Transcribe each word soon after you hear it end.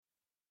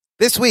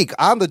This week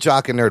on the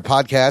Jock and Nerd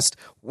podcast,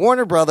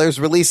 Warner Brothers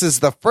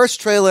releases the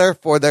first trailer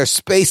for their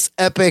space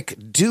epic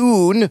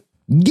Dune.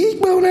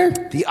 Geek boner.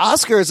 The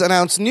Oscars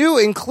announce new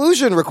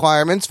inclusion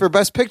requirements for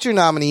Best Picture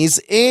nominees,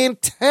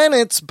 and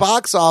Tenet's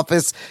box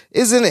office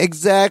isn't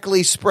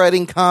exactly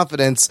spreading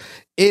confidence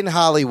in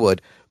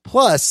Hollywood.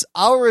 Plus,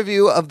 our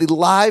review of the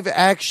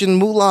live-action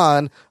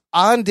Mulan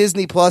on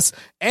Disney Plus,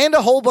 and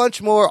a whole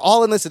bunch more,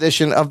 all in this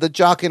edition of the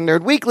Jock and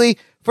Nerd Weekly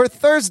for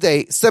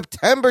Thursday,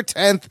 September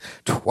 10th,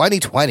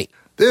 2020.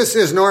 This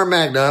is Norm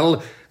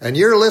MacDonald, and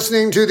you're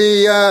listening to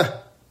the,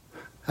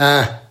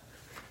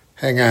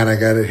 hang on, I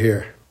got it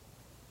here.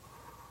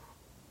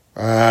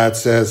 It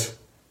says,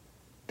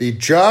 the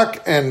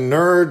Jock and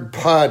Nerd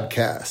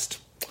Podcast,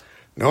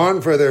 known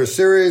for their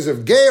series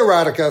of gay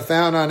erotica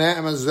found on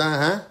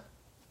Amazon,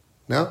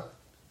 No?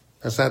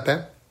 That's not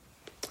that?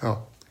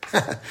 Oh.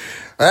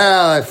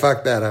 Well, I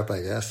fucked that up,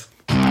 I guess.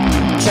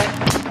 Check.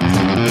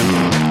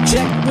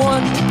 Check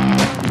one.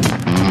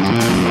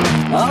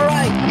 All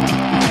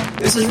right.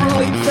 This is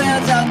really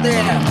fans out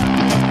there.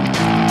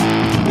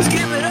 Let's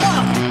give it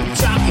up. We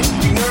talking,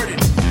 we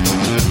nerding.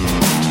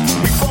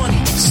 We funny,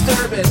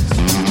 disturbing.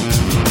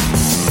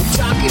 We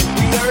talking,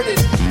 we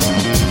nerding.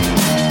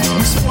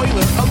 We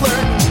spoiler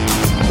alert.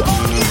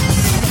 Oh yeah.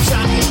 We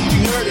talking, we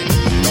nerding.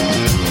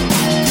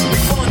 We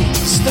funny,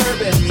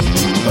 disturbing.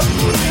 Oh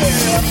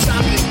yeah. I'm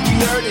talking, we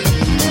nerding.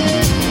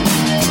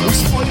 We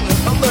spoiler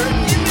alert.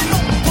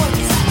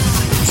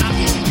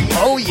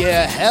 Oh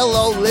yeah,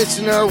 hello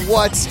listener,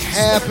 what's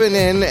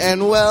happening?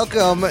 And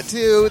welcome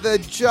to the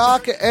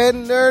Jock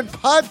and Nerd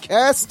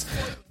Podcast,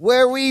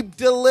 where we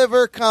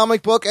deliver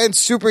comic book and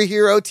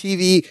superhero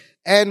TV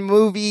and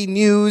movie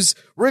news,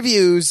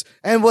 reviews,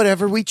 and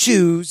whatever we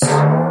choose.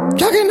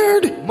 Jock and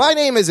Nerd! My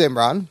name is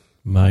Imran.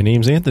 My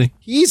name's Anthony.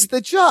 He's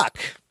the Jock.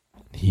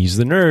 He's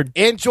the Nerd.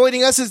 And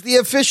joining us is the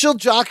official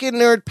Jock and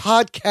Nerd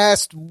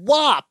Podcast,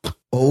 WAP.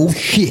 Oh,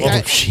 shit.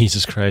 Oh,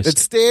 Jesus Christ. It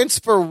stands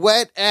for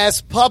Wet Ass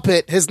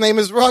Puppet. His name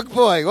is Rug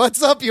Boy.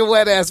 What's up, you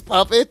wet ass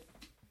puppet?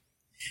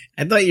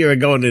 I thought you were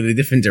going in a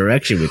different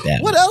direction with that.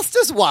 What else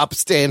does WAP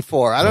stand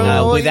for? I don't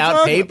know. What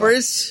without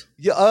papers?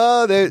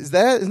 Yeah, there's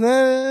that. Isn't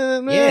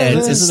that? Yeah,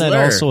 it's a Isn't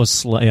that also a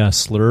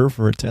slur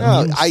for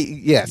Italians?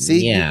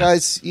 See, Yeah.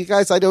 you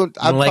guys, I don't.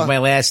 You don't like my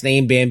last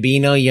name,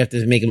 Bambino? You have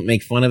to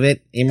make fun of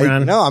it,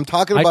 Imran? No, I'm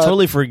talking I about.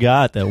 totally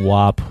forgot that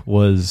WAP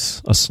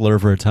was a slur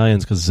for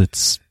Italians because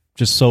it's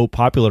just so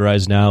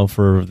popularized now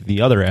for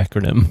the other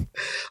acronym.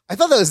 I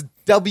thought that was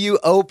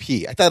WOP.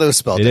 I thought it was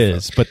spelled. It different.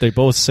 is, but they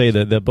both say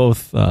that they're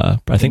both, I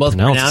think, both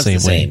pronounced the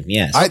same way.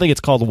 Yes. I don't think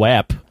it's called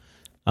WAP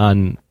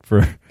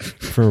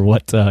for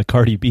what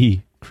Cardi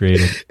B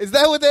created. Is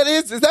that what that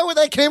is? Is that where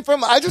that came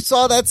from? I just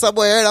saw that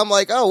somewhere, and I'm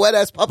like, oh, wet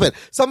ass puppet.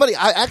 Somebody,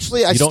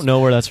 You don't know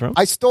where that's from?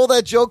 I stole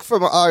that joke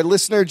from our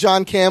listener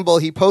John Campbell.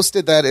 He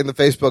posted that in the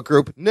Facebook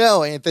group.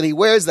 No, Anthony,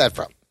 where is that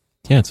from?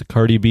 Yeah, it's a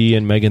Cardi B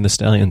and Megan Thee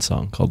Stallion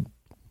song called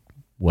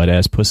Wet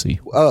Ass Pussy.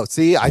 Oh,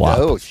 see, I WAP.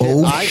 know.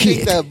 Oh, I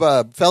think that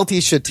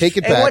Felty should take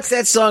it Hey, back. what's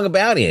that song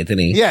about,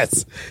 Anthony?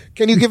 Yes.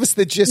 Can you give us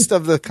the gist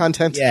of the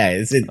content? Yeah,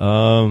 is it?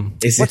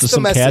 What's the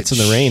some message? cats in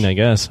the rain, I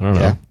guess. I don't know.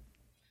 Yeah.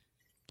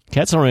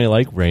 Cats don't really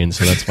like rain,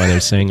 so that's why they're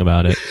saying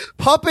about it.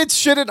 Puppets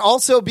shouldn't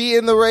also be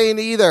in the rain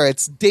either.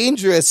 It's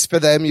dangerous for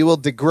them. You will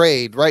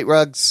degrade, right,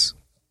 Ruggs?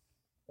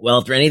 Well,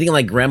 if they're anything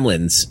like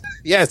gremlins,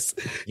 Yes.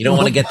 you don't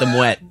want to get them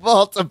wet.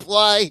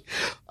 Multiply.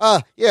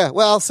 Yeah,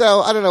 well,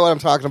 so I don't know what I'm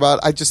talking about.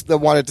 I just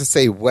wanted to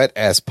say wet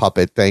ass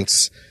puppet.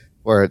 Thanks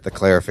for the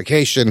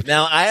clarification.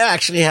 Now, I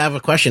actually have a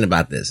question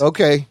about this.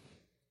 Okay.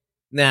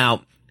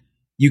 Now,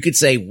 you could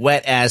say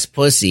wet ass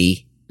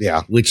pussy,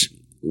 Yeah. which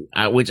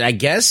I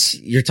guess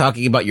you're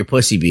talking about your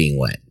pussy being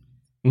wet.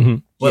 Mm-hmm.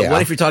 But Yeah.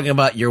 what if you're talking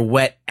about your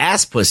wet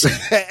ass pussy?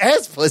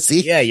 Ass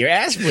pussy. Yeah, your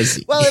ass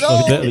pussy. Well, it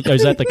all.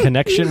 Is that the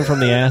connection from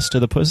the ass to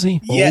the pussy?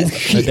 Yeah.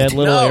 That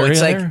little no, area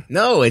it's like there?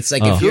 no, it's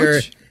like Oh.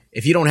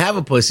 if you don't have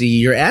a pussy,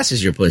 your ass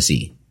is your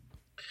pussy.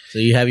 So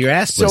you have your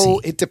ass pussy. So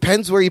it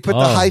depends where you put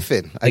the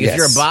hyphen. I Like guess. if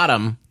you're a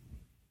bottom,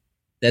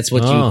 that's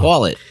what you Oh.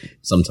 call it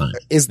sometimes.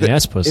 Is The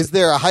ass pussy. Is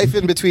there a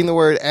hyphen between the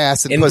word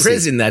ass and In pussy?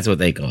 prison, that's what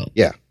they call it.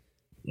 Yeah.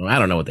 Well, I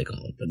don't know what they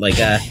call it, but like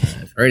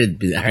I've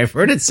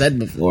heard it said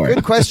before.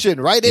 Good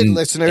question. Right in,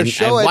 listener. And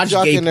Show I've it, watched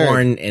Jock gay and Nerd.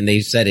 porn, and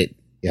they've said it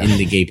Yeah. in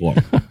the gay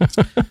porn.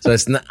 So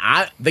it's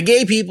not the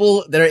gay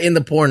people that are in the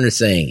porn are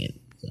saying it.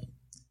 So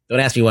don't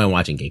ask me why I'm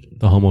watching gay porn.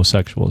 The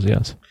homosexuals,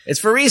 yes. It's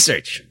for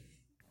research.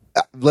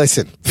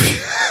 Listen.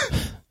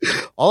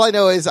 All I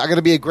know is I'm going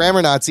to be a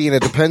grammar Nazi, and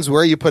it depends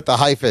where you put the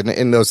hyphen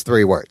in those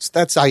three words.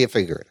 That's how you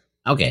figure it.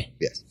 Okay.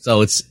 Yes.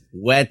 So it's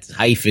wet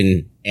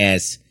hyphen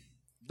ass.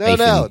 No,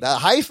 hyphen. no. The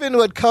hyphen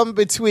would come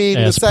between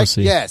Ass the second.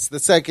 pussy. Yes, the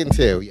second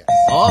two. Yes.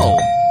 Oh,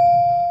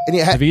 And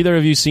you Have either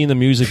of you seen the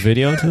music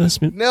video to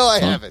this? no, I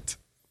haven't.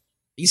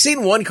 you've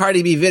seen one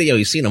Cardi B video.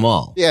 You've seen them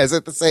all. Yeah, is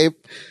it the same?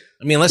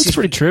 I mean, unless It's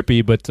pretty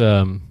trippy, but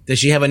does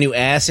she have a new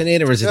ass in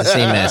it, or is it the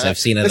same ass? I've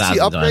seen it Is she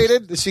 1,000 times.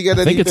 upgraded? Did she get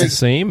I think anything? it's the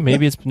same.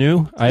 Maybe it's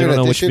new. I don't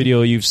know which addition?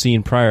 video you've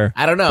seen prior.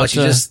 I don't know. But, She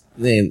just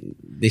they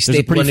There's a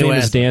staple pretty a new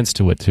famous ass. dance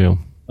to it, too.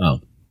 Oh,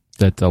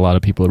 that a lot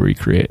of people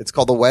recreate. It's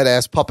called the wet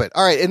ass puppet.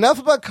 All right, enough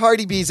about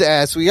Cardi B's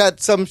ass. We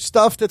got some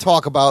stuff to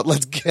talk about.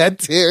 Let's get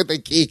to the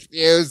geek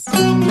news.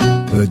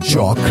 The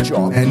Jock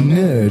and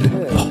Nerd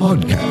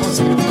Podcast.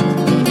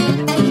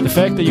 The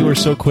fact that you were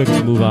so quick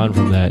to move on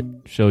from that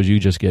shows you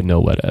just get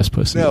no wet ass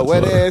pussy. No,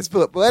 wet ass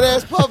puppet. Wet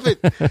ass.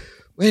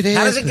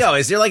 How does it go?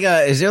 Is there like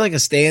a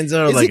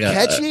stanza or Is like it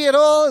catchy at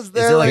all? Is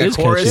there like a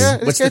chorus? catchy.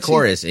 Yeah, What's the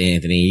chorus,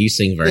 Anthony? You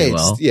sing very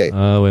well.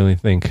 Yeah. Wait, let me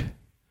think.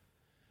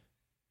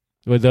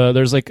 With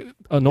there's like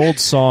an old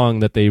song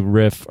that they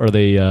riff or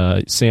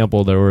they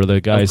sampled, or the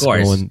guys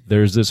going,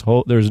 "There's these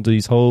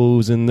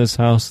hoes in this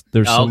house.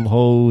 There's some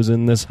hoes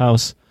in this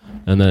house,"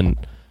 and then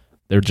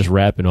they're just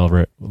rapping over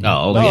it.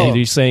 Oh, like, okay.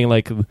 he's saying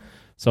like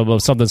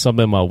something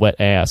about wet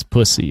ass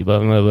pussy,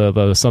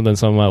 but something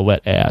about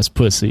wet ass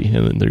pussy,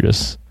 and then they're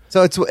just.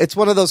 So it's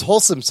one of those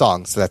wholesome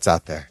songs that's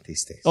out there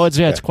these days. Oh,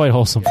 it's quite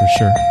wholesome for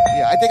sure.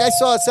 Yeah, I think I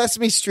saw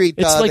Sesame Street.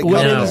 It's like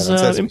women's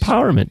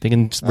empowerment. They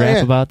can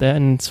rap about that,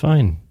 and it's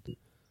fine.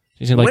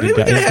 Like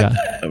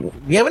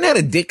we haven't had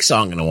a Dick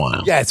song in a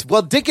while. Yes,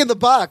 well, Dick in the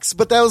Box,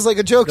 but that was like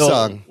a joke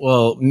song.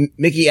 Well,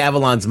 Mickey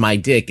Avalon's "My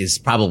Dick" is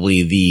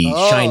probably the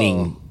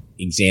shining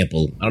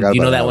example.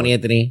 You know that one,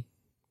 Anthony?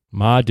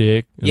 My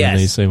dick. And then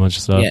they say a bunch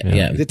of stuff.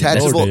 Yeah.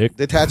 Detachable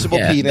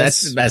penis.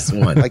 That's the best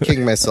one. Like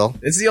King Missile.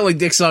 It's the only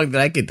Dick song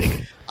that I can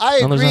think of. I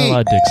agree. There's not a lot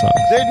of Dick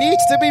songs. There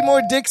needs to be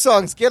more Dick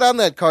songs. Get on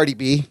that, Cardi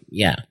B.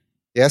 Yeah.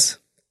 Yes?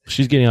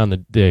 She's getting on the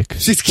dick.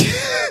 She's...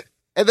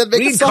 And then make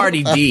we need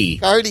Cardi D.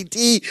 Cardi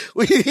D.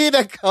 We need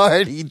a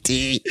Cardi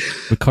D.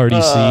 The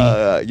Cardi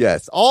C.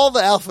 Yes. All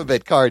the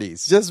alphabet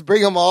Cardis. Just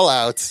bring them all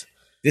out.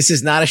 This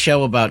is not a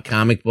show about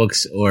comic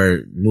books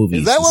or movies.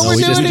 Is that what we're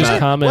doing? We just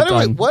comment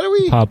on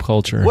pop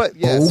culture. What?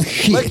 Yes. Oh,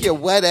 shit. Look, you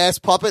wet ass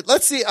puppet.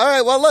 Let's see. All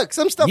right. Well, look,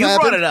 some stuff You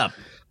happened. brought it up.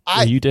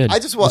 You did. I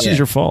just want. This is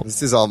your fault.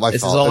 This is all my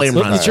This fault. is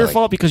all Imran. It's your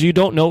fault because you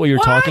don't know what you're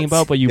talking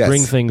about, but you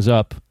bring things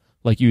up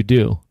like you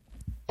do.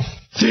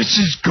 This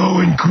is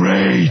going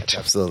great.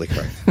 Absolutely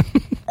correct.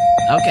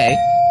 Okay.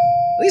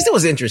 At least it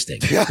was interesting.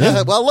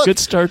 Well, look. Good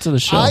start to the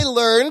show. I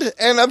learned,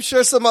 and I'm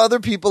sure some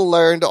other people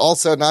learned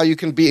also. Now you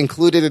can be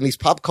included in these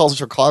pop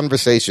culture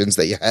conversations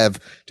that you have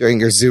during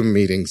your Zoom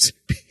meetings,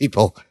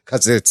 people,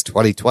 because it's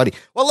 2020.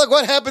 Well, look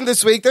what happened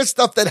this week. There's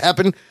stuff that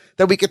happened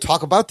that we could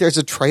talk about. There's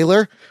a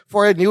trailer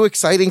for a new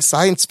exciting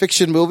science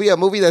fiction movie, a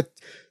movie that's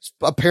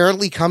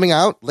apparently coming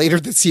out later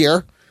this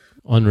year.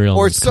 Unreal.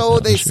 Or so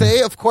they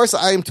say. Of course,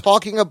 I am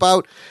talking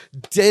about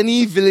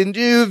Denis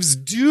Villeneuve's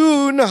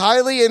Dune,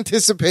 highly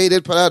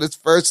anticipated, put out its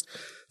first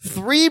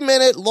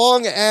 3-minute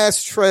long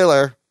ass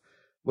trailer.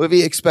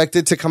 Movie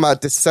expected to come out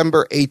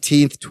December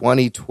 18th,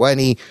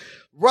 2020.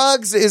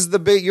 Ruggs is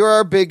you're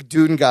our big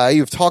Dune guy.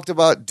 You've talked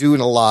about Dune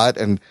a lot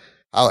and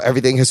how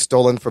everything has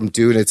stolen from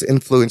Dune. It's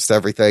influenced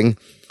everything.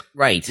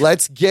 Right.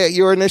 Let's get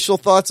your initial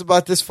thoughts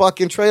about this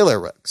fucking trailer,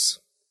 Ruggs.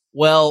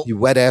 Well, You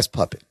wet ass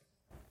puppet.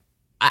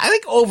 I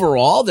think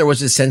overall there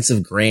was a sense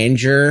of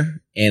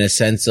grandeur and a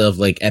sense of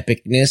like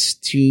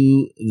epicness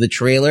to the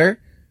trailer.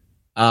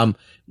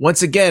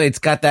 Once again, it's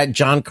got that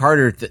John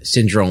Carter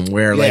syndrome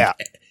where like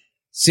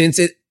since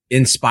it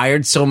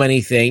inspired so many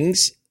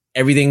things,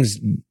 everything's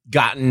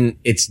gotten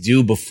its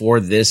due before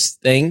this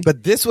thing.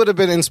 But this would have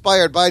been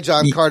inspired by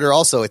John Carter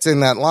also. It's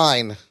in that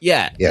line.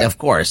 Yeah, of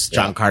course.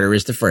 John Carter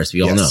is the first.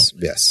 We all know.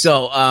 Yes.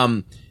 So,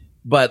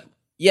 but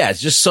yeah,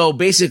 it's just so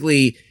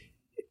basically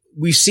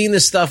we've seen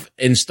this stuff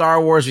in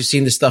Star Wars. We've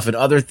seen this stuff in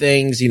other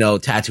things,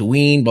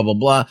 Tatooine, blah, blah,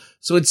 blah.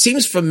 So it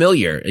seems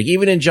familiar. Like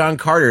even in John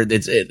Carter,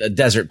 it's a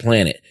desert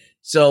planet.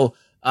 So,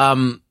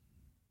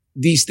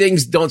 these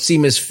things don't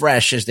seem as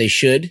fresh as they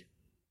should.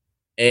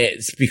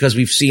 It's because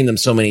we've seen them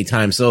so many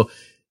times. So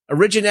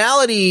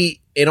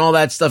originality and all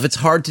that stuff, it's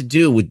hard to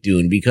do with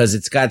Dune because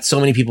it's got so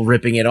many people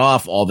ripping it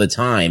off all the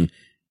time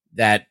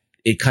that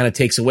it kind of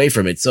takes away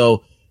from it.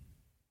 So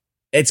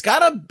it's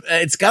got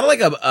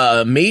like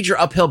a major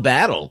uphill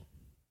battle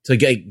to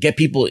get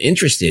people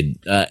interested.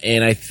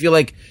 And I feel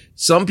like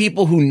some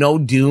people who know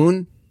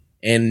Dune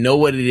and know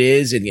what it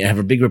is and have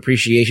a big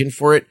appreciation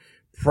for it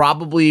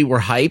probably were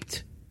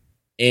hyped.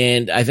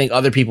 And I think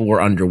other people were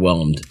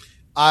underwhelmed.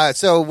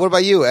 So what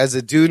about you? As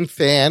a Dune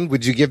fan,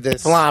 would you give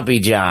this Floppy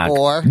Jock?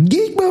 4?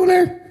 Geek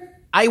boner.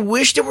 I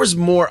wish there was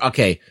more.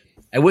 Okay.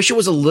 I wish it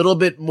was a little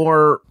bit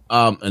more,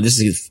 and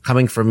this is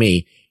coming from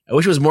me. I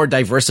wish it was more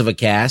diverse of a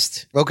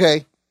cast.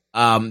 Okay.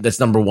 That's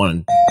number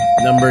one.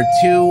 Number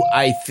two,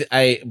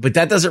 but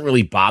that doesn't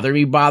really bother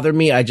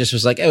me. I just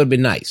was like, it would have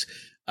been nice.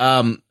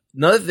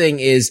 Another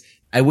thing is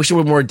I wish there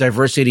were more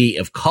diversity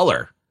of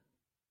color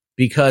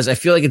because I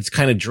feel like it's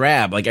kind of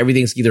drab. Like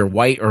everything's either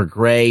white or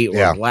gray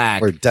or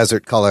black or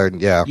desert colored.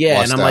 Yeah.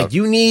 Yeah. And I'm like,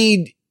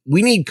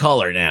 we need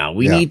color now.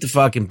 We need to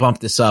fucking bump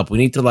this up. We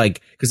need to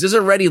cause there's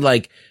already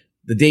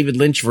the David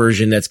Lynch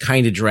version that's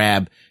kind of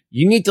drab.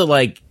 You need to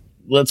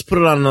let's put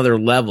it on another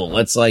level.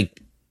 Let's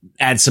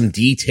add some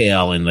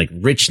detail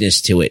and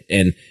richness to it.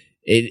 And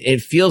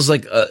it feels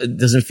like, it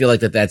doesn't feel like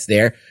that's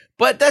there,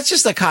 but that's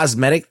just a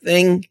cosmetic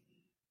thing.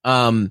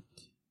 And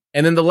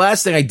then the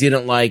last thing I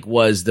didn't like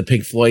was the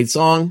Pink Floyd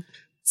song.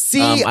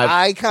 See,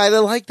 I kind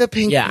of like the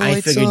Pink Floyd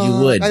I figured song.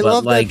 you would. I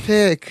love that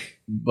pick.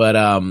 But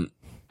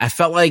I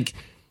felt like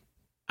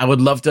I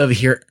would love to have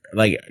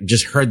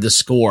just heard the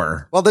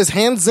score. Well, there's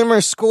Hans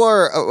Zimmer's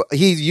score.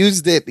 He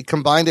used it, he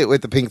combined it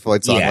with the Pink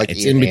Floyd song. Yeah,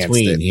 it's in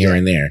between here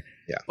and there.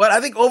 Yeah. But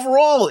I think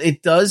overall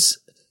it does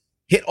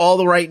hit all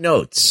the right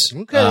notes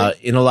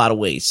in a lot of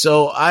ways.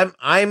 So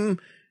I'm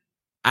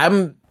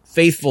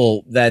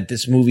faithful that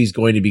this movie is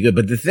going to be good.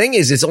 But the thing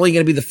is, it's only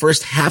going to be the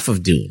first half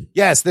of Dune.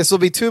 Yes, this will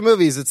be 2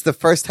 movies. It's the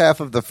first half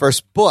of the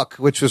first book,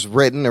 which was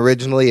written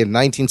originally in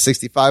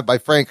 1965 by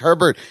Frank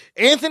Herbert.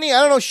 Anthony,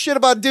 I don't know shit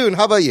about Dune.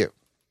 How about you?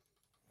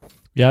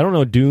 Yeah, I don't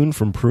know Dune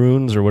from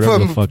Prunes or whatever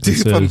the fuck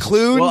this From is.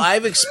 Clune? Well,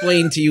 I've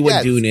explained to you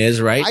what Dune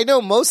is, right? I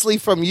know mostly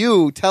from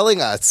you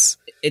telling us.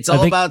 It's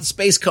all about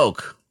space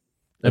coke.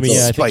 I mean,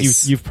 I think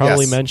you've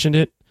probably mentioned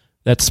it.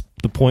 That's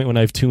the point when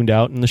I've tuned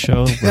out in the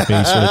show, with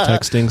maybe sort of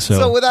texting.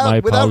 So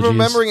without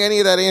remembering any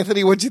of that,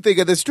 Anthony, what'd you think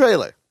of this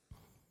trailer?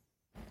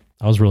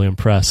 I was really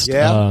impressed.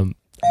 Yeah. I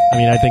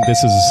mean, I think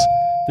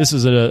this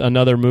is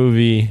another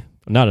movie.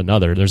 Not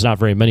another. There's not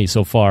very many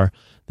so far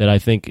that I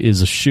think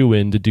is a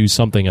shoe-in to do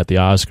something at the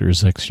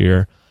Oscars next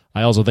year.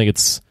 I also think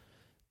it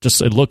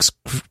looks,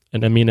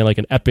 and I mean, like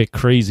an epic,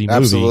 crazy movie.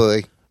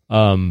 Absolutely.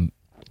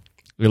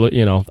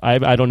 You know,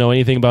 I don't know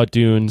anything about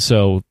Dune,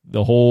 so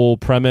the whole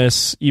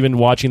premise, even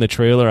watching the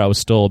trailer, I was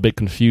still a bit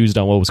confused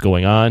on what was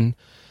going on.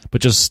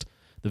 But just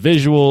the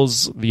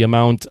visuals, the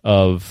amount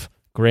of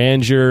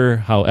grandeur,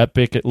 how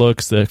epic it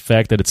looks, the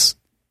fact that it's,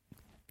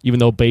 even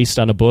though based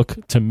on a book,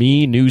 to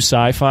me, new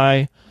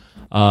sci-fi.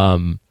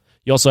 You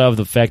also have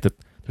the fact that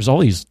there's all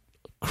these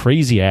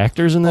crazy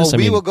actors in this.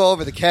 We will go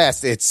over the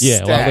cast. It's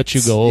stacked. Well, I'll let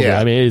you go over. Yeah.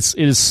 I mean, it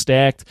is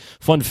stacked.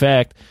 Fun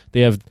fact: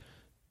 they have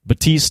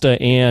Batista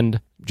and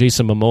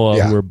Jason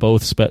Momoa, who are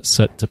both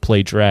set to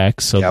play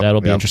Drax, so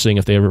that'll be interesting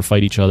if they ever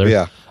fight each other.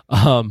 Yeah.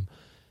 And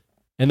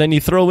then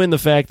you throw in the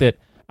fact that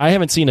I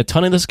haven't seen a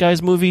ton of this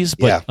guy's movies,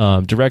 but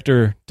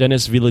director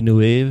Denis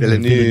Villeneuve, or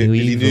whatever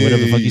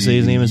the fuck you say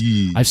his name is,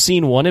 I've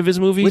seen one of his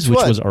movies, which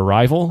was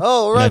Arrival.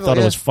 Oh, Arrival, and I thought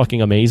it was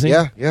fucking amazing.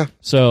 Yeah.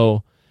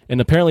 So, and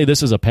apparently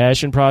this is a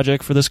passion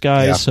project for this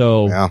guy,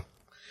 so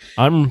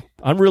I'm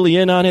really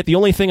in on it. The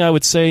only thing I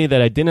would say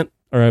that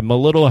I'm a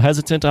little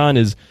hesitant on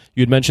is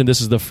you had mentioned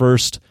this is the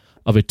first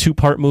of a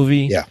 2-part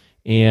movie. Yeah.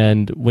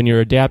 And when you're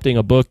adapting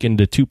a book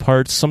into 2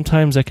 parts,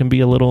 sometimes that can be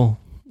a little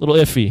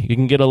iffy. You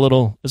can get a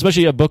little,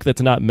 especially a book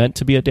that's not meant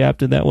to be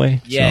adapted that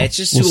way. Yeah, so, it's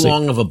just too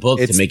long of a book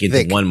to make it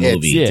into one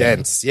movie. It's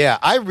dense. Yeah,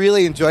 I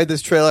really enjoyed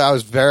this trailer. I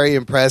was very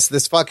impressed.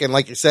 This fucking,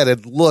 like you said,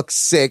 it looks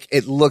sick.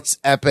 It looks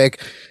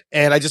epic.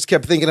 And I just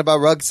kept thinking about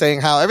Rugg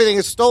saying how everything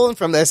is stolen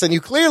from this. And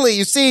you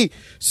see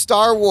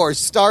Star Wars,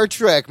 Star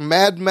Trek,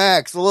 Mad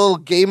Max, a little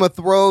Game of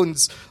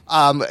Thrones.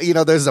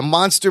 There's a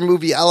monster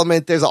movie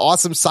element. There's an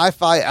awesome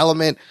sci-fi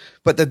element.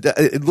 But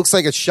it looks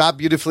like it's shot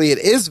beautifully. It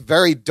is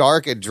very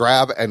dark and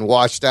drab and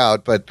washed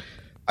out. But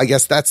I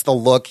guess that's the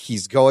look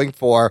he's going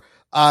for.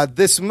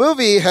 This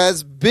movie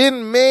has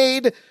been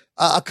made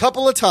a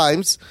couple of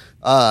times.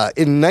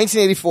 In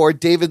 1984,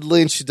 David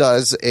Lynch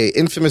does a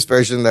infamous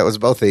version that was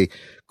both a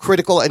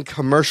critical and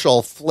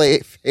commercial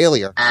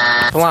failure.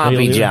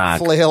 Floppy Jock.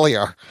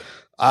 Failure.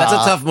 That's a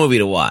tough movie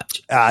to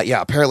watch.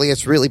 Apparently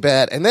it's really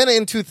bad. And then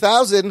in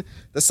 2000,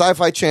 the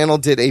Sci-Fi Channel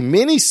did a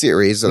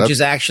mini-series. Which is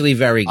actually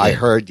very good. I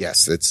heard,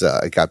 yes. It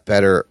got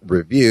better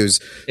reviews.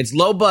 It's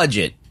low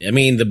budget. I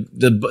mean,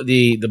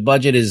 the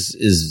budget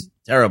is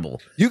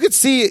terrible. You could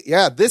see,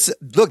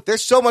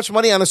 there's so much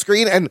money on the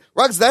screen. And,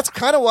 Ruggs, that's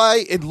kind of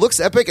why it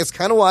looks epic. It's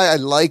kind of why I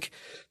like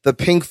the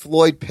Pink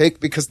Floyd pick,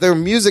 because their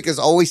music has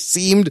always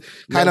seemed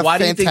kind of fantastical. Why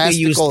do you think they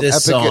used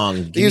this song?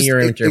 Give me your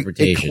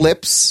interpretation.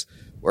 Eclipse,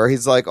 where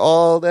he's like,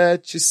 all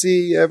that you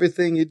see,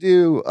 everything you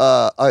do,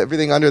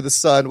 everything under the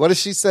sun. What does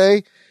she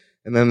say?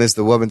 And then there's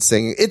the woman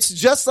singing. It's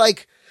just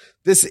like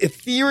this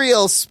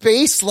ethereal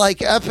space,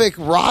 like epic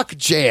rock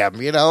jam,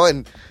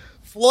 and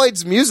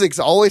Floyd's music's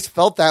always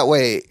felt that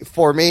way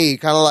for me.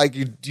 Kind of like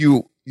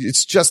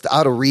it's just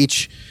out of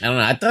reach. I don't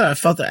know. I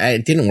felt that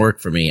it didn't work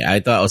for me. I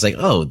thought I was like,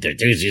 oh, they're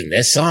using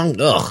this song?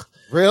 Ugh.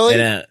 Really?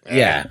 And,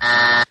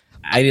 yeah.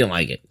 I didn't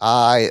like it.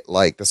 I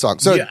like the song.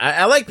 So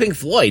I like Pink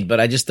Floyd, but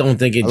I just don't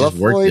think it just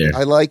worked Floyd. there.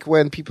 I like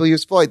when people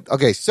use Floyd.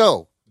 Okay,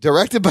 so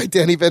directed by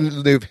Denis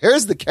Villeneuve.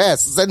 Here's the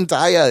cast.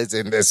 Zendaya is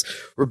in this.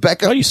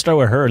 Rebecca. How do you start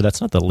with her?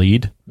 That's not the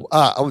lead.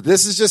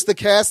 This is just the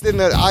cast in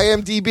the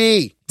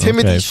IMDb.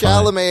 Timothy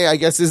Chalamet, I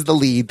guess, is the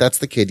lead. That's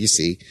the kid you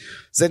see.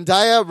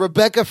 Zendaya,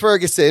 Rebecca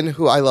Ferguson,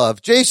 who I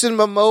love, Jason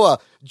Momoa,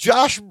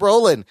 Josh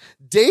Brolin,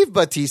 Dave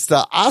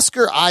Bautista,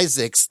 Oscar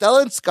Isaac,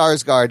 Stellan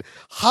Skarsgård,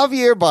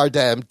 Javier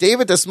Bardem,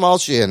 David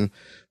Dastmalchian,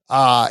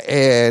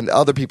 and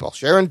other people.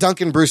 Sharon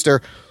Duncan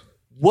Brewster.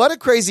 What a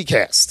crazy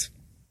cast.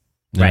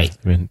 Right.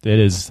 I mean, that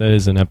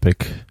is an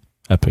epic.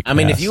 I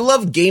mean, if you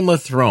love Game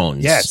of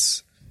Thrones.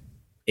 Yes.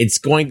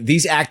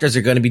 These actors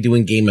are going to be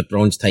doing Game of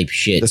Thrones type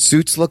shit. The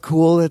suits look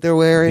cool that they're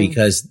wearing.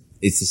 Because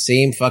it's the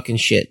same fucking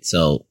shit.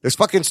 So there's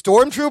fucking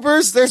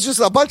stormtroopers. There's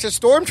just a bunch of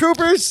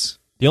stormtroopers.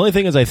 The only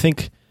thing is, I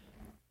think,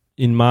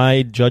 in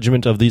my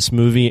judgment of this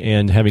movie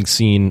and having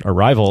seen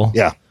Arrival,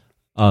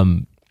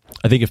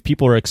 I think if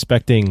people are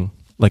expecting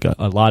like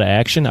a lot of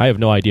action, I have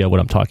no idea what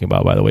I'm talking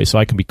about, by the way, so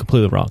I can be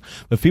completely wrong.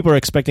 But if people are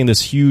expecting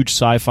this huge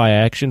sci-fi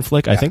action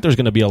flick, I think there's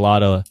going to be a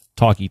lot of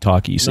talky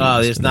scenes.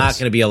 No, there's not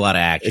going to be a lot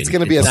of action. It's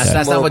going to be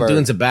that's not what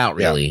Dune's about,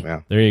 really.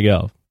 Yeah. There you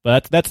go.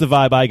 But that's the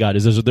vibe I got.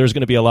 Is there's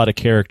going to be a lot of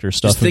character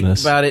stuff Just in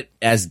this. think about it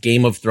as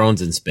Game of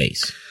Thrones in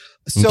space.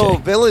 So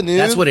Villeneuve,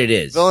 that's what it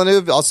is.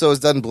 Villeneuve also has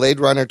done Blade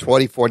Runner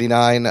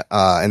 2049,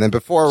 and then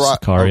before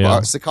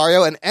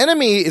Sicario, and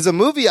Enemy is a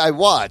movie I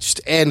watched.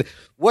 And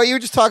what you were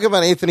just talking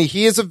about, Anthony,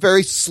 he is a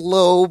very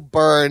slow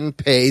burn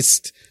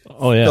paced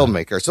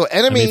filmmaker. So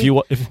Enemy, I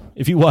mean,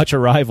 if you watch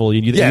Arrival,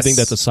 you think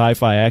that's a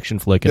sci-fi action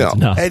flick, and it's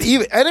not.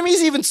 And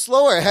Enemy's even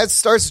slower. It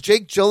starts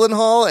Jake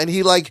Gyllenhaal, and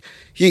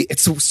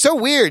it's so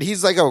weird.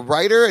 He's like a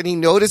writer, and he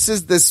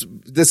notices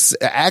this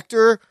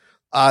actor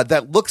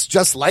that looks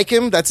just like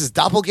him. That's his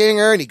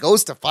doppelganger, and he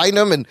goes to find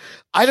him. And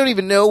I don't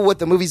even know what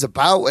the movie's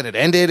about when it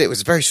ended. It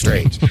was very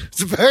strange.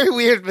 It's a very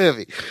weird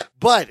movie,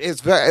 but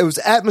it was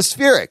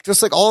atmospheric.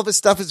 Just like all of his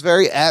stuff is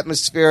very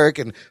atmospheric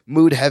and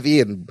mood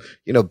heavy, and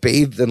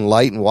bathed in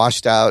light and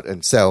washed out.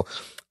 And so,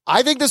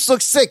 I think this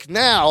looks sick.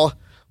 Now,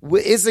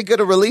 is it going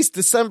to release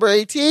December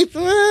 18th?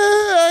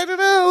 I don't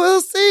know. We'll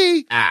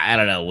see. I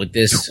don't know. With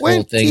this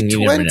whole thing,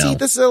 you never know.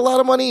 This is a lot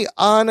of money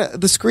on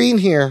the screen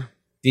here.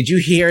 Did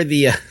you hear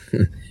the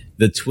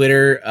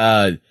Twitter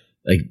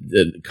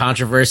the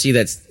controversy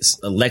that's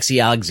Lexi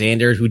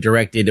Alexander, who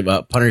directed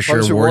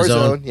Punisher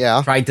Warzone?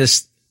 Yeah, tried to.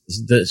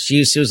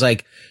 She was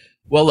like,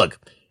 well, look,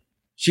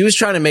 she was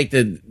trying to make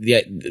the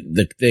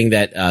thing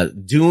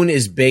that Dune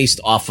is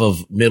based off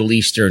of Middle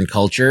Eastern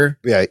culture,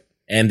 right?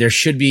 And there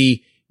should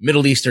be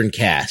Middle Eastern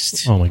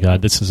cast. Oh my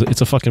God,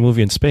 it's a fucking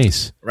movie in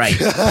space, right?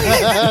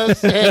 Well,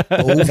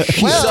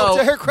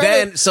 to her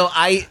credit. So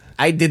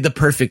I did the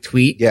perfect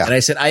tweet, and I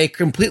said I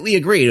completely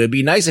agree. It would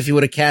be nice if you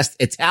would have cast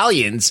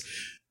Italians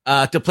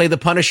to play the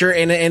Punisher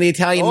in the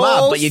Italian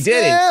mob, but you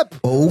didn't.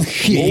 Oh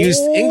shit! You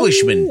used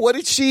Englishmen.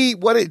 Did she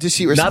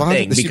respond?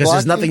 Nothing, because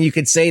there's nothing you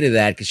could say to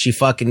that because she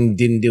fucking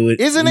didn't do it.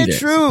 Isn't either. It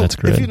true? That's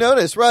great. If you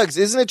notice, Ruggs,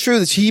 isn't it true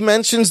that she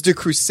mentions the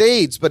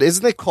Crusades, but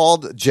isn't it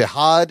called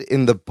jihad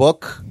in the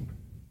book?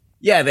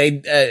 Yeah,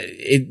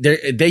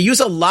 they use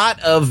a lot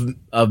of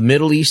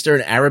Middle Eastern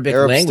Arabic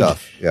language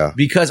stuff. Yeah,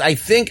 because I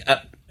think.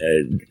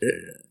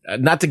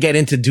 Not to get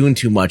into Dune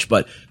too much,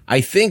 but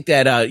I think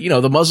that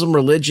the Muslim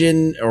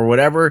religion or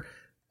whatever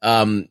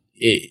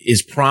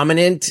is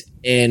prominent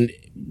and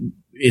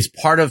is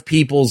part of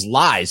people's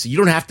lives. You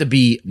don't have to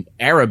be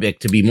Arabic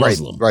to be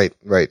Muslim. Right.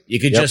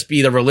 You could just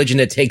be the religion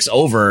that takes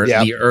over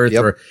the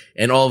earth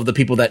and all of the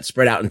people that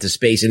spread out into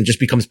space and just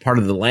becomes part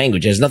of the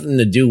language. It has nothing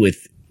to do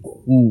with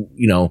who,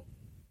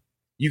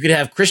 you could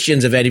have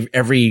Christians of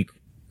every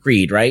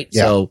creed, right?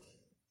 Yeah. So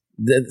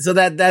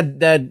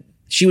that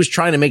she was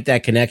trying to make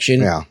that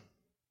connection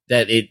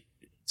that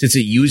since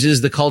it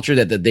uses the culture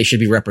that they should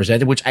be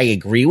represented, which I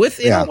agree with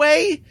in a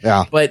way,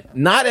 but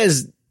not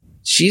as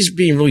she's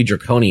being really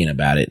draconian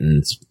about it. And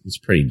it's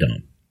pretty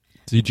dumb.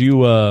 Did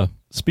you,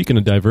 speaking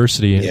of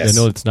diversity, I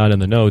know it's not in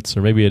the notes,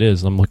 or maybe it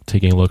is. I'm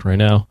taking a look right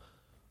now.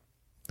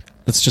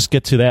 Let's just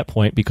get to that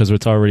point because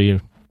it's already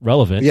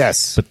relevant.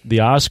 Yes. But the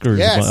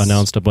Oscars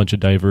announced a bunch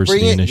of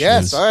diversity initiatives.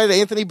 Yes. All right,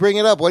 Anthony, bring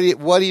it up. What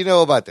do you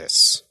know about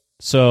this?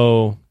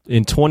 So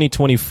in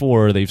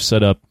 2024, they've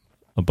set up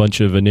a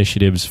bunch of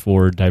initiatives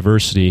for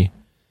diversity.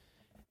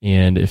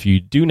 And if you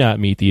do not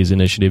meet these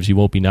initiatives, you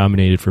won't be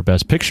nominated for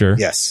Best Picture.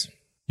 Yes.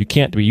 You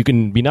can't be. You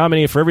can be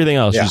nominated for everything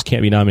else. You just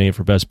can't be nominated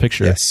for Best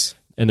Picture. Yes.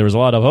 And there was a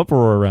lot of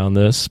uproar around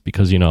this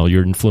because,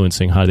 you're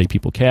influencing how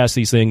people cast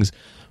these things.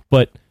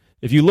 But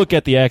if you look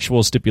at the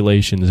actual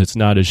stipulations, it's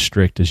not as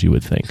strict as you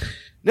would think.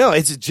 No,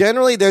 it's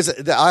generally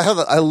I have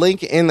a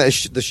link in the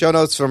show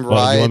notes from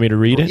Variety. You want me to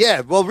read it?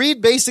 Yeah, well,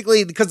 read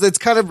basically because it's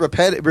kind of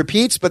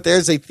repeats, but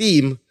there's a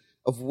theme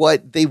of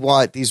what they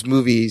want these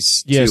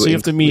movies to so you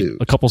have to meet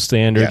a couple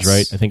standards,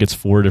 right? I think it's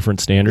 4 different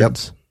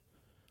standards.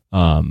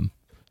 Yep.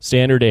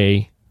 Standard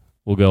A,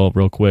 we'll go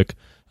real quick.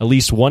 At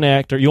least one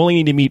actor. You only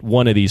need to meet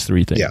one of these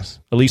 3 things. Yeah.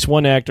 At least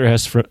one actor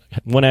from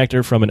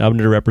an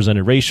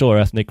underrepresented racial or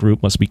ethnic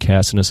group must be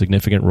cast in a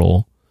significant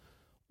role,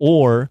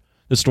 or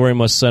the story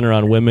must center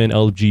on women,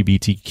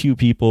 LGBTQ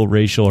people,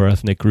 racial or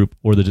ethnic group,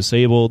 or the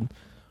disabled,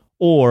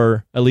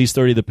 or at least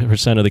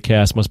 30% of the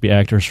cast must be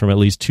actors from at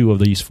least 2 of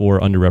these 4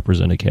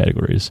 underrepresented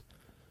categories.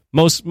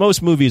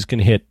 Most movies can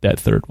hit that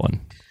third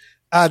one.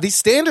 These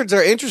standards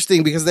are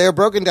interesting because they are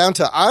broken down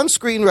to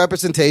on-screen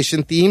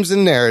representation, themes,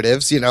 and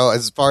narratives,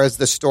 as far as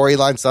the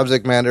storyline,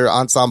 subject matter,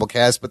 ensemble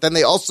cast, but then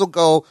they also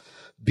go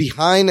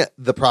behind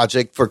the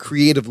project for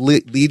creative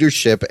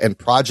leadership and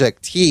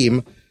project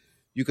team.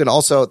 You can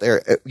also,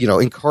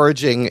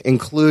 including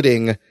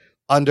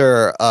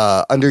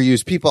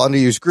underused people,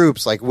 underused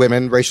groups like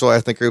women, racial or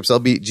ethnic groups,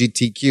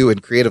 LGBTQ,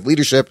 and creative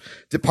leadership,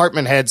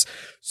 department heads.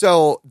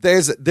 So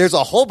there's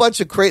a whole bunch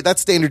of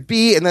that's standard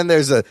B, and then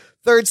there's a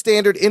third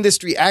standard,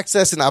 industry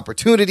access and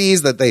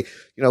opportunities that they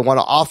want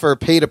to offer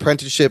paid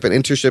apprenticeship and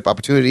internship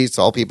opportunities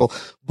to all people.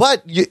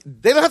 But they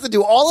don't have to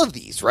do all of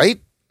these, right?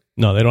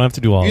 No, they don't have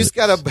to do all. You just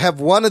got to have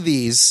one of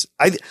these.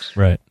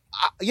 Right.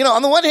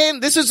 on the one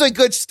hand, this is a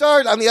good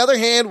start. On the other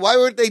hand, why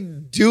weren't they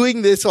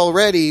doing this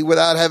already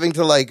without having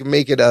to like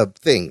make it a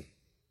thing?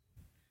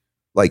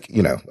 Like,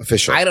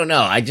 official. I don't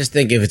know. I just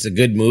think if it's a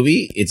good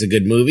movie, it's a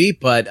good movie.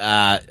 But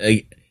I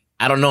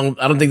don't know.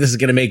 I don't think this is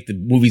going to make the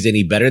movies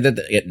any better that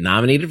get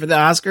nominated for the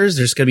Oscars.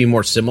 There's going to be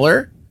more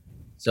similar.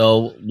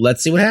 So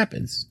let's see what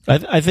happens.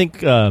 I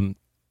think there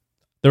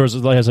was,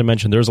 like, as I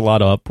mentioned, there's a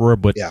lot of uproar.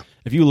 But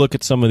if you look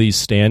at some of these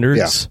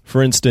standards,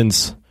 for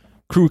instance,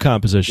 crew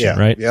composition,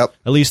 right? Yep.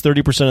 At least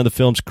 30% of the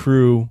film's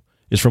crew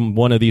is from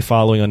one of the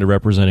following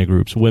underrepresented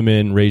groups: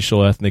 women,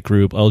 racial, ethnic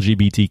group,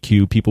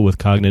 LGBTQ, people with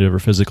cognitive or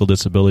physical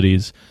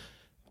disabilities.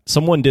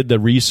 Someone did the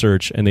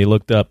research and they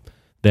looked up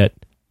that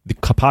the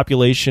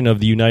population of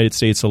the United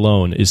States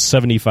alone is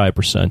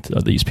 75%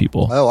 of these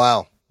people. Oh,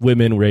 wow.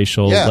 Women,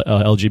 racial,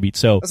 LGBT.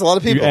 So that's a lot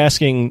of people. You're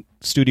asking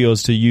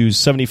studios to use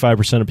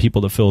 75% of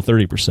people to fill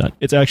 30%.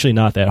 It's actually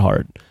not that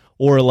hard.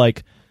 Or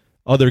like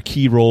other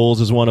key roles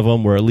is one of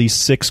them, where at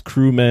least 6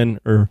 crewmen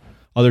or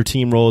other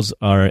team roles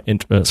are,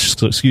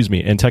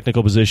 and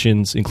technical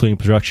positions, including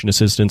production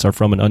assistants, are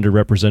from an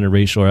underrepresented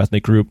racial or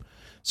ethnic group.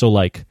 So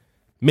like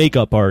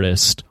makeup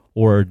artist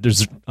or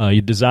there's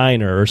a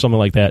designer or something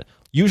like that.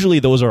 Usually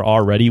those are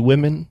already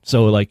women.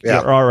 So like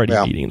you're already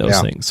meeting those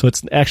things. So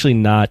it's actually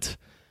not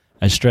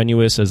as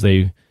strenuous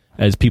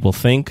as people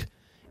think.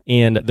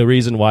 And the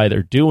reason why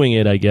they're doing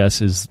it, I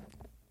guess, is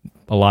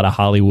a lot of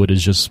Hollywood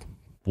is just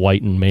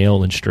white and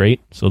male and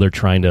straight. So they're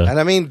trying to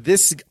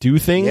do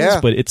things,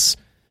 but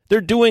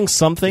they're doing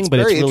something, but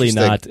it's really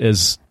not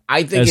as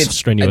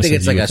strenuous. I think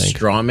it's like a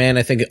straw man.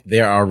 I think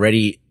they're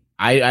already.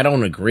 I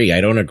don't agree.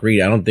 I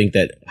don't think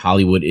that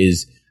Hollywood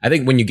is. I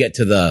think when you get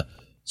to the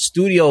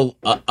studio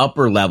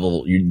upper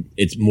level,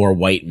 it's more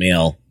white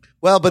male.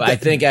 Well, but I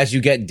think as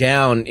you get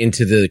down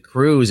into the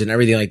crews and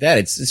everything like that,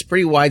 it's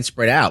pretty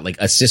widespread out. Like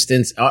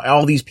assistants,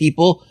 all these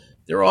people,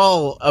 they're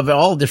all of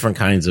all different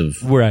kinds of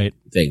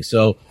things.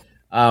 So,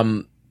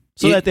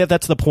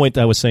 that's the point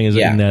I was saying is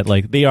in that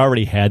like they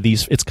already had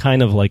these. It's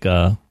kind of like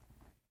they're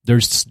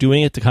just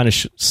doing it to kind of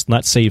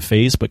not save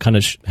face, but kind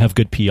of have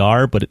good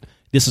PR. But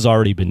this has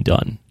already been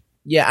done.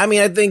 Yeah, I mean,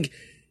 I think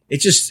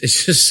it's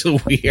just so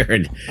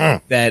weird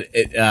that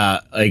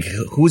like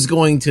who's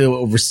going to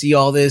oversee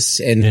all this?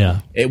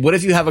 And what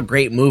if you have a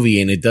great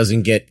movie and it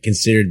doesn't get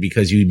considered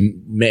because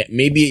you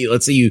maybe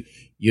let's say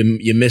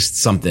you missed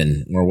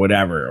something or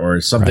whatever,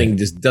 or something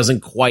just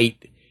doesn't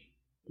quite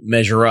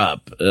measure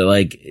up.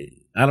 Like,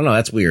 I don't know.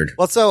 That's weird.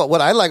 Well, so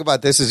what I like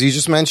about this is you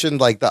just mentioned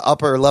like the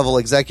upper level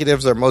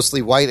executives are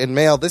mostly white and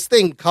male. This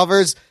thing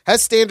has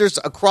standards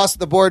across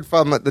the board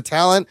from the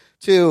talent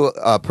to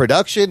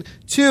production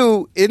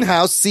to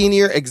in-house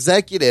senior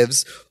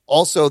executives.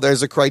 Also,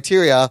 there's a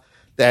criteria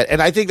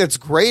and I think that's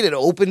great. It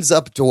opens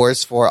up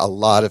doors for a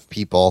lot of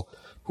people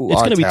who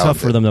it's going to be tough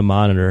for them to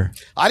monitor.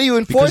 How do you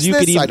enforce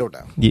this? I don't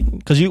know.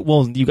 Because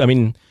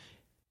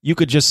you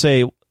could just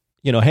say,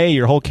 hey,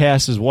 your whole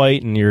cast is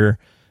white and your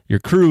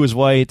crew is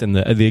white and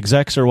the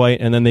execs are white,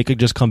 and then they could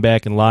just come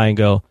back and lie and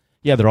go,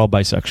 yeah, they're all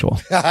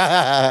bisexual.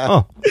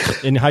 Oh,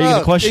 and how are you going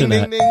to question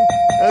ding, that? Ding, ding.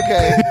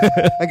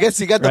 Okay, I guess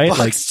you got the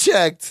box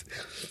checked.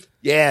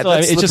 Yeah, so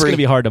it's just going to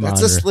be hard to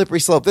monitor. That's a slippery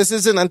slope. This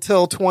isn't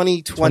until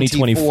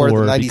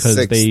 2024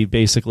 because they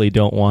basically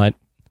don't want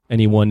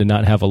anyone to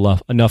not have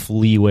enough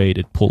leeway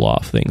to pull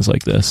off things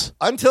like this.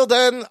 Until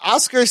then,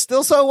 Oscar's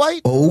still so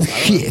white. Oh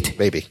shit,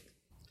 maybe.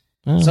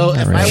 So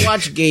if I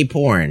watch gay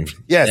porn,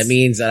 that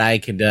means that I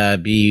could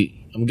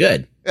I'm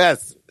good.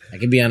 Yes. I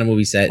can be on a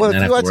movie set and not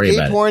have to worry about it. If you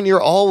watch gay porn,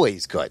 you're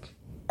always good.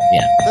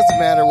 Yeah. Doesn't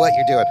matter what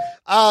you're doing.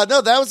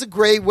 No, that was a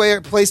great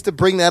place to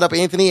bring that up,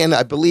 Anthony, and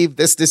I believe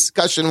this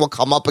discussion will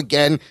come up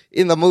again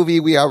in the movie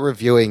we are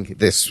reviewing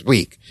this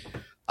week.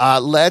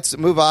 Let's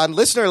move on.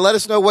 Listener, let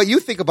us know what you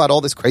think about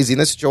all this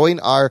craziness. Join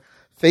our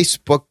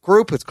Facebook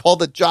group. It's called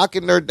the Jock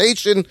and Nerd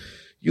Nation.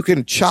 You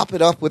can chop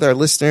it up with our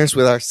listeners,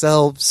 with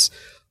ourselves.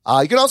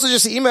 You can also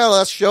just email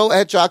us,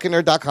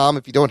 show@jockandnerd.com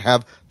if you don't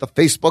have the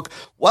Facebook.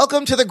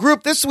 Welcome to the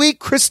group this week,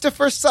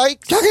 Christopher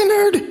Sykes. Jock and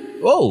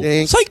Nerd. Whoa.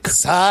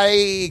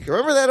 Psych.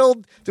 Remember that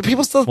old, do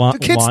people still,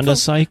 Wanda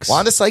Sykes?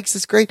 Wanda Sykes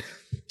is great.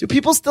 Do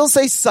people still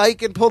say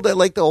psych and pull that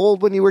like the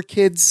old when you were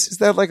kids? Is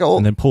that like a old?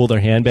 And then pull their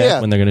hand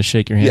back when they're going to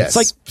shake your hand? Yes.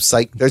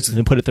 Psych. And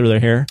then put it through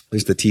their hair?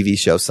 There's the TV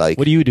show Psych.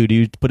 What do you do? Do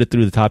you put it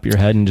through the top of your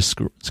head and just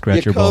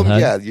scratch your bald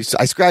head? Yeah.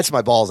 I scratch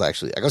my balls,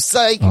 actually. I go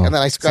psych, and then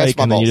I scratch my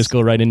balls. And then you just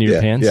go right into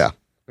your pants? Yeah.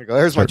 I go,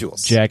 there's my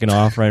jewels. Jacking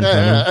off right in front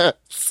of them.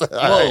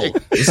 Whoa.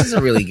 This is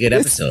a really good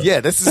episode.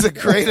 This is a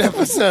great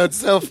episode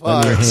so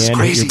far. This is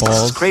crazy.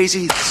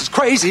 This is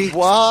crazy.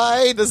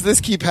 Why does this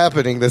keep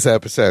happening this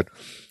episode?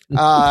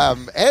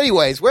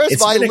 Anyways, where's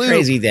my lube? It's been a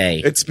crazy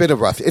day. It's been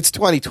it's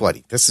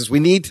 2020. We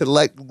need to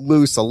let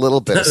loose a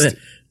little bit.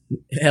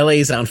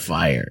 LA's on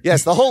fire.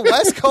 Yes, the whole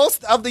west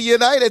coast of the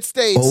United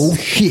States. Oh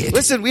shit.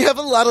 Listen, we have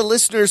a lot of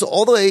listeners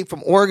all the way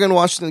from Oregon,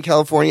 Washington,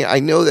 California. I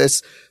know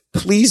this.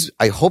 Please,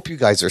 I hope you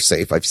guys are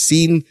safe.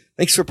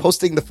 Thanks for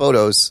posting the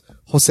photos,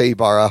 Jose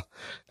Ibarra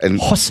and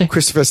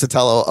Christopher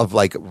Sotelo, of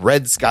like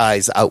red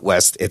skies out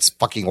west. It's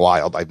fucking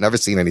wild. I've never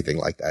seen anything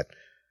like that.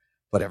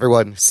 But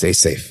everyone, stay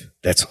safe.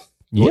 That's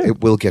Yeah.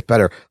 It will get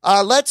better.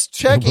 Let's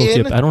check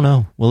in. I don't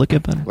know. Will it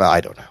get better? Well,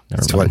 I don't know.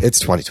 It's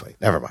 2020.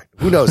 Never mind.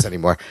 Who knows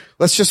anymore?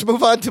 Let's just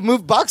move on to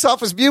box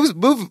office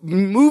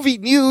movie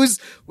news.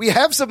 We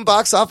have some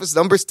box office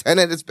numbers.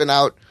 Tenet has been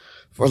out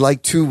for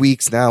like 2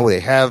 weeks now. They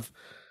have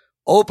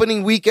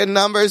opening weekend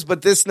numbers,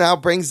 but this now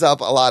brings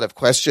up a lot of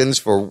questions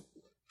for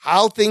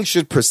how things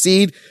should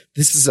proceed.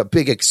 This is a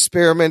big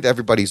experiment.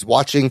 Everybody's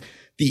watching.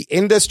 The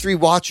industry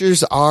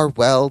watchers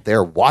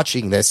they're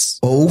watching this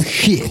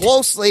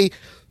closely.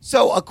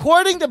 So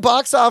according to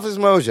Box Office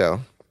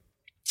Mojo,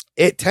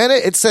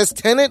 it says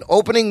Tenet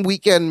opening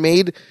weekend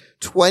made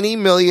 $20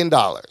 million.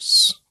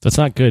 That's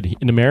not good.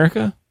 In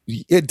America?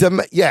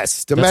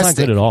 Yes, domestic. That's not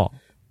good at all.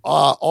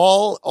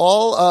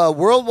 All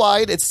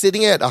worldwide, it's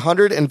sitting at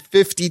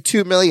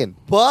 152 million.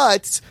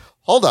 But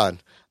hold on.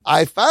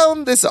 I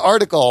found this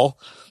article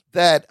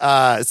that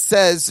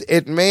says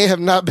it may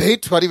have not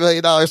made $20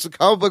 million from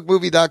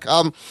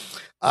comicbookmovie.com.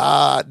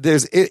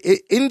 There's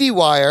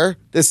IndieWire.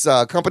 This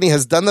company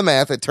has done the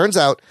math. It turns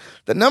out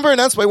the number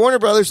announced by Warner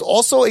Brothers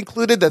also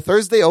included the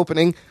Thursday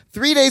opening,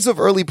 3 days of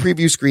early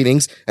preview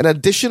screenings, an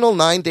additional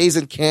 9 days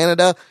in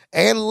Canada,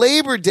 and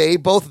Labor Day,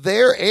 both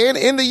there and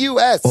in the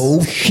U.S.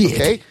 Oh, shit.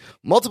 Okay.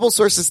 Multiple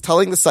sources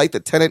telling the site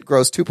that Tenet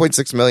grossed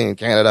 $2.6 million in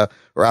Canada,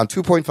 around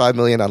 $2.5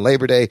 million on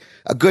Labor Day,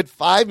 a good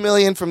 $5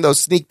 million from those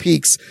sneak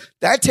peeks.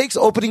 That takes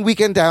opening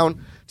weekend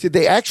down to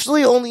they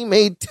actually only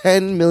made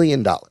 $10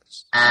 million.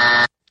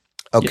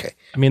 Okay. Yeah,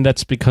 I mean,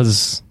 that's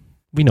because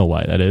we know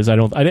why that is.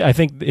 I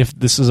think if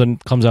this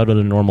comes out at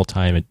a normal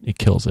time, it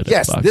kills it.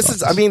 Yes, this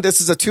is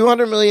a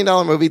 $200 million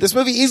movie. This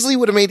movie easily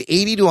would have made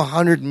 $80 to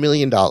 $100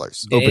 million.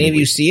 Did any of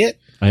you see it?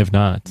 I have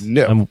not.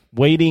 No. I'm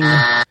waiting.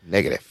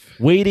 Negative.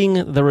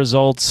 Waiting the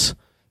results.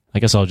 I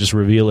guess I'll just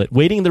reveal it.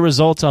 Waiting the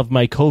results of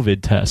my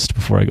COVID test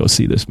before I go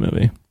see this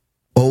movie.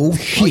 Oh,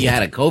 shit. Oh, you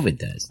had a COVID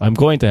test. I'm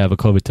going to have a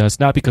COVID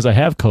test, not because I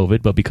have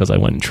COVID, but because I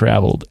went and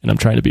traveled, and I'm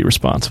trying to be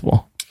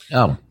responsible.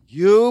 Oh.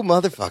 You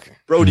motherfucker.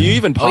 Bro, do you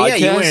even podcast? Oh,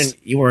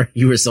 yeah,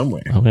 you were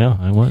somewhere. Oh, yeah,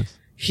 I was.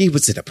 He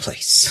was in a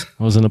place.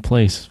 I was in a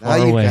place far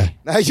away.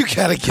 Now you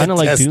gotta get kind of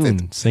like tested.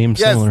 Dune.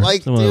 Similar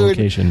Dune,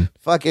 location.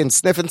 Fucking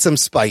sniffing some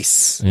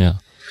spice. Yeah.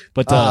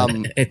 But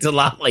it's a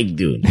lot like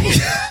Dune.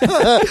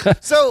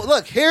 So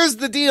look, here's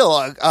the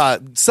deal.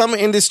 Some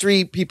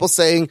industry people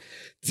saying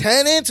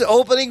Tenet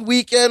opening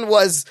weekend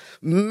was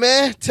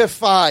meh to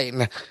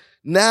fine.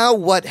 Now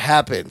what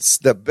happens?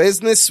 The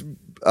business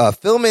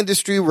film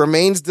industry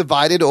remains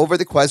divided over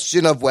the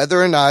question of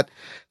whether or not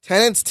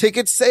Tenet's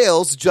ticket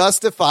sales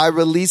justify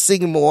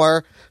releasing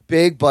more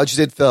big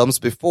budgeted films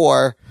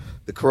before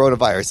the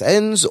coronavirus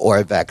ends or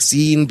a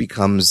vaccine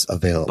becomes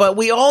available. But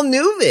we all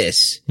knew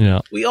this. Yeah.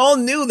 We all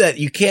knew that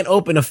you can't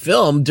open a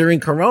film during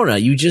Corona.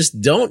 You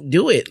just don't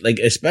do it. Like,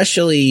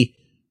 especially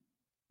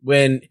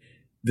when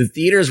the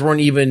theaters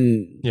weren't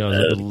even,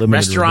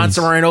 restaurants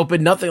weren't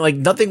open.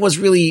 Nothing was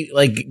really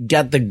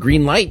got the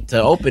green light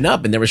to open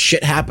up, and there was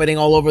shit happening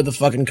all over the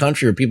fucking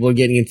country where people were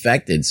getting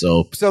infected.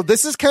 So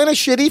this is kind of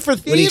shitty for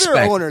theater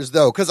owners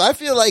though, because I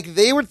feel like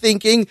they were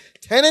thinking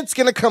Tenet's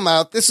going to come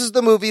out. This is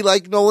the movie,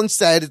 like Nolan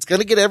said, it's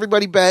going to get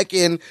everybody back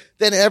in.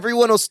 Then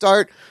everyone will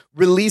start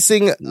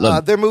releasing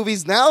their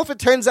movies. Now, if it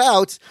turns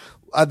out,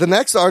 the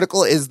next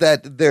article is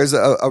that there's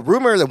a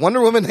rumor that Wonder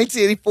Woman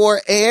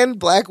 1984 and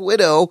Black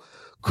Widow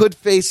could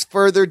face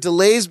further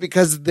delays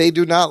because they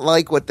do not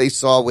like what they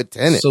saw with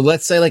Tenet. So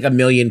let's say 1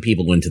 million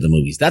people went to the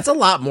movies. That's a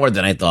lot more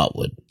than I thought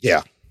would.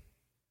 Yeah.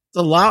 It's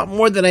a lot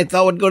more than I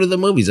thought would go to the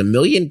movies. 1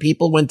 million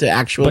people went to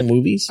actual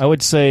movies. I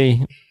would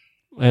say,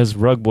 as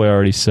Rug Boy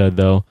already said,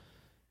 though,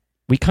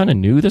 we kind of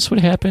knew this would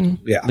happen.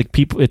 Yeah. Like,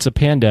 people, it's a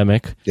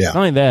pandemic. Yeah. Not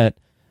only that,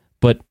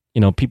 but,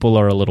 people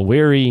are a little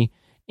wary,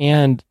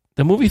 and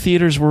the movie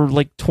theaters were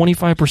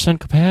 25%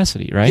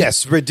 capacity, right?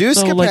 Yes,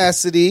 reduced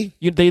capacity.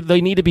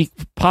 They need to be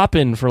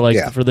popping for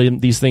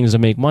these things to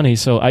make money.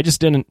 So I just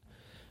didn't.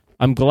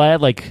 I'm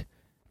glad,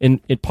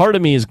 and part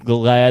of me is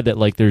glad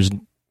that there's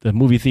the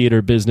movie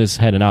theater business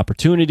had an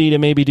opportunity to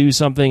maybe do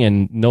something,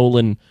 and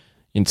Nolan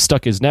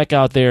stuck his neck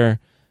out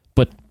there.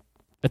 But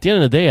at the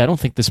end of the day, I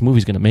don't think this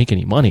movie's going to make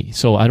any money.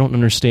 So I don't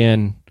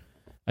understand.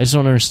 I just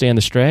don't understand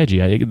the strategy.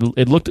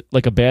 It looked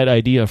like a bad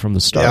idea from the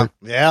start.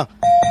 Yeah.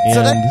 And,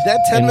 so that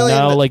 $10 million.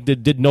 Now,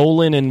 did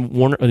Nolan and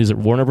Warner? Is it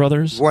Warner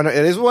Brothers? It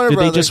is Warner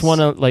Brothers. Did they just want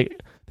to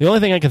The only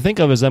thing I can think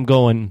of is them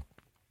going,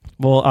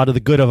 well, out of the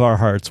good of our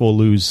hearts, we'll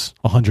lose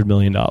 $100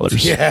 million.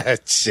 Yeah,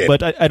 shit.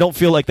 But I don't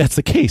feel like that's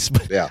the case.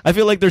 But yeah. I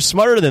feel like they're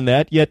smarter than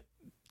that. Yet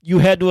you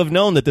had to have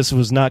known that this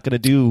was not going to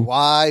do.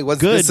 Why was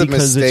good this a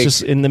because mistake? It's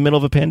just in the middle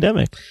of a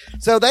pandemic.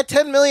 So that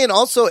 $10 million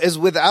also is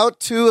without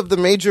two of the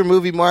major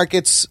movie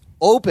markets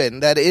open.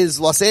 That is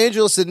Los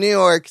Angeles and New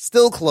York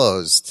still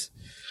closed.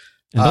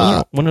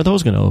 And when are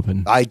those going to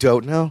open? I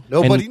don't know.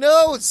 Nobody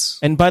knows.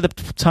 And by the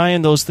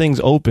time those things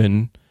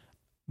open,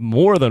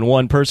 more than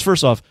one person.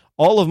 First off,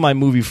 all of my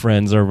movie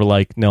friends are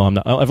like, no, I'm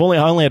not. I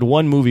only had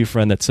one movie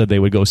friend that said they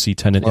would go see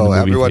Tenet in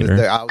the movie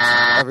theater.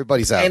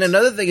 Everybody's out. And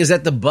another thing is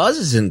that the buzz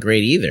isn't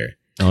great either.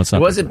 No, it's not.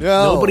 It wasn't.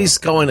 No. Nobody's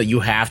going. You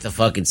have to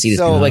fucking see this.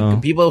 So-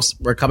 People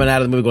were coming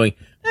out of the movie going,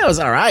 "That was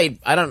all right.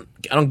 I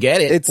don't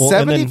get it." It's Well,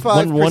 and then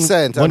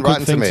 75% on one quick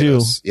Rotten thing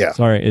Tomatoes. too. Yeah.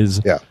 Sorry,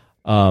 is Yeah.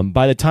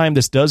 by the time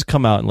this does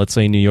come out in, let's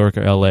say, New York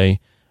or LA,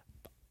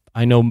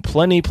 I know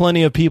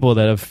plenty of people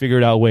that have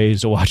figured out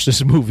ways to watch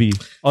this movie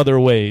other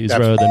ways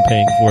rather than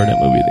paying for it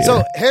at movie theater.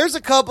 So here's a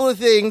couple of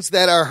things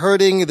that are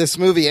hurting this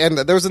movie, and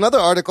there was another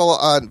article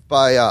on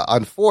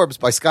Forbes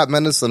by Scott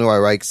Mendelson who I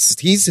like.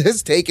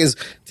 His take is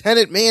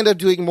Tenet may end up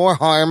doing more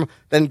harm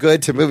than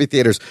good to movie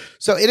theaters.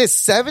 So it is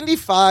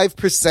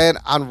 75%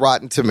 on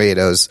Rotten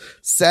Tomatoes,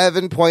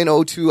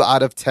 7.02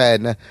 out of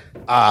 10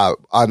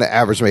 on the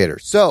average meter.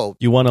 So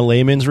you want a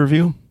layman's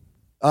review?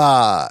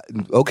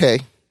 okay,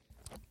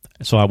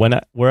 So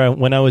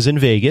when I was in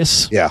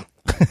Vegas, yeah.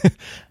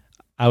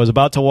 I was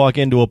about to walk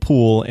into a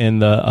pool,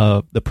 and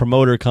the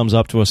promoter comes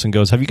up to us and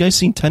goes, "Have you guys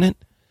seen Tenet?"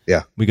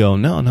 Yeah. We go,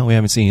 No, we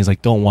haven't seen it. He's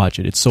like, "Don't watch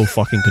it. It's so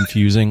fucking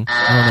confusing.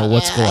 I don't know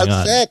what's going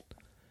on."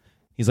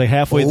 He's like,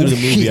 halfway through the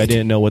movie, I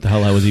didn't know what the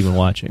hell I was even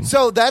watching.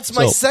 So that's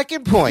my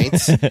second point,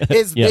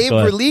 is Yeah, they've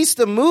released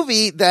a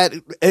movie that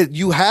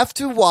you have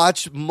to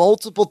watch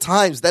multiple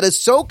times. That is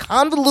so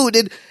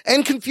convoluted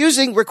and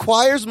confusing,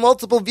 requires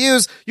multiple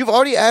views. You've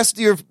already asked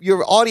your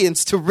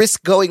audience to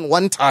risk going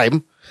one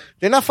time.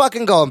 They're not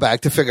fucking going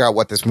back to figure out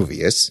what this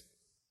movie is.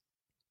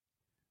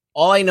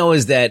 All I know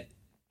is that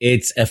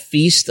it's a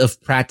feast of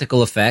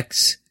practical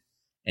effects,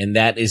 and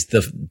that is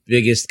the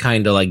biggest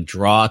kind of like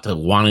draw to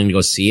wanting to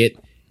go see it.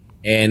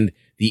 And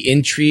the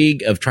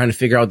intrigue of trying to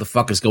figure out what the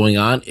fuck is going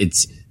on,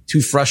 it's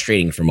too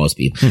frustrating for most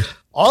people.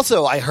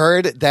 Also, I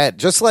heard that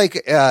just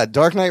like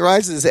Dark Knight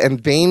Rises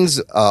and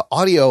Bane's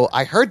audio,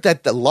 I heard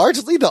that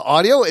largely the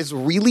audio is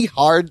really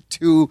hard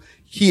to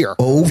hear.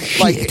 Oh,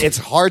 shit. Like, it's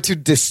hard to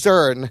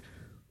discern.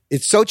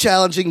 It's so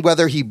challenging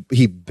whether he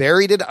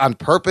buried it on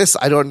purpose.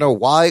 I don't know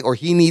why, or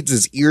he needs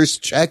his ears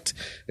checked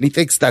and he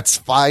thinks that's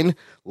fine.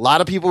 A lot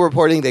of people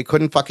reporting they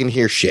couldn't fucking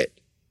hear shit.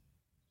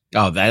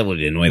 Oh, that would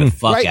annoy the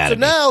fuck Right. out So of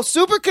me. now,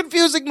 super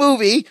confusing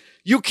movie.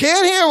 You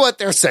can't hear what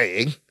they're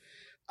saying.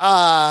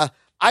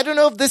 I don't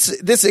know if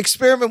this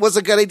experiment was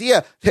a good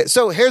idea.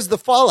 So here's the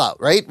fallout,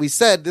 right? We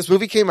said this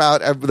movie came out.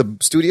 The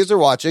studios are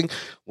watching.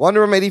 Wonder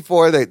Woman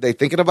 84. They're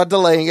thinking about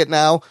delaying it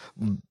now,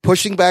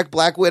 pushing back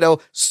Black Widow.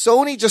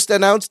 Sony just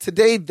announced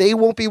today they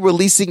won't be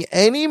releasing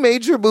any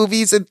major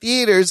movies in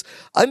theaters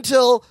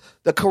until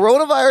the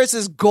coronavirus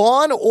is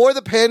gone or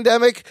the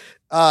pandemic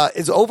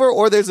is over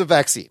or there's a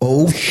vaccine.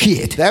 Oh,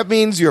 shit. That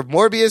means your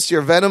Morbius,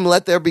 your Venom,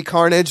 Let There Be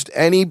Carnage,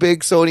 any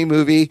big Sony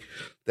movie.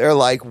 They're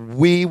like,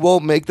 we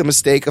won't make the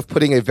mistake of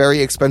putting a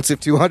very expensive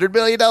 $200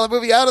 million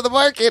movie out of the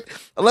market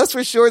unless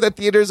we're sure that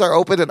theaters are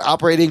open and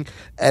operating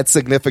at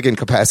significant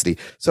capacity.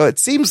 So it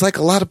seems like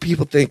a lot of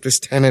people think this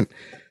Tenet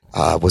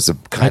was a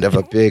kind of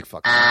a big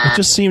fuck. It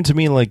just seemed to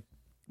me like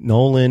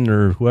Nolan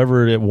or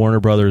whoever at Warner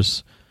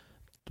Brothers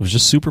was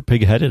just super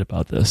pig-headed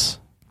about this.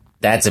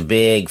 That's a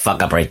big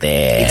fuck up right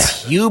there.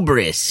 It's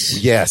hubris.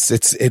 Yes,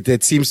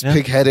 it seems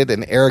pig-headed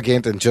and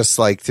arrogant and just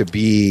like to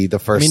be the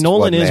first. I mean,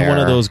 Nolan is there. one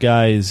of those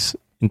guys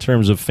in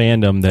terms of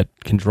fandom that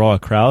can draw a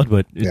crowd,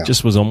 but it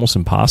just was almost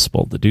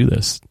impossible to do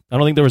this. I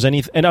don't think there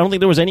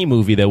was any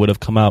movie that would have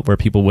come out where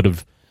people would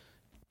have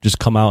just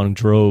come out in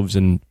droves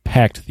and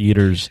packed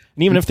theaters.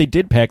 And even if they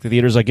did pack the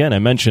theaters, again, I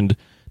mentioned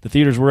the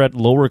theaters were at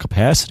lower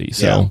capacity.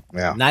 So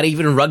yeah. Not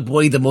even Rug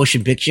Boy the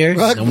motion picture.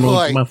 Rug No one Boy.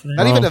 would come out for that?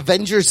 Not even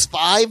Avengers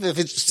 5 if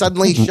it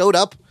suddenly showed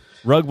up.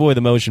 Rug Boy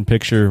the motion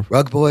picture.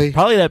 Rug Boy.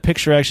 Probably that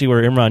picture actually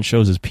where Imran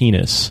shows his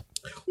penis.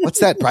 What's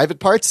that? Private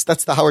Parts?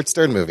 That's the Howard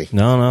Stern movie.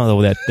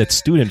 No, that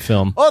student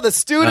film. Oh, the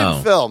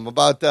student film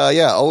about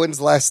Owen's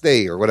Last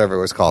Day or whatever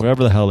it was called.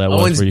 Whatever the hell that was.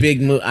 Owen's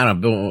big move. I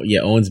don't know. Yeah,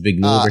 Owen's big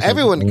move. or something.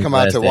 Everyone can come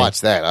out Last to Day.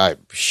 watch that. I'm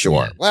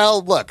sure. Yeah.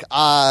 Well, look,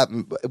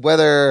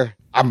 whether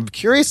I'm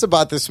curious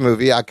about this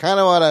movie, I kind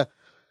of want to.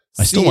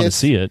 I still want to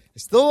see it. I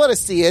still want to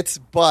see it,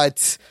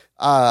 but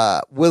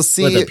we'll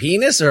see. With a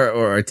penis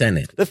or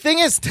Tenet? The thing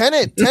is,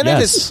 Tenet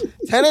Yes.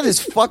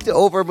 is fucked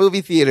over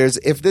movie theaters.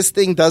 If this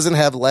thing doesn't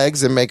have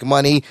legs and make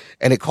money,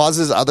 and it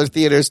causes other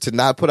theaters to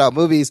not put out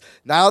movies,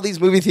 now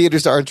these movie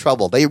theaters are in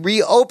trouble. They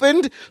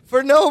reopened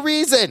for no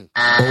reason.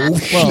 Oh, They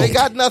shit.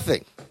 got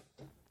nothing.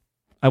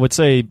 I would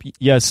say,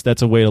 yes,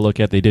 that's a way to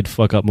look at it. They did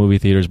fuck up movie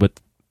theaters, but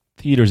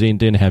theaters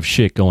didn't have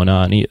shit going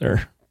on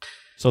either.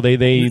 So they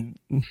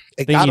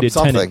It got 'em needed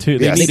something. Tenet too.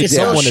 Yes. They They needed can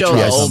still someone to show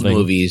try the old something.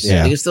 movies.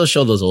 Yeah. They can still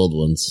show those old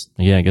ones.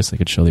 Yeah, I guess they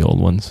could show the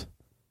old ones.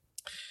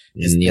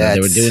 And yeah, they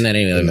were That's doing that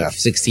anyway. enough.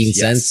 16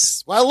 cents.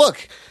 Yes. Well,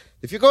 look,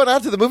 if you're going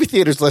out to the movie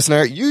theaters,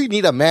 listener, you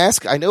need a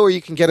mask. I know where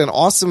you can get an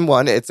awesome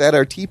one. It's at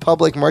our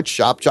TeePublic merch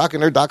shop,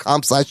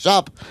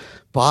 jockandnerd.com/shop.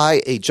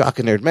 Buy a Jock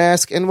and Nerd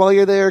mask, and while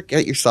you're there,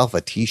 get yourself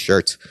a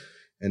t-shirt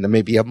and then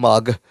maybe a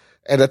mug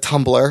and a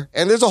tumbler.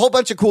 And there's a whole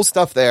bunch of cool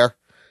stuff there.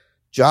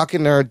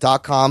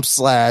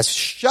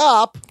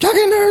 jockandnerd.com/shop. Jock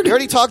and Nerd. We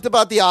already talked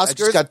about the Oscars. I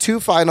just got two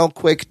final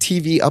quick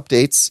TV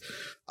updates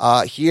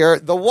here.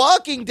 The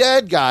Walking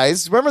Dead,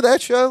 guys. Remember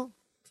that show?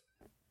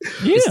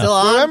 Yeah, Still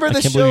on? Remember I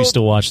the can't show? believe you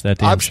still watch that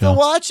damn I'm show. still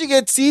watching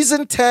it.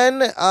 Season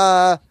 10,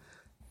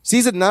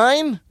 season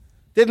 9.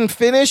 didn't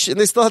finish, and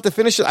they still have to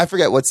finish it. I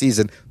forget what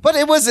season, but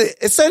it was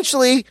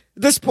essentially at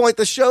this point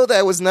the show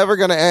that was never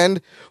going to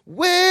end.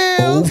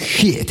 Well,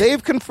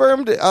 they've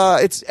confirmed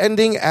it's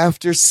ending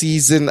after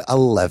season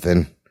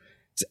 11.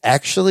 It's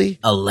actually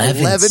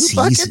 11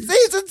 fucking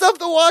seasons of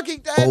The Walking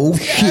Dead. Oh,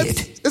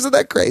 shit. Isn't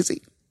that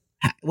crazy?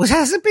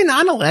 Has it been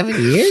on 11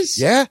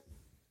 years?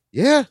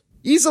 Yeah,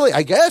 easily,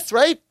 I guess,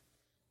 right?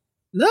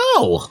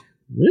 No.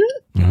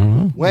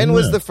 When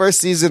was the first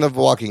season of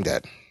Walking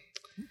Dead?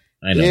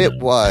 I don't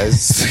know.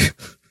 Was.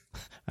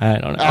 I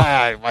don't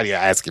know. What are you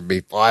asking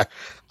me for?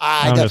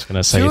 I'm just going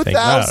to say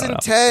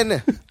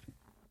 2010.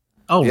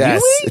 Oh,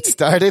 yes, really? It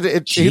started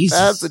in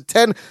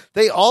 2010.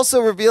 They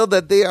also revealed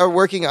that they are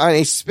working on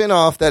a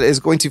spinoff that is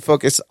going to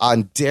focus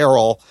on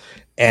Daryl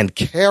and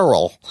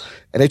Carol,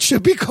 and it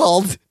should be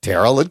called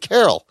Daryl and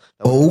Carol.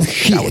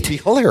 That would be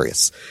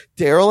hilarious.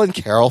 Daryl and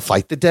Carol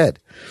fight the dead.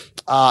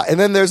 And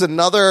then there's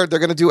another, they're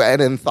going to do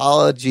an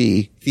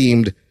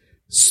anthology-themed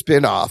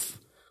spinoff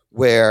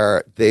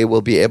where they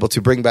will be able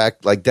to bring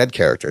back like dead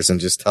characters and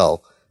just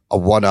tell a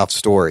one-off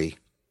story.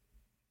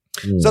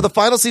 So the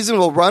final season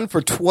will run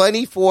for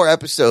 24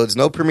 episodes.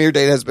 No premiere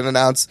date has been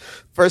announced.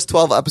 First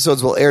 12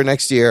 episodes will air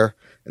next year,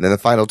 and then the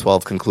final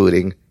 12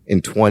 concluding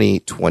in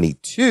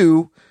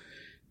 2022.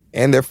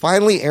 And they're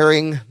finally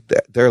airing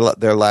their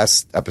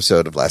last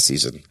episode of last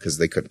season because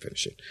they couldn't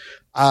finish it.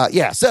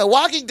 So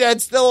Walking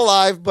Dead still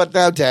alive, but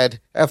now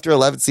dead after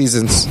 11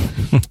 seasons.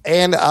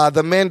 And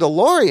The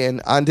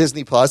Mandalorian on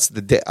Disney Plus,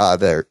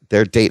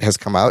 their date has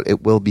come out.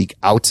 It will be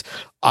out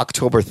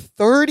October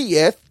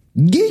 30th.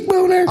 Geek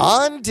boner.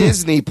 On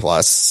Disney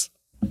Plus.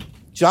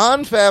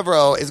 Jon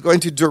Favreau is going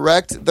to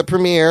direct the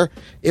premiere.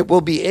 It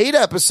will be 8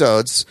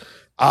 episodes.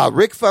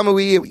 Rick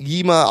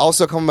Famuyiwa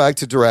also coming back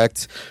to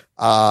direct.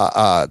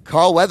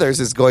 Carl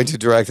Weathers is going to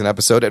direct an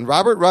episode, and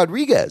Robert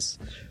Rodriguez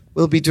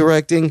will be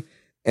directing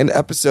an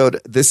episode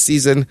this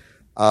season.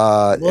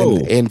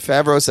 And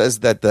Favreau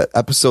says that the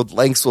episode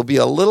lengths will be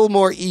a little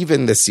more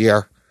even this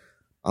year,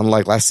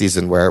 unlike last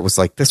season where it was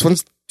like, this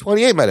one's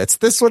 28 minutes,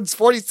 this one's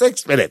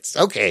 46 minutes.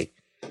 Okay,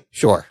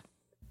 sure.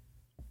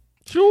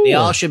 They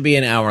all should be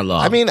an hour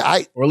long. I mean,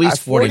 or at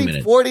least 40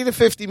 minutes. 40 to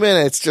 50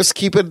 minutes. Just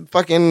keep it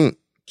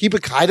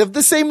kind of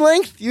the same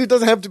length. It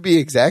doesn't have to be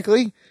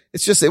exactly.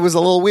 It's just, it was a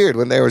little weird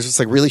when they were just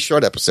like really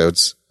short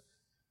episodes.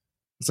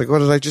 It's like, what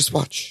did I just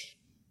watch?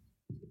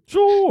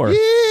 Sure.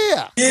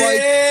 Yeah.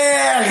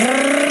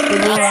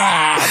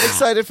 I'm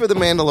excited for The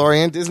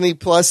Mandalorian. Disney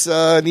Plus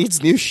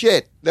needs new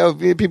shit. No,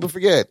 people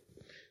forget.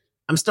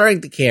 I'm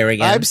starting to care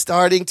again. I'm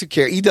starting to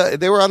care.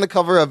 They were on the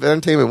cover of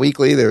Entertainment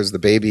Weekly. There was the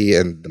baby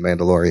and The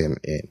Mandalorian.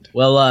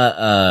 Well,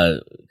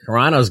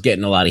 Carano's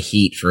getting a lot of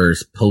heat for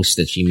posts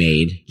that she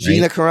made. Right?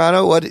 Gina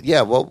Carano? What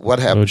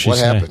happened? What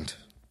happened?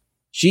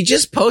 She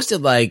just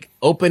posted, like,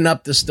 open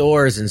up the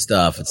stores and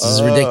stuff. This is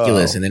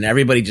ridiculous. And then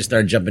everybody just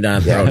started jumping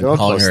down the throat and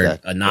calling her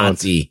a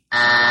Nazi.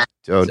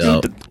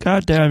 Don't.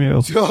 God damn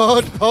you.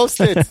 Don't post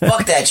it.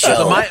 Fuck that show.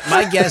 So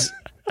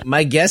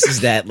my guess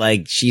is that,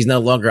 like, she's no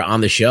longer on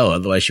the show.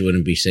 Otherwise, she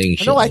wouldn't be saying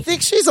shit. No, I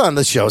think she's on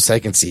the show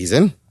second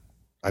season.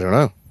 I don't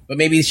know. But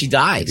maybe she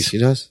dies. Maybe she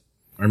does.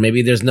 Or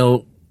maybe there's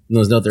no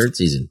third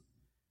season.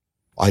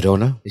 I don't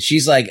know.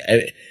 She's like...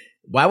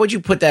 Why would you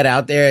put that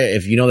out there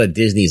if you know that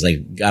Disney's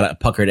like got a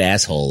puckered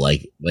asshole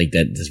like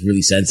that that's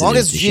really sensitive? As long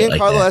as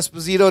Giancarlo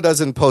Esposito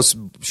doesn't post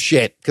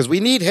shit, because we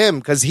need him,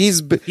 because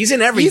he's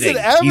in everything.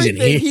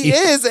 He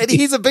is, and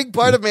he's a big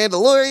part of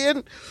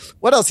Mandalorian.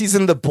 What else? He's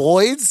in The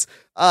Boys.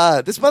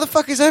 This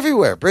motherfucker's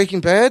everywhere.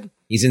 Breaking Bad.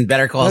 He's in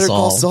Better Call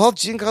Saul.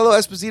 Giancarlo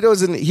Esposito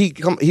is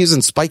he's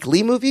in Spike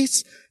Lee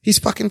movies. He's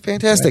fucking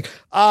fantastic.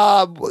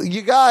 Right.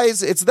 You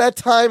guys, it's that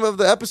time of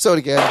the episode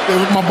again.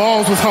 My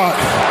balls was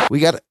hot. We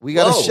got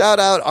to shout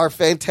out our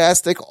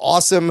fantastic,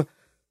 awesome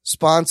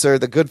sponsor.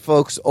 The good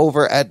folks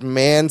over at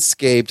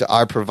Manscaped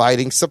are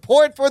providing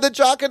support for the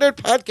Jock and Nerd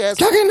podcast.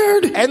 Jock and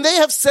Nerd. And they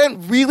have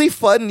sent really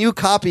fun new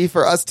copy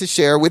for us to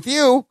share with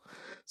you.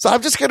 So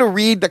I'm just going to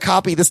read the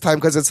copy this time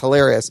because it's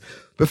hilarious.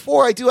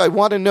 Before I do, I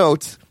want to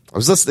note, I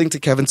was listening to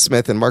Kevin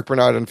Smith and Mark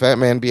Bernard and Fat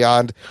Man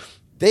Beyond.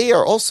 They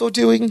are also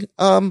doing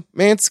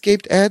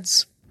Manscaped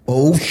ads.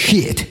 Oh,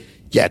 shit.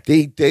 Yeah,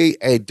 they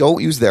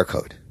don't use their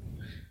code.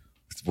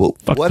 Well,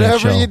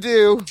 whatever you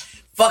do.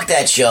 Fuck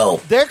that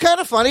show. They're kind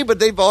of funny, but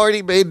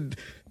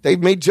they've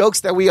made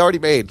jokes that we already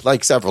made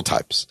like several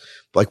times,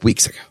 like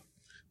weeks ago.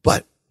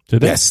 But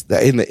yes,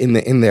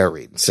 in their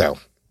read. So,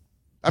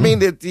 I mean,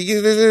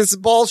 it's a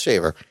ball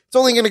shaver. It's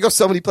only going to go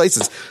so many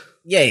places.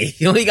 Yeah,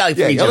 you only got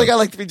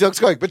like 3 jokes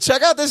going. But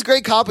check out this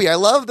great copy. I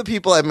love the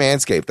people at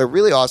Manscaped. They're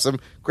really awesome.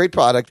 Great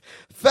product.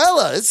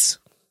 Fellas,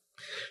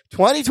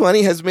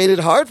 2020 has made it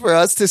hard for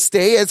us to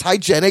stay as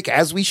hygienic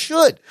as we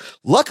should.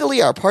 Luckily,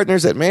 our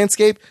partners at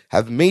Manscaped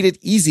have made it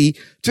easy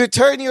to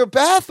turn your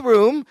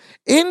bathroom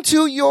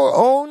into your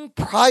own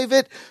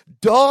private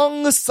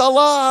dong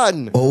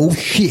salon. Oh,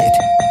 shit.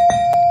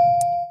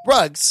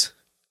 Rugs.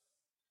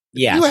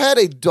 Yeah. You had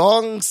a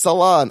dong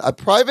salon, a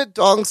private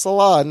dong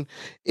salon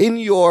in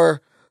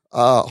your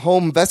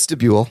home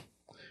vestibule.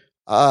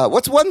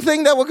 What's one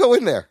thing that will go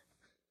in there?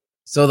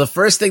 So the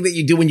first thing that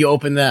you do when you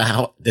open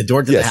the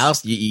door to the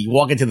house, you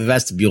walk into the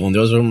vestibule, and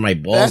those are where my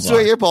balls That's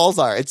where your balls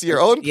are. It's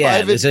your own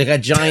private. It's like a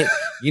giant.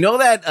 You know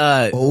that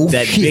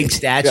big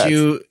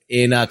statue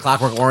in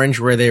Clockwork Orange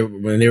where they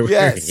were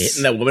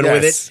hitting that woman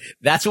with it.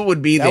 That's what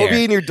would be there. That would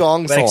be in your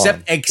dong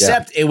salon.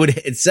 Except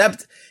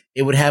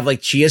it would have like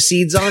chia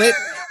seeds on it,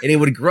 and it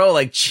would grow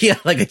like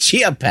a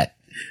chia pet.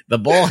 The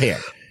ball hair.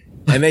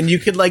 And then you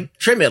could like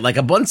trim it like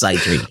a bonsai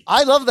tree.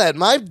 I love that.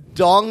 My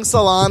dong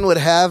salon would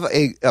have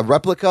a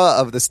replica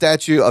of the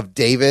statue of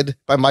David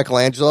by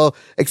Michelangelo,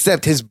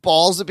 except his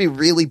balls would be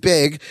really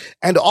big.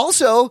 And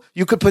also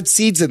you could put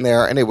seeds in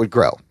there and it would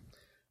grow.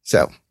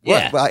 So,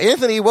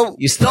 Anthony,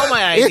 you stole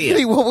my idea.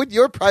 Anthony, what would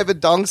your private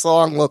dong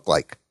salon look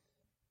like?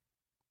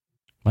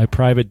 My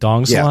private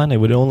dong salon? It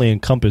would only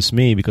encompass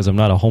me because I'm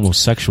not a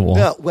homosexual.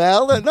 No,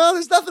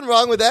 there's nothing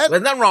wrong with that.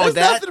 There's nothing wrong with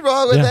that. Nothing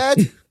wrong with that.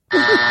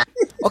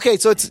 Okay,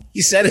 so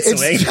you said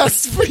it's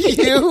just for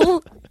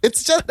you.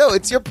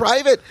 It's your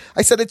private.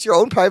 I said it's your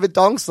own private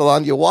dong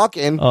salon. You walk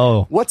in.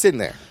 Oh, what's in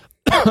there?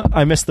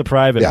 I missed the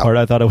private part.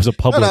 I thought it was a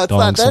public it's dong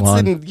not.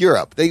 salon. That's in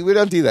Europe. We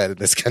don't do that in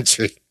this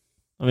country.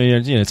 I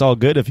mean, it's all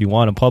good if you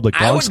want a public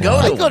dong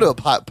salon. I'd go to a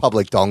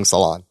public dong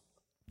salon.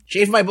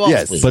 Shave my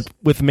balls, please. But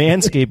with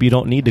Manscaped, you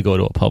don't need to go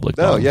to a public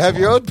dong salon. No, you have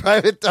your own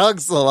private dog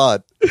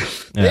salon.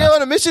 They are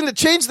on a mission to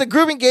change the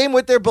grooming game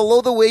with their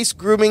below-the-waist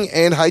grooming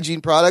and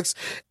hygiene products,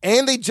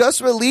 and they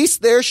just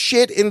released their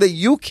shit in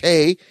the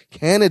UK,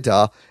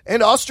 Canada,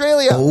 and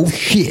Australia. Oh,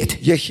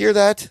 shit. You hear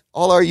that?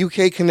 All our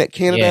UK,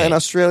 Canada, and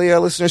Australia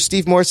listeners,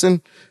 Steve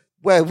Morrison,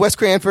 Wes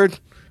Cranford,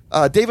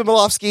 David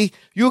Malofsky,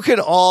 you can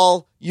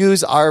all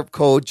use our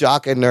code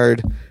Jock and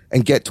Nerd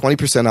and get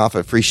 20% off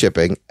at free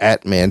shipping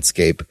at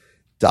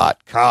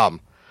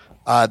Manscaped.com.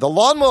 The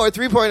Lawnmower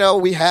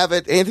 3.0, we have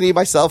it. Anthony and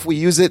myself, we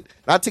use it,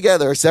 not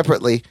together,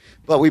 separately,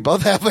 but we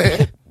both have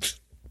it.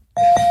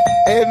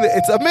 And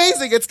it's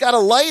amazing. It's got a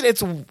light.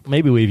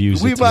 Maybe we've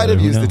used it together. We might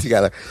have used it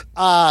together.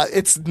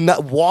 It's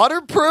not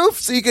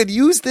waterproof, so you could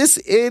use this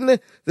in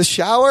the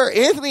shower.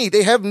 Anthony,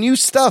 they have new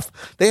stuff.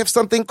 They have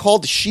something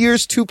called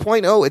Shears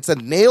 2.0. It's a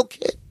nail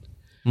kit.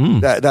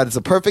 That is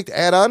a perfect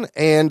add-on.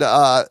 And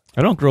I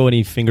don't grow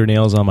any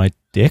fingernails on my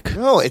dick.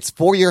 No, it's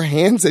for your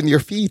hands and your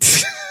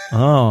feet.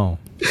 Oh.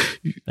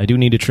 I do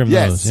need to trim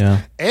those,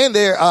 yeah. And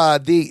they're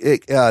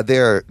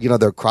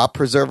crop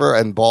preserver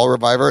and ball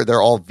reviver.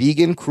 They're all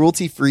vegan,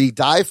 cruelty-free,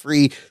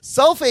 dye-free,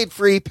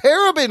 sulfate-free,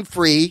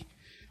 paraben-free.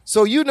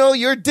 So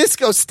your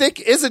disco stick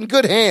is in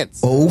good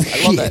hands. Oh,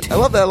 I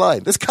love that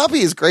line. This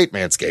copy is great,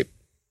 Manscaped.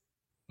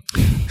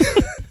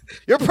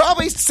 You're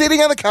probably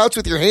sitting on the couch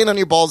with your hand on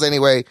your balls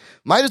anyway.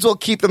 Might as well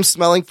keep them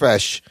smelling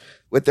fresh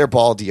with their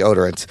ball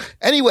deodorant.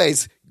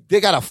 Anyways,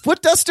 they got a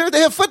foot duster. They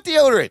have foot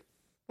deodorant.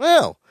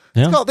 Wow.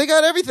 Yeah. They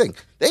got everything.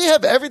 They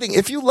have everything.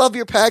 If you love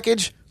your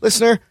package,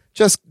 listener,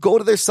 just go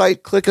to their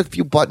site, click a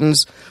few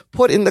buttons,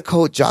 put in the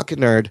code Jock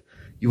and Nerd.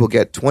 You will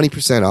get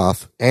 20%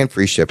 off and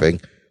free shipping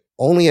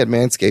only at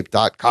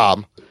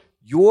manscaped.com.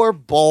 Your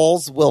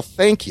balls will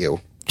thank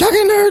you. Jock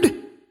and Nerd.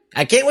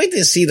 I can't wait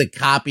to see the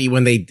copy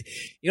when they,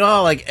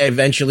 how like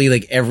eventually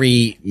like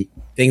every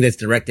thing that's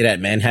directed at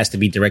men has to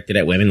be directed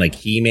at women, like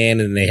He-Man,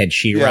 and they had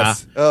She-Ra.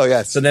 Yes. Oh,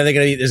 yes. So then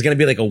there's gonna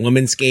be like a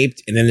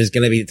Womanscaped, and then there's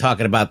gonna be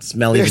talking about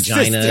smelly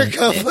vagina. Sister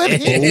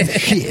company.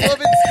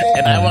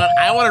 And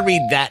I want to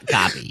read that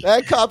copy.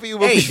 That copy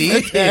will be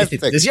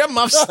fantastic. Does your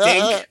muff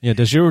stink? Yeah.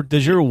 Does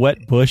your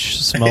wet bush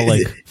smell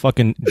like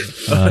fucking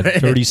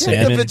dirty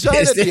salmon? The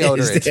vagina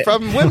deodorant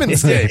from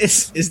Women's Day.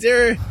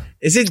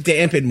 Is it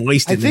damp and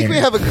moist? I think we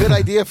have a good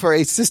idea for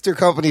a sister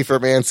company for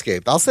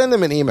Manscaped. I'll send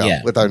them an email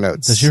with our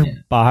notes. Does your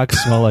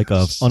box smell like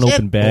a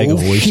unopened bag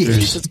of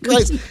oysters?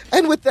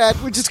 And with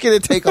that, we're just going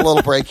to take a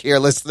little break here,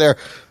 listener.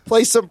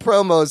 Play some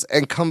promos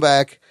and come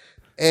back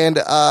and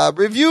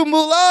review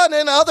Mulan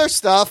and other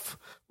stuff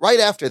right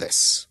after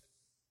this.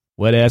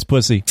 Wet ass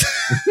pussy.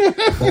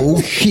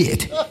 Oh,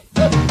 shit.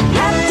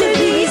 After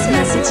these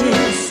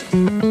messages,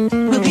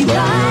 we'll be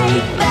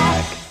right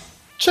back.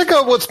 Check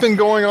out what's been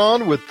going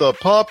on with the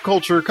Pop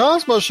Culture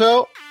Cosmos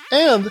Show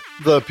and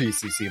the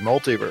PCC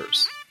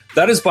Multiverse.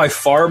 That is by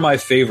far my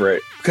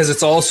favorite because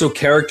it's also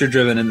character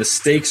driven and the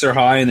stakes are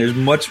high and there's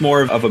much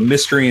more of a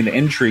mystery and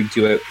intrigue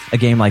to it. A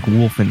game like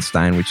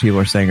Wolfenstein, which people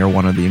are saying are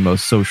one of the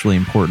most socially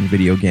important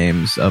video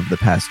games of the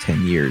past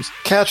 10 years.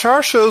 Catch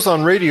our shows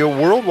on radio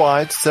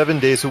worldwide 7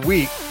 days a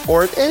week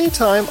or at any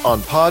time on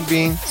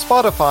Podbean,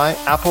 Spotify,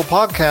 Apple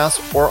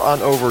Podcasts, or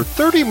on over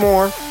 30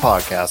 more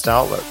podcast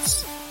outlets.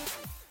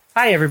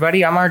 Hi,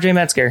 everybody. I'm RJ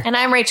Metzger. And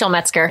I'm Rachel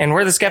Metzger. And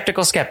we're the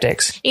Skeptical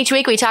Skeptics. Each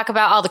week we talk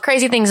about all the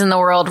crazy things in the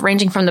world,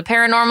 ranging from the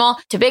paranormal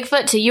to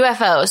Bigfoot to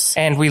UFOs.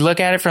 And we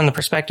look at it from the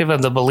perspective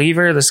of the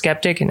believer, the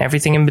skeptic, and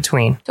everything in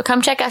between. So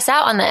come check us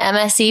out on the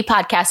MSC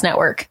Podcast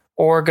Network.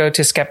 Or go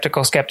to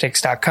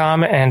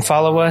skepticalskeptics.com and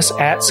follow us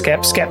at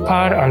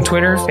SkepSkepPod on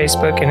Twitter,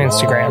 Facebook, and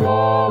Instagram.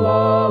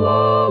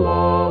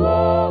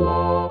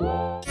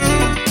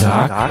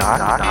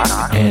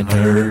 Jock and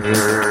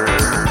Nerd.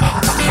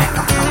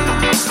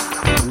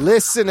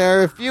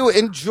 Listener, if you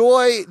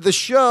enjoy the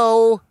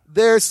show,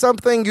 there's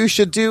something you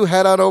should do.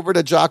 Head on over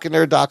to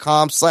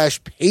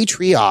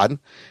jockandnerd.com/Patreon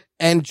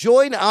and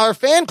join our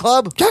fan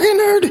club. Jock and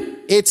Nerd.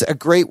 It's a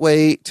great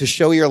way to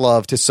show your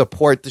love, to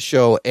support the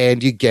show,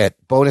 and you get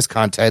bonus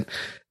content.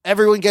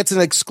 Everyone gets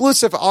an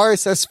exclusive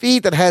RSS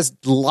feed that has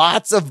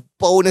lots of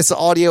bonus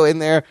audio in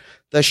there.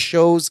 The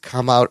shows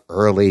come out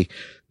early.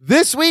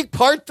 This week,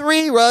 part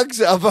 3,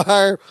 Rugs, of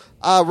our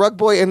Rug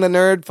Boy and the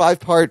Nerd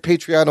 5-part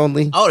Patreon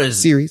only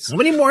series. How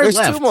many more There's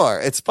left? 2 more.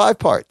 It's 5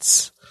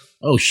 parts.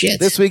 Oh, shit.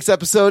 This week's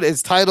episode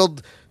is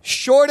titled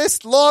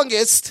Shortest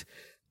Longest,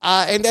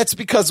 and that's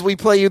because we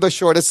play you the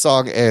shortest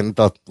song and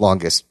the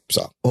longest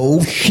song.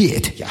 Oh,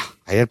 shit. Yeah,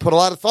 I didn't put a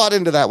lot of thought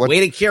into that one.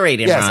 Way to curate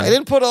it, Yes, Ron. I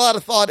didn't put a lot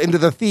of thought into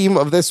the theme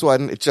of this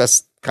one. It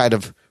just kind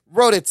of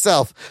wrote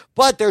itself.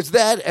 But there's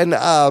that and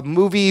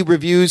movie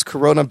reviews,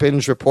 Corona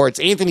binge reports.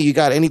 Anthony, you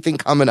got anything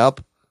coming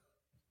up?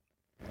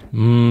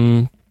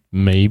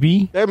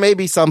 Maybe. There may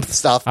be some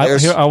stuff.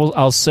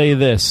 I'll say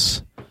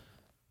this.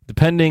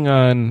 Depending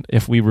on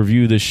if we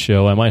review this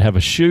show, I might have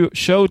a show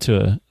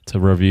to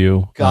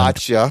review.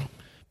 Gotcha.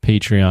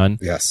 Patreon.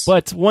 Yes.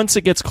 But once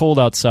it gets cold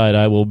outside,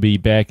 I will be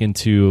back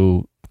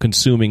into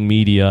consuming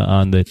media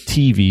on the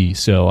TV,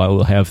 so I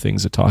will have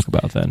things to talk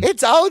about then.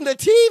 It's on the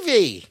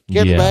TV.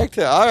 Getting back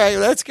to, all right,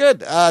 that's good.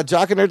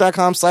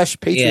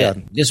 jockandnerd.com/Patreon. Yeah,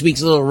 this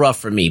week's a little rough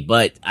for me,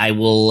 but I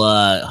will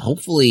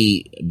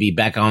hopefully be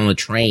back on the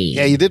train.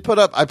 Yeah, you did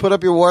I put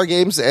up your War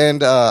Games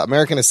and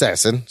American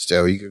Assassin,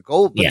 so you could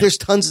go, but there's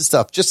tons of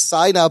stuff. Just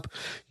sign up.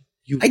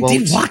 I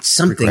did watch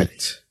something.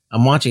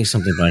 I'm watching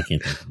something, but I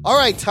can't. All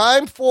right,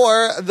 time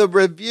for the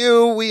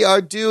review. We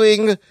are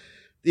doing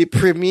the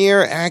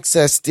Premier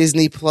Access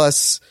Disney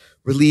Plus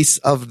release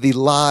of the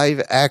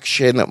live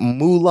action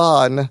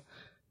Mulan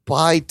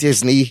by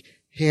Disney.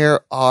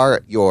 Here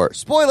are your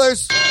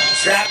spoilers.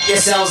 Strap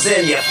yourselves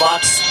in, you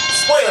fucks.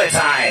 Spoiler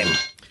time.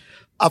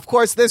 Of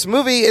course, this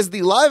movie is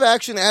the live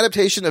action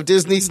adaptation of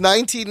Disney's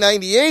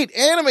 1998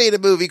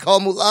 animated movie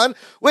called Mulan,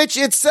 which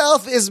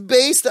itself is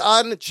based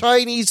on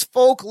Chinese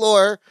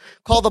folklore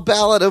called The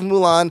Ballad of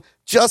Mulan,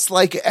 just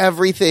like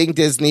everything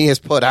Disney has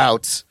put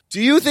out.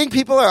 Do you think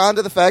people are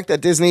onto the fact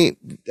that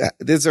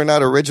these are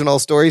not original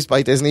stories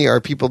by Disney, or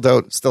people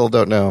still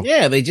don't know?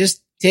 Yeah, they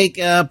just take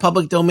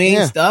public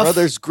domain stuff.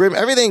 Brothers Grimm,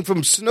 everything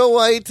from Snow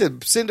White to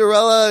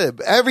Cinderella,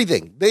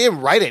 everything. They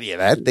didn't write any of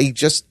that. They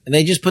just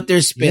put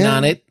their spin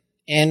on it,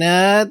 and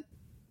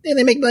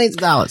they make millions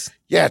of dollars.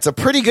 Yeah, it's a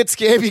pretty good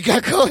scam you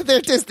got going there,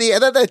 Disney.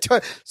 And then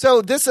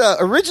so this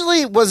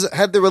originally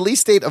had the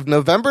release date of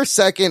November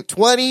 2nd,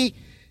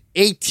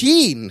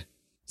 2018.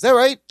 Is that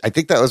right? I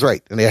think that was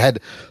right. And it had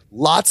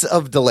lots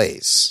of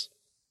delays.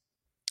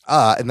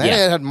 And then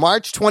it had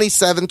March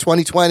 27,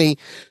 2020.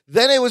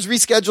 Then it was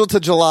rescheduled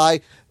to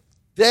July.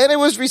 Then it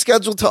was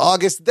rescheduled to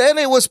August. Then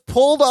it was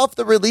pulled off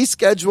the release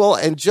schedule.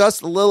 And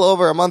just a little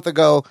over a month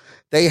ago,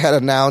 they had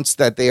announced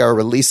that they are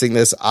releasing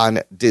this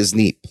on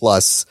Disney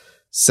Plus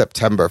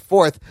September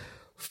 4th.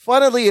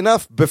 Funnily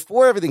enough,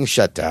 before everything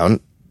shut down,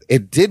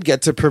 it did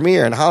get to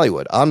premiere in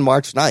Hollywood on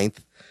March 9th.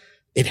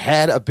 It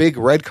had a big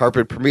red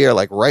carpet premiere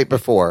like right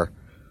before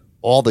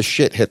all the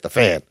shit hit the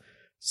fan.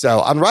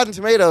 So on Rotten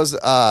Tomatoes,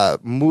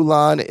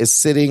 Mulan is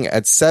sitting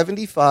at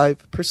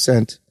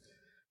 75%.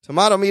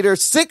 Tomato meter,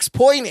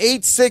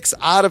 6.86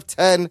 out of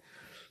 10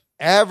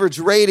 average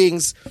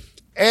ratings.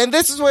 And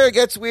this is where it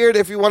gets weird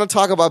if you want to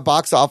talk about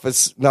box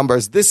office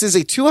numbers. This is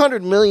a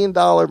 $200 million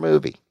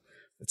movie.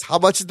 That's how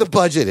much the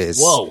budget is.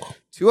 Whoa.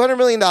 $200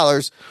 million.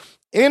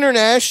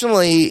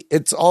 Internationally,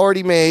 it's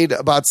already made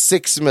about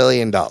 $6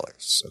 million,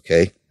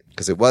 okay?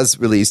 Because it was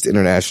released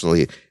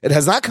internationally. It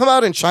has not come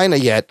out in China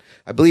yet.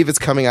 I believe it's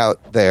coming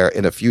out there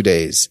in a few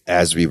days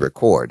as we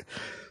record.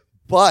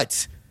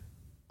 But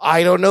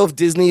I don't know if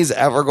Disney is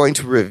ever going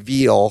to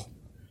reveal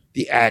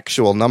the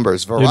actual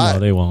numbers. No,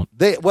 they won't.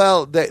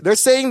 They're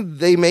saying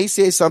they may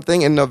say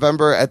something in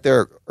November at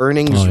their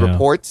earnings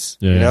reports,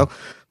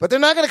 but they're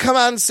not going to come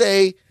out and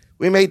say,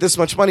 we made this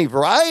much money.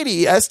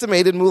 Variety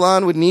estimated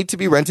Mulan would need to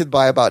be rented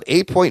by about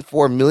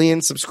 8.4 million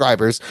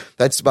subscribers.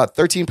 That's about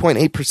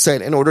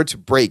 13.8% in order to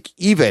break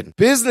even.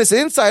 Business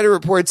Insider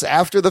reports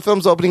after the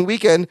film's opening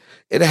weekend,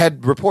 it had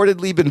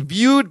reportedly been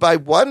viewed by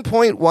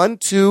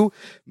 1.12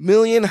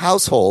 million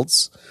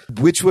households,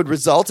 which would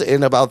result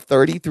in about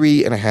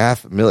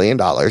 $33.5 million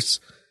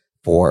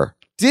for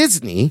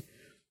Disney.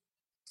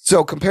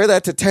 So compare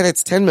that to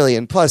Tenet's $10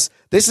 million. Plus,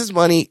 this is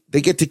money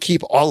they get to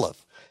keep all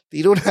of.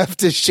 They don't have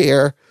to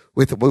share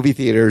with movie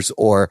theaters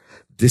or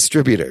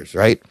distributors,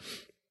 right?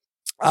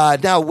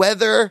 Now,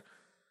 whether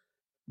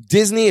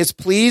Disney is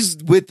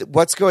pleased with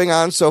what's going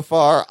on so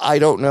far, I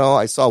don't know.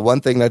 I saw one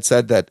thing that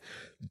said that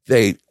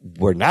they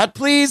were not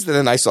pleased, and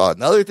then I saw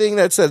another thing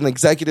that said an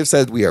executive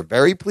said we are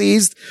very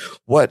pleased.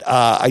 What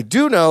I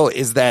do know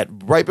is that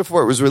right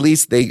before it was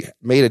released, they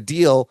made a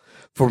deal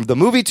for the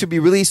movie to be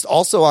released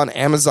also on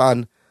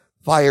Amazon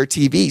Fire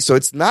TV. So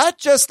it's not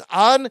just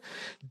on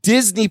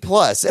Disney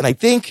Plus, and I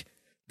think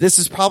this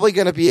is probably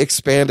going to be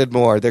expanded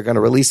more. They're going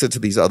to release it to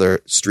these other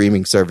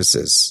streaming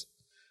services.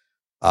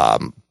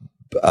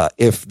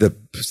 If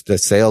the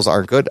sales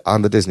aren't good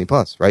on the Disney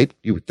Plus, right?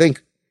 You would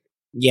think.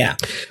 Yeah.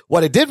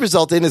 What it did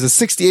result in is a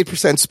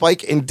 68%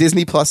 spike in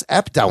Disney Plus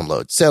app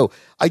downloads. So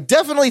I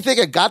definitely think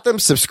it got them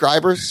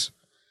subscribers.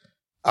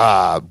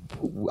 I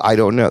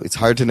don't know. It's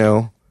hard to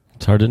know.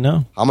 It's hard to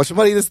know how much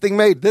money this thing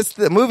made.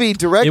 The movie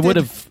directed. It would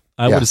have.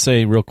 I would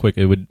say real quick.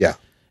 It would. Yeah.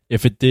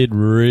 If it did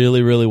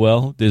really, really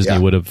well, Disney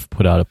would have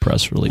put out a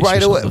press release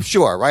right away.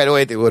 Sure, right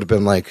away they would have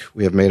been like,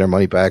 "We have made our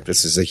money back.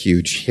 This is a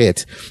huge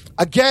hit."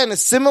 Again,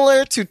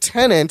 similar to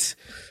Tenet,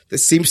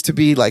 this seems to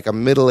be like a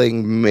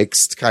middling,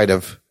 mixed kind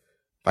of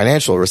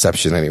financial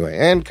reception anyway,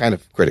 and kind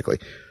of critically.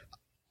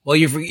 Well,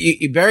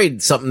 you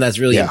buried something that's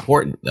really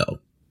important, though,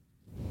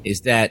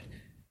 is that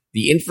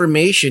the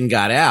information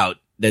got out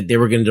that they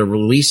were going to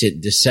release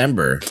it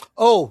December.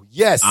 Oh,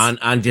 yes.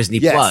 On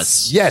Disney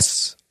Plus.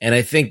 Yes. And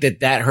I think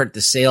that hurt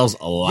the sales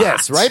a lot.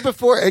 Yes, right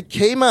before it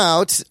came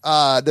out,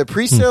 the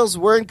pre-sales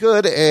weren't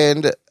good,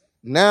 and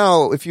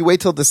now if you wait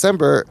till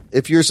December,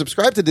 if you're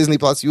subscribed to Disney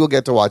Plus, you will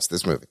get to watch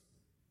this movie.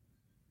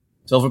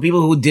 So for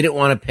people who didn't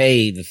want to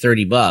pay the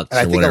 $30, and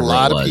I think a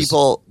lot of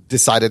people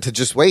decided to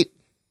just wait.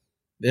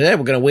 Yeah,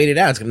 we're going to wait it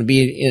out. It's going to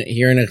be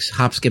here in a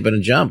hop, skip, and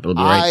a jump. It'll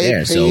be right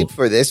there. I paid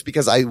for this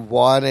because I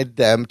wanted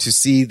them to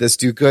see this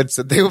do good,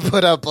 so they would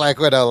put up Black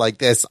Widow like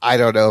this. I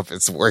don't know if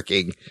it's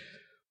working.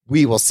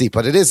 We will see,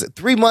 but it is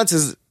 3 months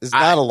is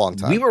not a long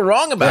time. We were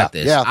wrong about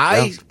this.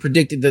 I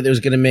predicted that it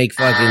was going to make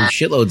fucking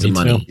shitloads of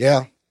money.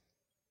 Yeah,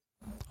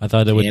 I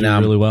thought it would do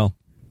really well.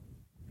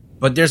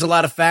 But there's a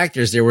lot of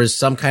factors. There was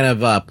some kind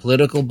of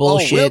political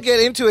bullshit. We'll get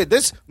into it.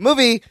 This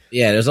movie,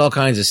 there's all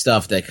kinds of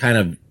stuff that kind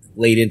of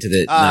laid into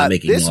the not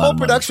making this whole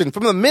production.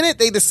 From the minute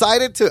they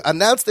decided to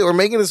announce they were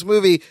making this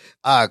movie,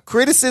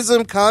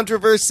 criticism,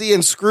 controversy,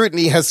 and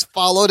scrutiny has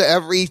followed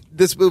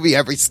this movie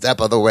every step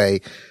of the way.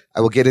 I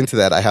will get into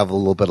that. I have a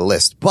little bit of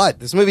list. But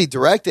this movie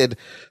directed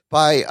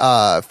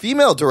by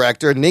female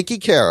director Nikki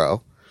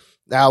Caro.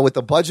 Now, with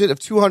a budget of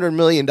 $200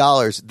 million,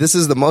 this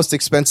is the most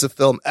expensive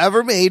film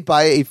ever made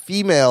by a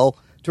female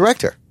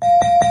director.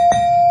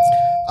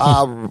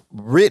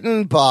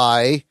 Written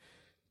by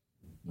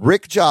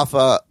Rick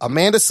Jaffa,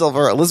 Amanda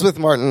Silver, Elizabeth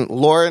Martin,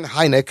 Lauren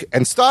Hynek,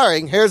 and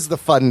starring, here's the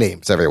fun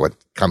names everyone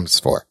comes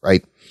for,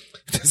 right?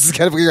 This is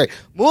kind of weird.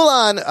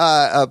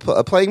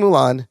 Mulan, playing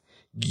Mulan,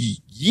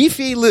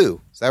 Yifi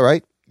Liu. Is that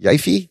right?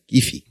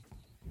 Yifi?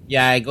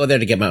 Yeah, I go there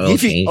to get my oil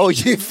change. Oh,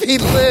 Yifi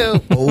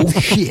Liu. Oh,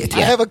 shit.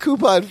 I have a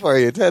coupon for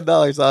you.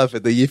 $10 off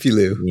at the Yifi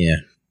Liu. Yeah.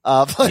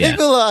 Playing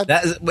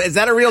Mulan. Is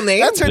that a real name?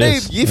 That's her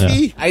name.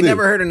 Yifi. I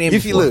never heard her name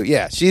Yifi before. Liu.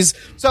 Yeah.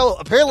 So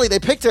apparently they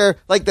picked her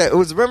like that.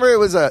 Remember it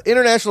was an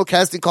international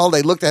casting call.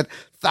 They looked at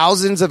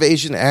thousands of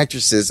Asian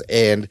actresses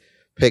and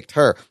picked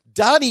her.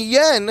 Donnie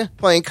Yen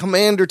playing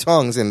Commander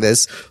Tongs in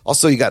this.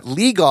 Also, you got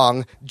Li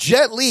Gong,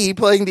 Jet Li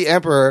playing the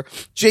Emperor,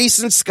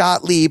 Jason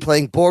Scott Lee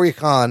playing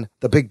Borikhan,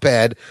 the big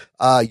bad,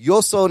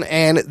 Yoson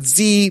and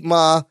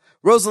Zima,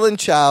 Rosalind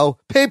Chow,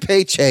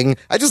 Pei Cheng.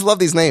 I just love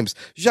these names.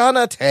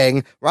 Jana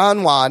Tang,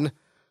 Ran Wan,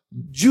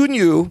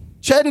 Junyu,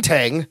 Chen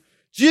Tang,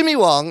 Jimmy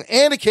Wong,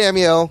 and a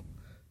cameo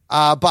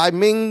by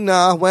Ming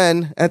Na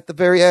Wen at the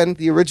very end,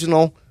 the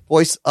original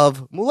voice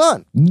of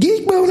Mulan.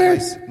 Geek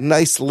boners.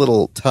 Nice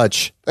little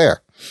touch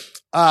there.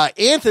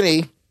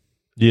 Anthony.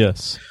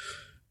 Yes.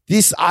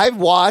 I've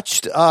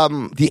watched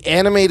the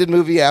animated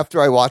movie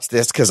after I watched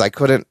this because I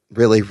couldn't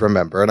really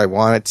remember and I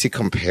wanted to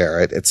compare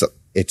it.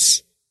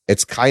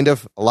 It's kind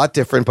of a lot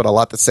different, but a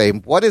lot the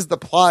same. What is the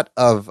plot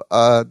of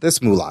this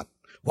Mulan?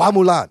 Wa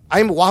Mulan.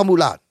 I'm Wa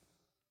Mulan.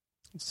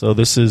 So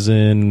this is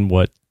in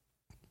what?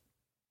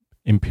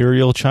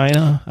 Imperial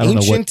China? I don't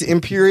know what.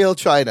 Imperial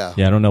China.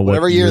 Yeah, I don't know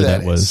what year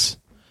that was.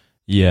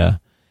 Yeah.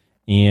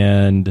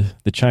 And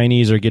the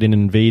Chinese are getting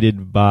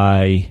invaded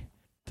by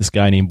this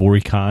guy named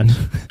Borikhan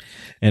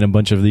and a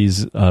bunch of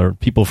these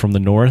people from the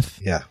north.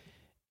 Yeah.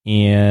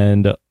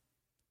 And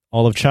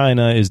all of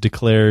China is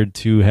declared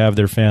to have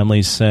their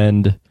families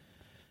send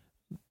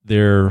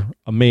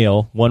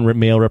one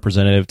male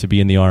representative to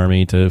be in the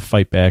army to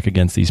fight back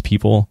against these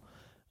people.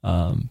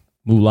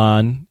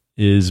 Mulan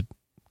is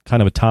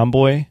kind of a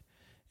tomboy,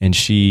 and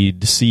she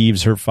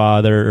deceives her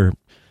father,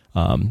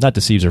 not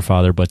deceives her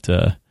father, but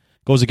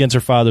goes against her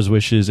father's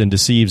wishes and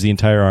deceives the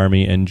entire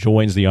army and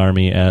joins the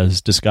army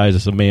as disguised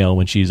as a male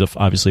when she's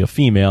obviously a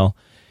female.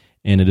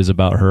 And it is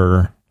about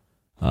her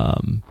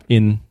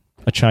in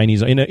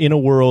a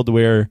world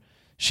where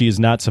she is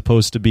not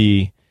supposed to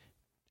be,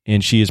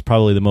 and she is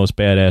probably the most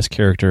badass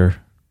character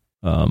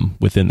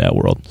within that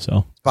world.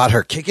 So about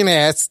her kicking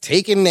ass,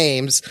 taking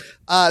names.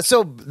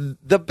 So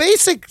the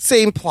basic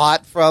same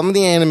plot from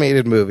the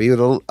animated movie with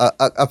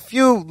a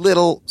few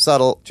little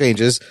subtle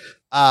changes.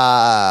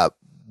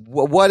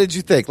 What did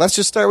you think? Let's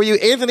just start with you,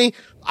 Anthony.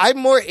 I'm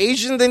more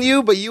Asian than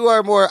you, but you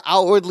are more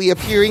outwardly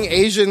appearing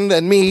Asian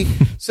than me.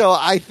 So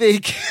I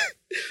think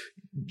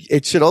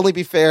it should only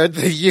be fair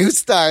that you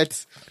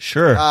start.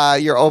 Sure.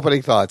 Your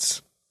opening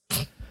thoughts.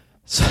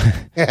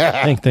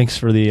 Thanks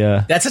for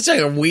the. That's such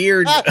a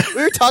weird.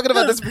 We were talking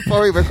about this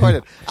before we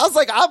recorded. I was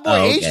like, I'm more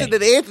Asian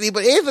than Anthony,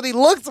 but Anthony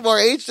looks more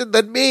Asian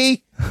than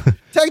me.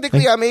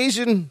 Technically, I'm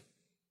Asian.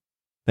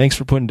 Thanks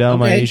for putting down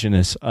my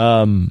Asianness.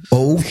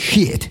 Oh,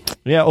 shit.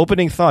 Yeah,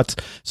 opening thoughts.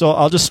 So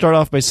I'll just start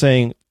off by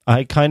saying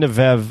I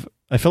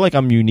feel like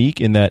I'm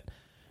unique in that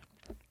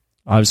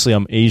obviously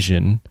I'm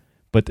Asian,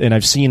 and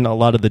I've seen a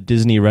lot of the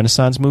Disney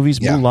Renaissance movies.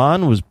 Yeah.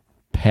 Mulan was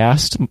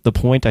past the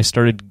point I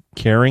started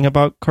caring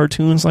about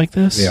cartoons like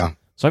this. Yeah.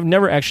 So I've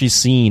never actually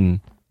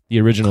seen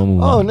the original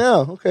Mulan. Oh,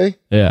 no. Okay.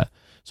 Yeah.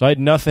 So I had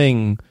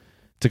nothing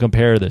to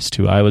compare this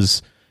to. I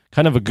was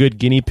kind of a good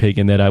guinea pig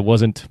in that I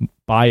wasn't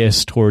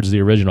biased towards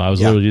the original. I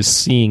was literally just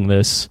seeing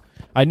this.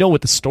 I know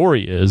what the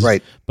story is,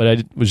 right? But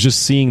I was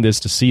just seeing this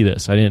to see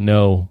this. I didn't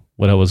know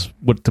I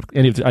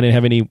didn't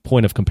have any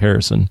point of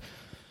comparison.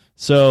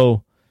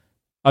 So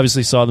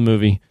obviously saw the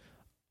movie.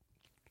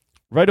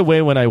 Right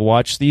away when I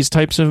watch these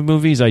types of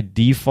movies, I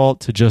default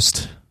to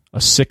just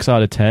a 6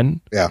 out of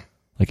 10. Yeah.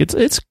 Like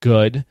it's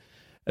good.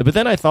 But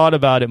then I thought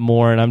about it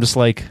more and I'm just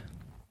like,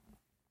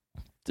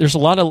 there's a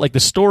lot of the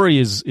story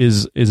is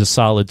a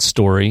solid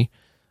story.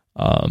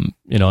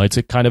 It's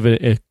a kind of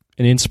an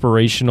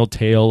inspirational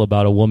tale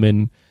about a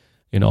woman,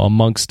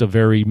 amongst a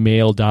very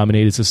male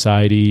dominated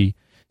society,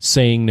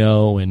 saying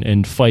no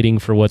and fighting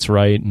for what's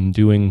right and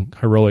doing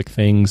heroic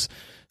things.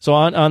 So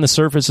on the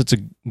surface, it's a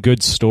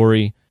good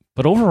story,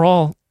 but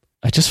overall,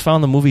 I just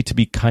found the movie to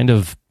be kind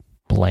of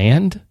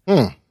bland.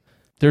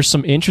 There's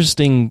some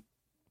interesting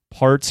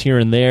parts here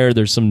and there.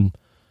 There's some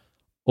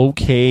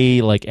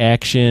okay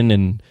action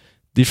and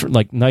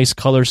different nice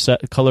color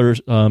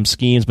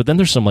schemes, but then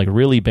there's some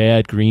really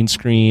bad green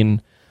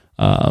screen.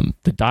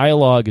 The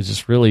dialogue is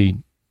just really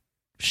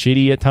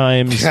shitty at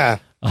times. Yeah.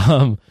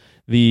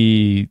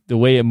 The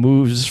way it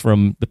moves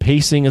from the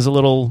pacing is a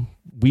little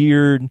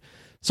weird.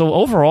 So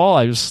overall,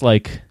 I just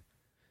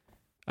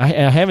I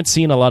haven't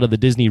seen a lot of the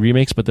Disney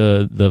remakes, but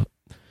the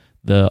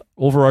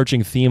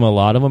overarching theme, a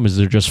lot of them is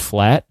they're just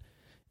flat,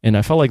 and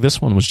I felt like this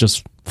one was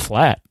just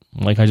flat.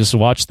 I just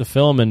watched the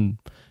film and.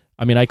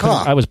 I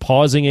couldn't. I was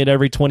pausing it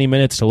every 20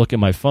 minutes to look at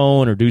my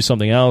phone or do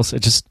something else.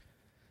 It just,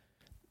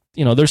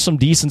 there's some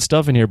decent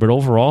stuff in here, but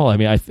overall,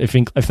 I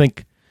think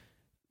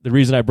the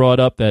reason I brought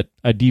up that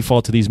I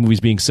default to these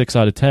movies being 6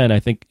 out of 10, I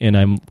think, and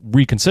I'm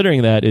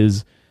reconsidering that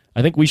is,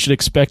 I think we should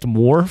expect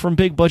more from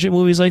big budget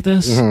movies like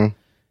this. Mm-hmm.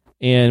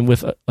 And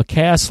with a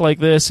cast like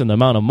this and the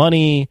amount of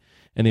money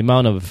and the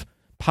amount of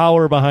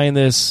power behind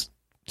this,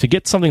 to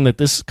get something that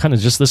this kind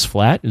of just this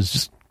flat is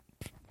just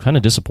kind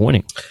of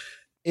disappointing.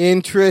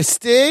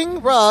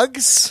 Interesting.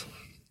 Ruggs,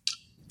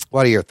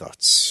 what are your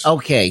thoughts?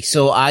 Okay,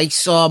 so I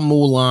saw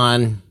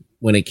Mulan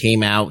when it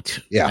came out.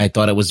 Yeah. I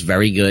thought it was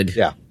very good.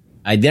 Yeah.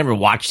 I never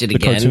watched it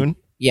again. Cartoon?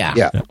 Yeah.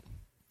 Yeah.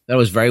 That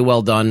was very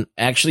well done.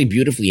 Actually,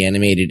 beautifully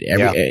animated.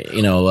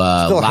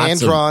 Still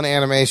hand-drawn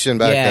animation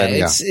back then.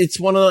 Yeah.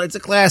 It's a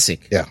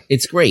classic. Yeah.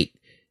 It's great.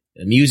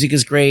 The music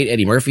is great.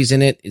 Eddie Murphy's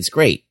in it. It's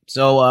great.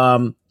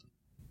 So,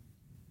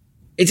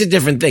 it's a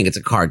different thing. It's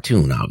a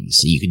cartoon,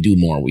 obviously. You can do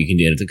more. You can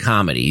do it. It's a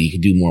comedy. You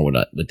can do more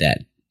with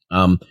that.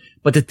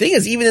 But the thing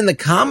is, even in the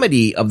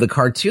comedy of the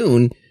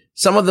cartoon,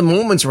 some of the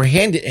moments were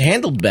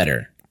handled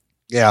better.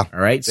 Yeah. All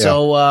right. Yeah.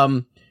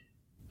 So,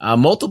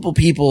 multiple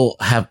people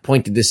have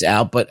pointed this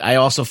out, but I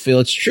also feel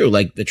it's true.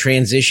 Like the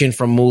transition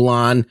from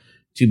Mulan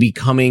to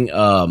becoming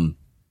a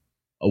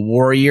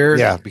warrior.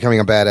 Yeah, becoming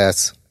a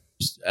badass.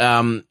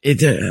 Let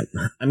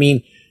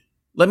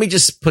me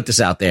just put this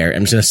out there.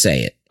 I'm just going to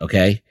say it.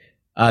 Okay.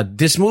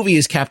 This movie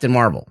is Captain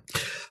Marvel.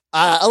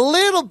 A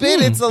little bit.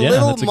 It's a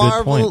little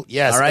Marvel.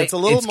 Yes. All right. It's a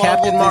little it's Marvel.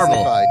 Captain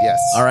Marvel. Yes.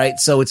 All right.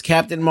 So it's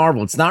Captain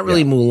Marvel. It's not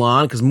really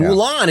Mulan because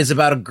Mulan is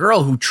about a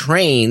girl who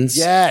trains.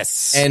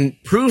 Yes. And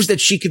proves that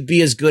she could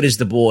be as good as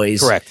the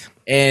boys. Correct.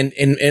 And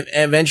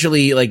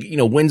eventually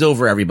wins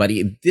over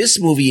everybody. This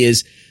movie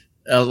is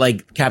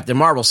like Captain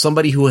Marvel,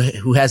 somebody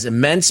who has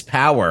immense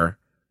power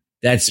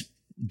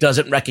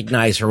doesn't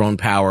recognize her own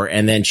power,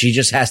 and then she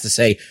just has to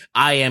say,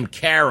 "I am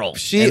Carol."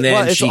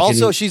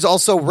 She's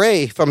also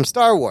Rey from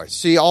Star Wars.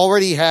 She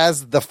already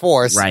has the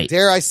Force. Right.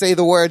 Dare I say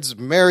the words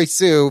Mary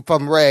Sue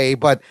from Rey?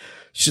 But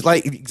she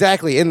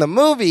exactly in the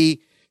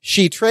movie,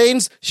 she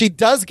trains. She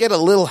does get a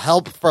little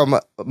help from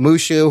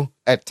Mushu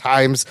at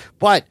times,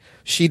 but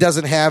she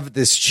doesn't have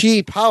this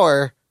chi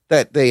power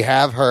that they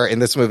have her in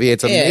this movie.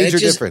 It's a major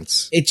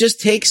difference. It just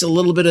takes a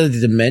little bit of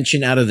the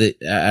dimension out of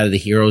the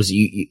heroes.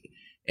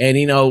 And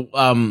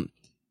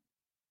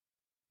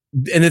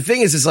the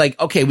thing is, it's like,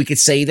 okay, we could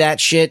say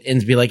that shit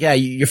and be like, yeah,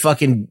 you're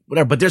fucking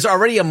whatever. But there's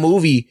already a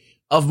movie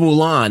of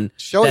Mulan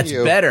that's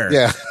better.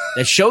 Yeah.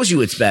 That shows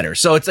you it's better.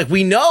 So it's like,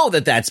 we know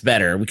that that's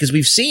better because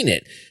we've seen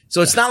it.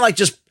 So it's not like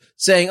just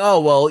saying,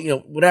 oh, well,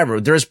 whatever.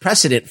 There's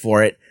precedent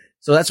for it.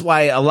 So that's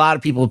why a lot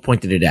of people have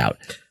pointed it out.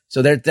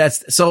 So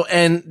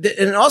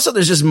and also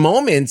there's just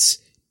moments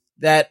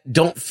that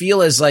don't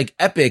feel as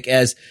epic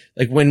as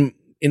when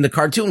in the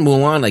cartoon,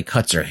 Mulan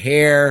cuts her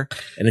hair,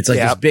 and it's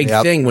this big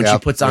thing when she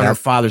puts on her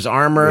father's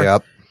armor,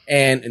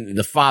 and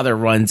the father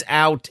runs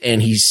out,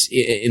 and he's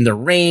in the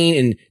rain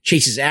and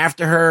chases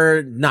after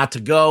her not to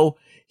go.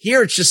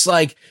 Here it's just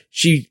like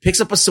she picks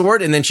up a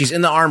sword and then she's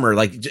in the armor,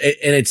 like, and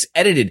it's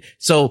edited.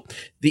 So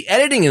the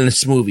editing in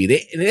this movie,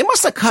 they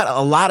must have cut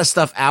a lot of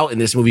stuff out in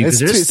this movie because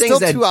there's things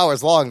still 2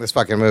 hours long. This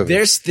fucking movie.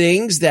 There's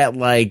things that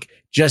like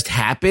just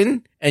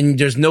happen and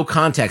there's no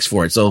context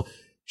for it. So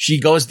she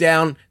goes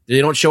down.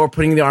 They don't show her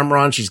putting the armor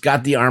on. She's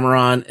got the armor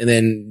on, and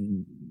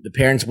then the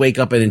parents wake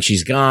up and then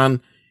she's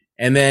gone.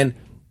 And then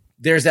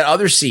there's that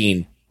other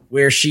scene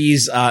where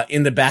she's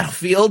in the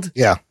battlefield.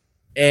 Yeah,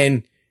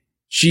 and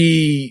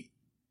she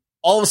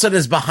all of a sudden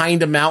is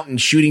behind a mountain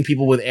shooting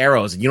people with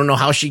arrows, and you don't know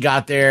how she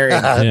got there.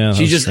 And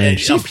she just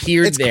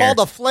appeared it's there. It's called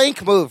a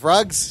flank move,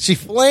 Ruggs. She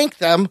flanked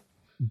them.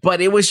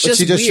 But it was just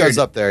she just weird. shows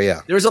up there,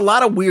 yeah. There was a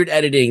lot of weird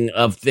editing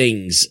of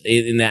things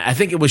in that. I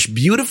think it was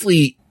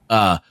beautifully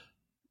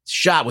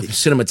shot with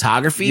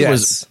cinematography. Yes. It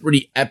was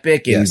pretty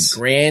epic and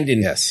grand,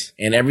 and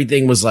and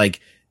everything was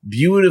like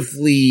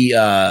beautifully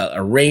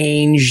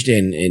arranged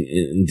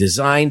and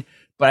designed.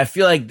 But I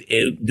feel like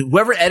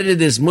whoever edited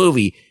this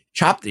movie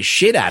chopped the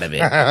shit out of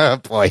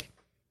it. Boy.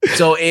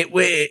 So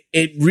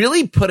it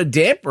really put a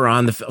damper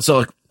on the film.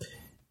 So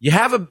you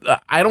have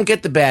I don't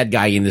get the bad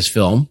guy in this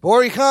film.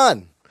 Bori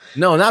Khan.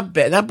 No, not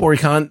Bori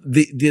Khan.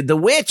 The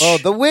witch. Oh,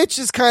 the witch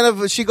is kind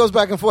of, she goes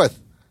back and forth.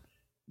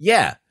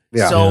 Yeah.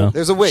 Yeah. So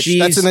there's a witch.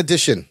 That's an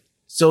addition.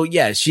 So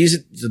yeah,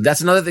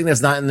 that's another thing that's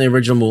not in the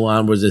original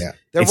Mulan.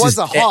 There was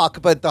a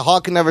hawk, but the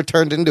hawk never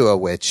turned into a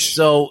witch.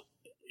 So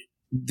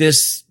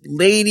this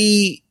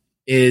lady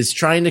is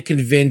trying to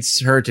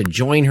convince her to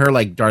join her,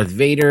 like Darth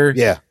Vader.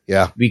 Yeah.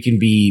 We can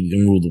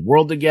rule the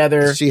world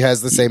together. She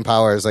has the same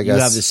powers, I guess.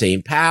 You have the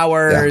same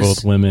powers. Yeah,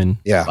 both women.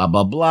 Yeah. Blah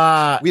blah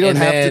blah. We don't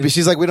have to be.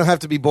 She's like, we don't have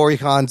to be Bori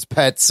Khan's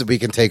pets, so we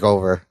can take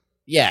over.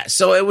 Yeah.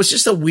 So it was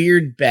just a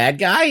weird bad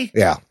guy.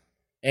 Yeah.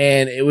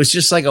 And it was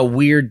just like a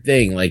weird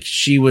thing. Like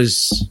she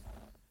was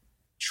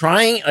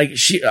trying, like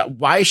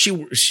why is she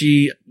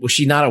was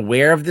she not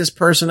aware of this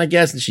person, I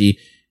guess? And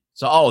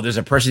there's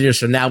a person here,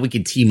 so now we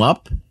can team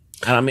up.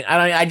 I mean,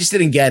 I just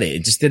didn't get it.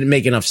 It just didn't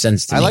make enough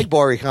sense to me. I like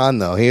Bori Khan,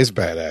 though. He is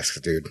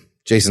badass, dude.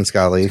 Jason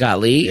Scott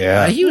Lee.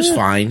 Yeah. He was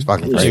fine.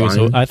 Fucking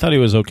I thought he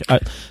was okay.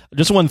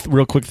 Just one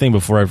real quick thing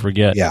before I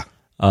forget. Yeah.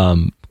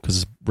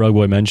 Because Rug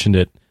Boy mentioned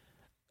it.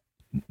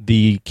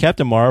 The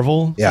Captain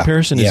Marvel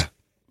comparison is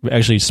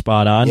actually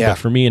spot on, but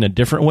for me in a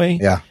different way.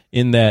 Yeah.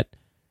 In that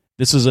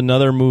this is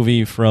another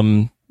movie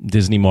from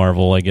Disney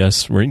Marvel, I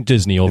guess. We're in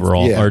Disney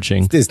overall,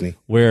 arching. It's Disney.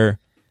 Where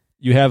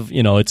you have,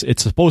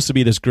 it's supposed to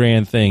be this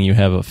grand thing. You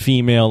have a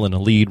female in a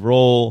lead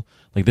role.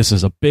 Like, this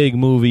is a big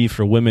movie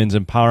for women's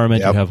empowerment.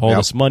 You have all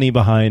this money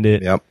behind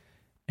it. Yep.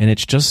 And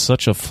it's just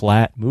such a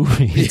flat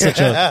movie.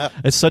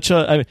 It's such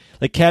a, I mean,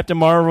 like Captain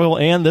Marvel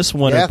and this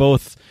one are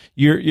both,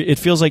 it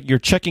feels like you're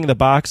checking the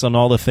box on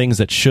all the things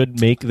that should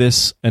make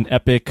this an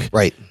epic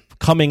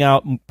coming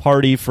out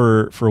party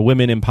for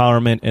women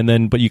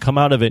empowerment. But you come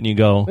out of it and you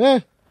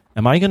go,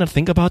 am I going to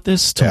think about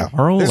this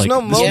tomorrow? There's like,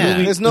 no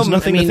moment. There's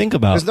nothing to think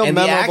about. There's no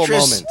memorable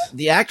moment.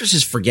 The actress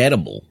is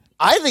forgettable.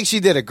 I think she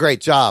did a great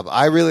job.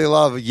 I really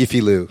love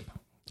Yiffy Lou.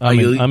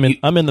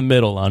 I'm in the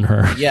middle on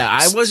her. Yeah,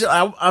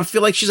 I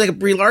feel like she's like a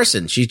Brie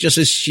Larson. She just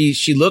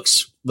she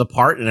looks the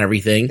part and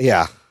everything.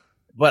 Yeah,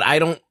 but I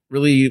don't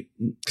really.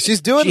 She's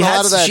doing a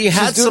lot of that. She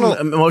had some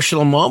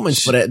emotional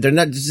moments, but they're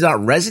not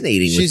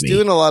resonating. She's with me.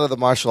 doing a lot of the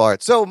martial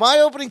arts. So my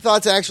opening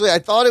thoughts, actually, I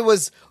thought it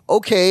was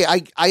okay.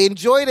 I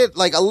enjoyed it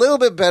like a little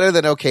bit better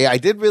than okay. I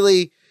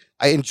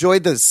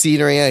enjoyed the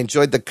scenery. I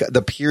enjoyed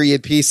the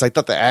period piece. I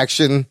thought the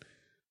action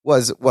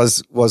was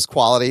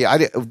quality.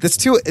 This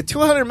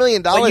 $200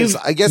 million.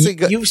 I guess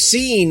you've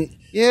seen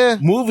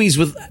movies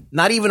with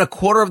not even a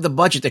quarter of the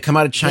budget that come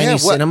out of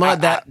Chinese cinema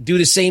that do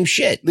the same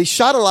shit. They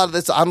shot a lot of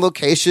this on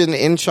location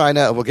in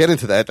China. We'll get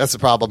into that. That's the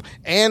problem.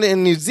 And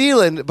in New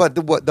Zealand, but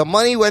the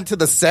money went to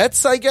the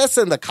sets, I guess,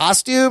 and the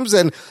costumes.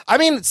 And I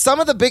mean, some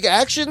of the big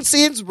action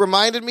scenes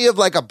reminded me of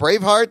like a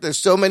Braveheart. There's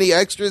so many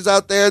extras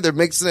out there. They're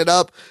mixing it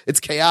up.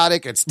 It's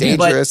chaotic. It's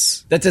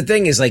dangerous. But that's the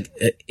thing is like,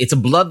 it's a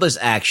bloodless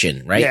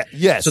action, right? Yeah,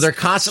 yes. So they're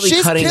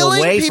constantly cutting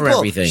away from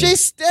everything. She's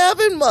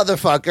stabbing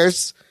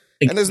motherfuckers.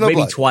 And there's no maybe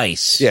blood.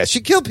 Twice. Yeah,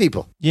 she killed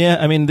people. Yeah,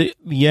 I mean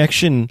the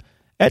action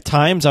at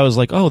times I was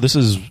like, oh, this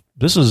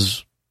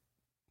is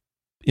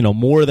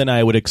more than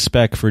I would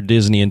expect for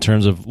Disney in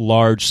terms of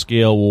large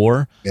scale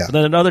war. Yeah. But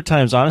then at other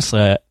times,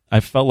 honestly, I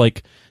felt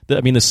like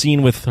the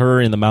scene with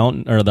her in the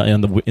mountain or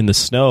in the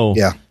snow.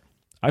 Yeah,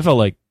 I felt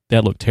like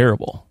that looked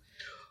terrible.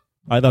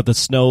 I thought the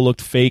snow looked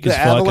fake as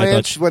fuck.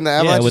 When the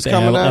avalanche was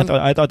coming down.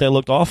 I thought that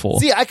looked awful.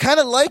 See, I kind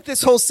of like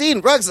this whole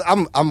scene. Ruggs,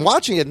 I'm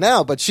watching it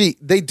now, but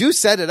they do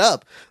set it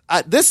up.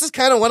 This is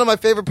kind of one of my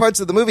favorite parts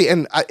of the movie,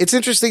 and it's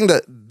interesting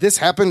that this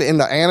happened in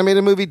the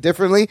animated movie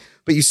differently,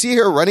 but you see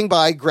her running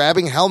by,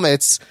 grabbing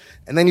helmets,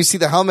 and then you see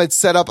the helmets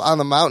set up on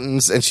the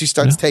mountains, and she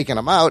starts taking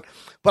them out.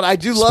 But I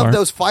do love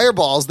those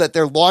fireballs that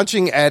they're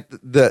launching at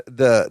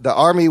the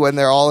army when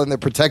they're all in their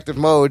protective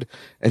mode.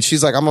 And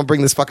she's like, I'm going to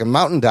bring this fucking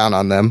mountain down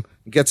on them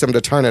and gets them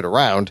to turn it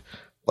around.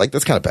 Like,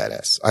 that's kind of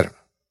badass. I don't know.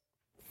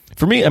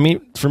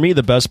 For me,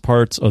 the best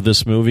parts of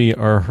this movie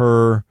are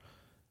her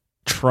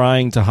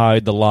trying to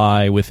hide the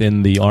lie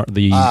within the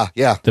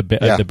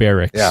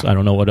barracks. Yeah. I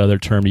don't know what other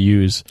term to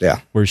use. Yeah.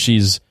 Where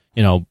she's,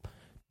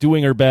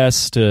 doing her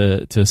best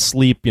to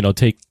sleep,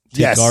 take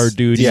guard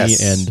duty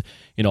and,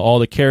 all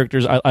the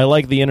characters. I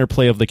like the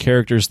interplay of the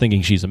characters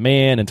thinking she's a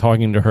man and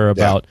talking to her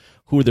about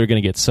who they're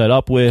going to get set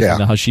up with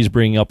and how she's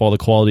bringing up all the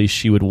qualities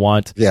she would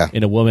want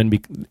in a woman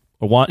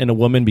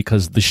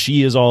because the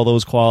she is all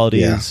those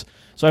qualities. Yeah.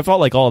 So I felt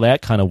like all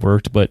that kind of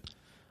worked, but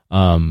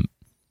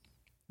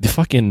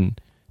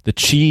the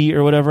chi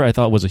or whatever I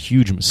thought was a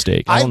huge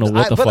mistake. I don't know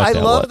what the fuck that was. But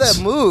I love that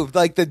move,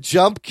 like the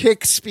jump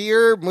kick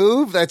spear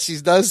move that she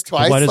does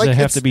twice. Why does it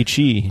have to be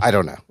chi? I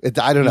don't know.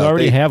 I don't know. You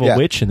already have a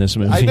witch in this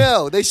movie. I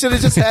know. They should have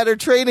just had her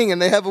training,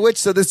 and they have a witch.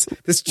 So this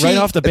chi, right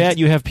off the bat,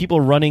 you have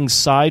people running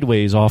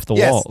sideways off the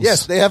walls.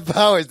 Yes, they have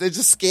powers. They're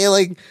just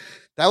scaling.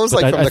 That was from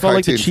the cartoon. I felt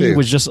like the chi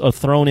was just a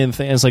thrown in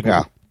thing. It's like,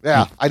 I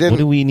didn't. What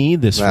do we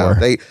need this for?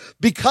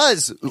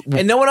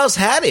 And no one else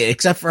had it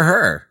except for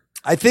her.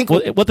 I think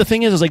what the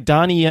thing is like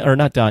Donnie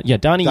Yen's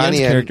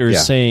character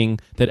is saying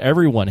that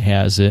everyone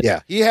has it.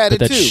 Yeah, he had it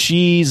that too.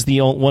 She's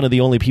one of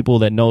the only people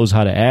that knows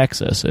how to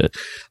access it.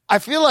 I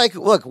feel like,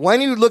 look,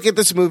 when you look at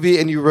this movie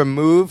and you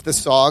remove the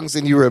songs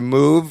and you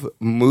remove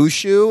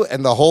Mushu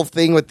and the whole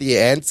thing with the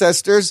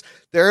ancestors,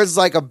 there's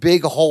like a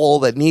big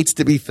hole that needs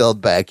to be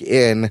filled back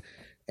in.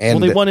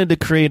 And they wanted to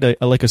create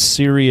a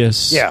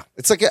serious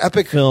it's like an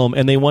epic film,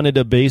 and they wanted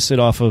to base it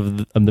off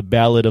of the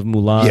Ballad of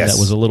Mulan. That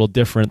was a little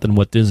different than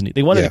what Disney.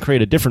 They wanted to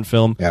create a different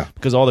film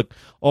because all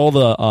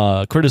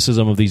the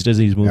criticism of these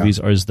Disney movies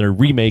is they're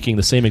remaking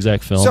the same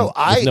exact film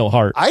with no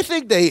heart. I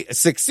think they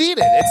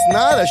succeeded. It's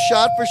not a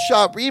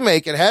shot-for-shot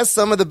remake. It has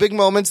some of the big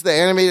moments the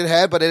animated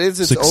had, but it is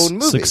its own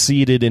movie.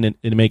 Succeeded in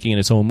making it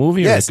its own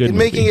movie. Yes, or a good in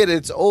making it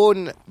its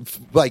own,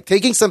 like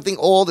taking something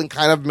old and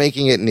kind of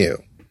making it new.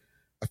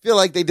 I feel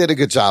like they did a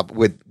good job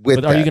with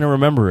But are you going to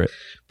remember it?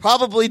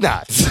 Probably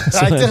not.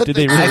 Did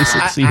they really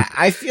succeed?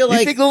 I feel like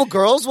you think little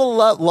girls will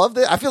love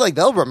it. I feel like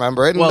they'll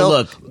remember it. Well,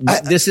 look,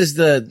 this is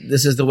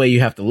the way you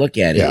have to look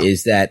at it.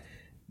 Is that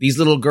these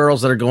little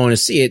girls that are going to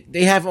see it?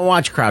 They haven't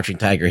watched Crouching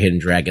Tiger, Hidden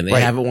Dragon.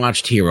 They haven't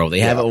watched Hero.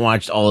 They haven't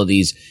watched all of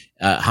these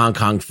Hong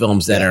Kong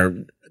films that are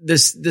the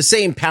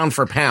same pound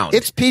for pound.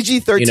 It's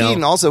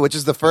PG-13 also, which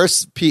is the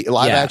first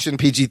live action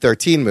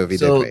PG-13 movie.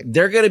 So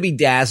they're going to be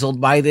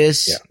dazzled by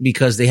this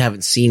because they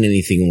haven't seen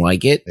anything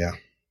like it. Yeah.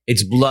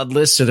 It's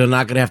bloodless, so they're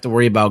not going to have to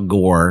worry about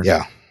gore.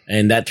 Yeah.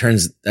 And that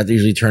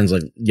usually turns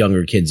like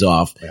younger kids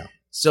off. Yeah.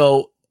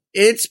 So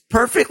it's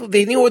perfect.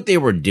 They knew what they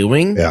were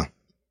doing. Yeah.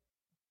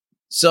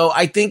 So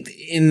I think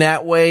in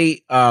that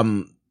way,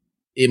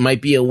 it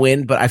might be a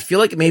win, but I feel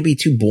like it may be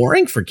too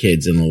boring for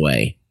kids in a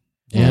way.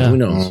 Yeah. Who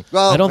knows?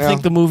 Well, I don't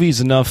think the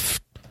movie's enough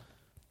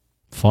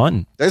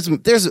fun. There's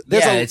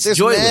joyless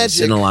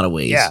magic in a lot of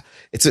ways. Yeah.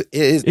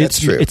 That's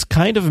true. It's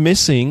kind of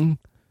missing,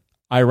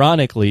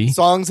 ironically,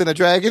 songs and a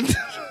dragon.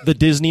 The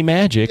Disney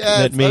magic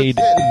that made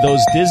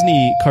those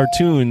Disney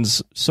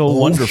cartoons so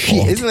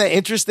wonderful. Isn't that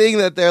interesting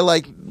that they're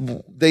like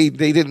they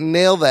didn't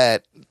nail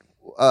that?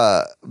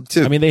 I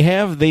mean,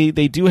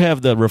 they do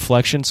have the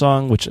Reflection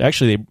song, which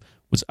actually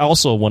was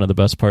also one of the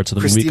best parts of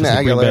the movie because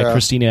they bring back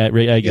Christina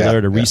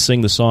Aguilera to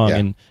re-sing the song,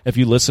 and if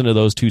you listen to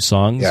those two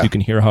songs, you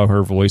can hear how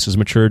her voice has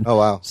matured. Oh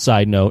wow!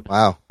 Side note,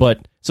 wow.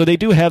 But so they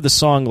do have the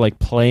song like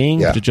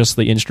playing, to just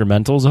the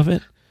instrumentals of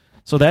it.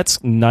 So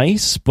that's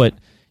nice, but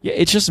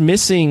it's just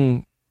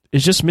missing.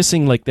 It's just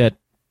missing like that.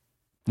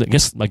 I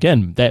guess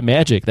again that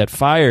magic, that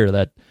fire,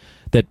 that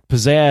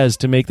pizzazz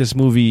to make this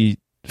movie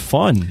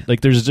fun.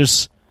 Like there's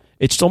just.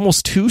 It's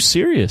almost too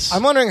serious.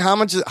 I'm wondering how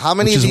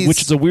many of these...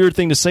 Which is a weird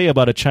thing to say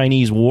about a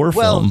Chinese war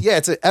film. Well, yeah,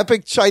 it's an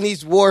epic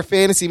Chinese war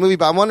fantasy movie,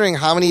 but I'm wondering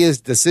how many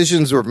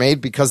decisions were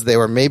made because they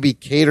were maybe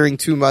catering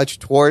too much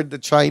toward the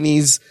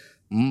Chinese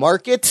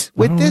market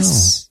with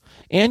this.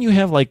 And you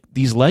have like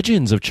these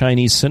legends of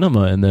Chinese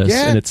cinema in this.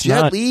 Yeah, and it's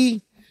Jet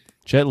Li,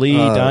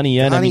 Donnie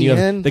Yen. I mean, you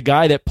have the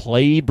guy that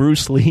played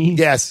Bruce Lee.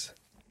 Yes.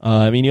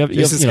 I mean, you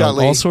have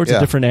all sorts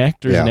of different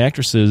actors and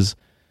actresses.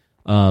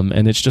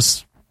 And it's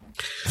just...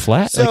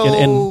 flat. So,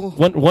 and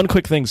one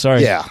quick thing,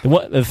 sorry. Yeah.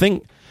 The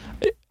thing,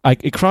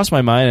 it crossed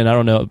my mind, and I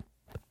don't know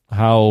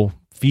how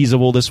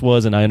feasible this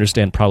was, and I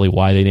understand probably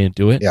why they didn't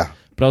do it. Yeah.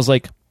 But I was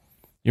like,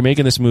 you're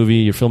making this movie,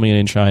 you're filming it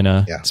in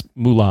China. Yeah. It's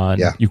Mulan.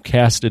 Yeah. You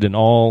casted an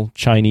all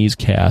Chinese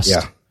cast.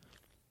 Yeah.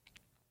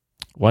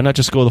 Why not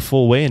just go the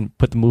full way and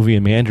put the movie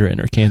in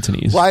Mandarin or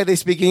Cantonese? Why are they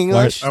speaking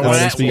English? Why not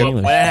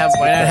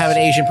have an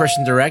Asian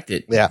person direct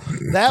it? Yeah.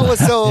 That was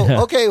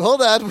so... Okay,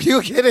 hold on.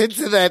 You get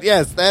into that.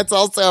 Yes, that's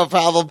also a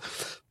problem.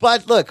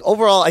 But look,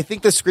 overall, I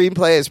think the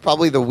screenplay is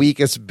probably the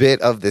weakest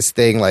bit of this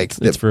thing. Like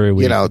it's very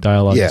weak.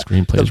 Dialogue and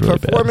screenplay is really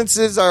bad. The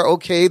performances are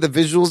okay. The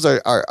visuals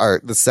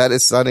are the set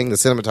is stunning. The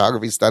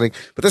cinematography is stunning.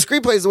 But the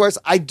screenplay is the worst.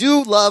 I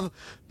do love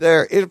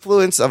their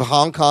influence of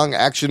Hong Kong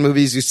action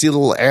movies. You see a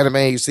little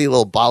anime. You see a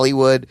little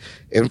Bollywood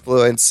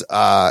influence.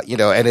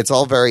 And it's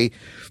all very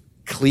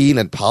clean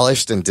and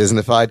polished and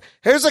Disneyfied.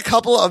 Here's a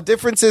couple of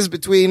differences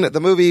between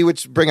the movie,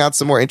 which bring out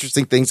some more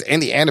interesting things,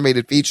 and the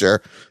animated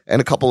feature, and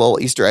a couple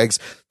little Easter eggs.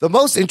 The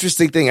most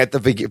interesting thing at the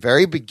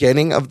very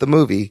beginning of the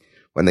movie,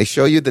 when they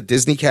show you the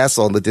Disney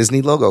castle and the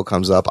Disney logo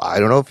comes up, I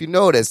don't know if you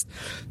noticed,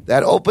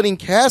 that opening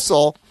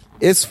castle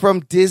is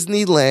from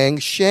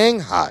Disneyland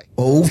Shanghai.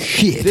 Oh,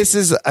 shit. This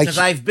is because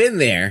I've been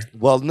there.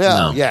 Well,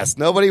 no. Yes,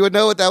 nobody would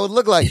know what that would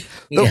look like.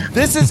 Yeah.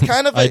 This is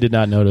kind of I did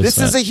not notice This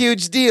that. is a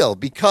huge deal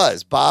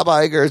because Bob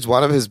Iger's,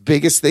 one of his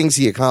biggest things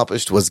he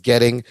accomplished was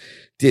getting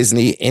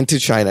Disney into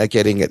China,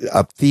 getting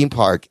a theme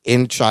park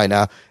in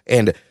China.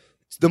 And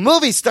the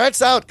movie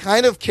starts out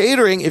kind of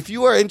catering. If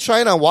you are in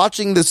China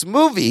watching this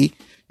movie,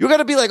 you're going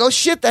to be like, oh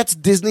shit, that's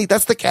Disney.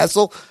 That's the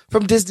castle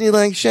from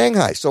Disneyland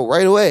Shanghai. So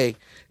right away,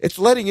 it's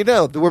letting you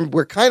know that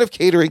we're kind of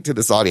catering to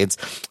this audience.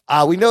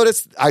 We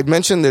noticed, I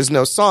mentioned there's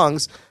no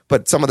songs,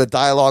 but some of the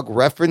dialogue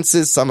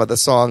references some of the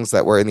songs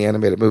that were in the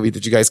animated movie.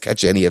 Did you guys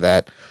catch any of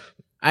that?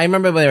 I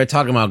remember when they were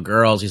talking about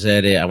girls. He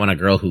said, I want a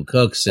girl who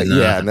cooks. And,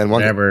 and then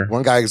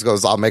one guy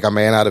goes, I'll make a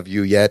man out of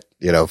you yet,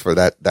 for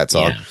that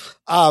song.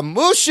 Yeah.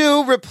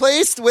 Mushu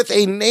replaced with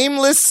a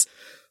nameless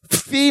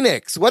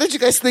phoenix. What did you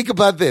guys think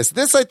about this?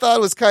 This I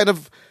thought was kind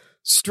of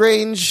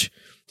strange.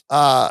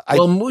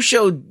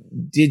 Mushu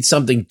did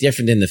something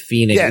different than the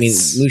Phoenix. Yes. I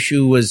mean,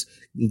 Mushu was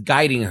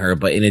guiding her,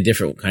 but in a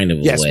different kind of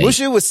way. Yes,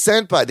 Mushu was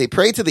sent they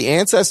prayed to the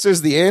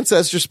ancestors. The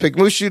ancestors picked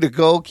Mushu to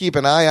go keep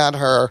an eye on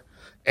her,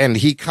 and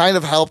he kind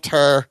of helped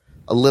her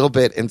a little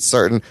bit in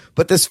certain.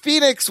 But this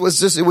Phoenix was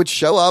just, it would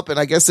show up, and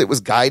I guess it was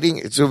guiding.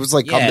 It was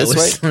like, come this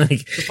way.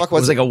 It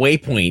was like a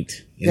waypoint.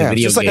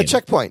 Just like a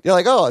checkpoint. You're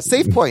like, oh, a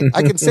save point.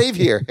 I can save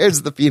here.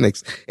 Here's the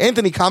Phoenix.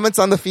 Anthony, comments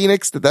on the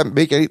Phoenix? Did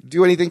that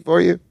do anything for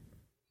you?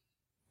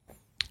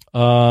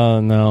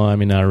 No, I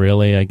mean, not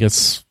really. I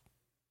guess.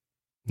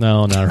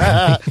 No,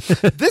 not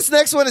really. This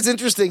next one is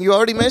interesting. You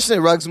already mentioned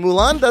it, Ruggs.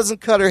 Mulan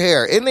doesn't cut her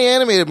hair. In the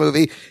animated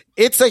movie,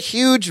 it's a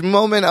huge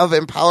moment of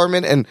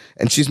empowerment,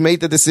 and she's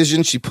made the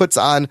decision. She puts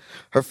on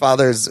her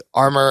father's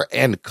armor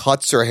and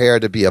cuts her hair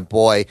to be a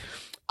boy.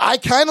 I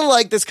kind of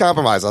like this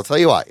compromise. I'll tell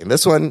you why. In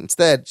this one,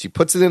 instead, she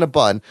puts it in a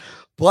bun,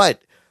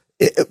 but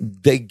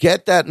they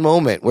get that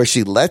moment where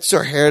she lets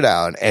her hair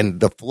down,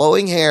 and the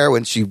flowing hair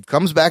when she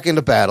comes back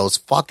into battle is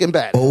fucking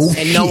badass. Oh,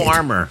 and no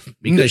armor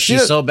because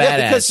she's so badass.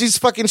 Yeah,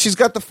 because she's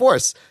got the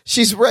Force.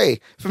 She's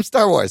Rey from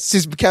Star Wars.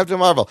 She's Captain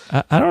Marvel.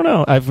 I don't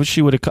know. I wish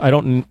she would have. I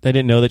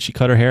didn't know that she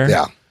cut her hair.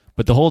 Yeah.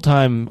 But the whole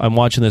time I'm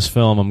watching this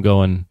film, I'm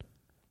going,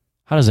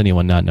 how does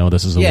anyone not know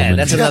this is a woman? Yeah,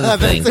 that's another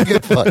thing. That's a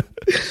good point.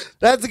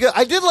 That's a good.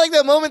 I did like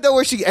that moment though,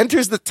 where she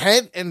enters the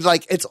tent and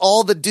like it's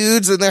all the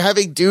dudes and they're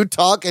having dude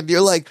talk, and you're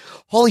like,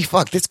 "Holy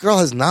fuck, this girl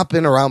has not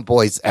been around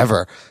boys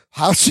ever.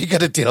 How's she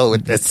gonna deal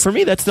with this?" For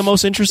me, that's the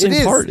most interesting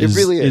part. It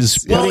really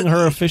is. Putting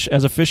her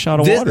as a fish out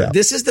of water.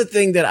 This is the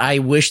thing that I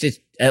wish that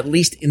at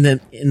least in the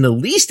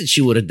least that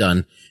she would have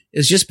done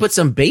is just put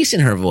some bass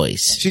in her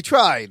voice. She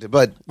tried,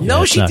 but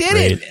no, she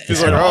didn't.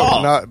 She's like,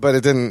 "Oh, but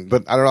it didn't."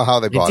 But I don't know how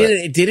they bought it.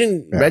 It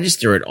didn't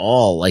register at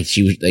all. Like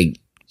she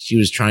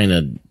was trying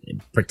to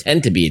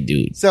pretend to be a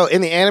dude. So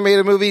in the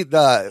animated movie,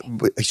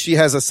 she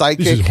has a sidekick.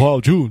 This is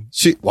Hua Jun.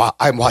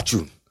 I'm Hua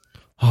Jun.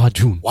 Hua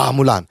Jun. Hua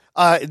Mulan.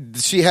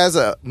 She has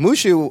a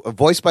Mushu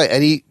voiced by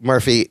Eddie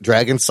Murphy,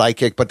 dragon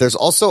sidekick, but there's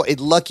also a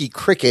lucky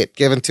cricket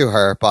given to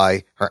her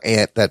by her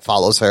aunt that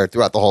follows her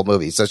throughout the whole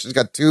movie. So she's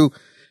got two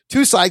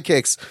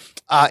sidekicks.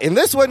 In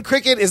this one,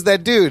 Cricket is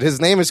that dude.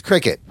 His name is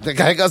Cricket. The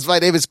guy goes, my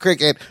name is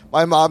Cricket.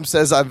 My mom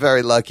says I'm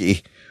very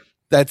lucky.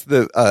 That's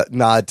the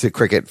nod to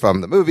Cricket from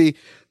the movie.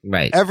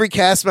 Right. Every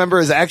cast member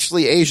is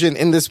actually Asian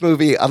in this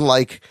movie,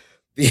 unlike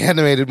the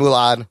animated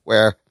Mulan,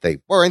 where they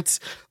weren't.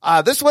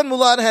 This one,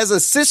 Mulan has a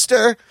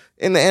sister.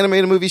 In the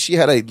animated movie, she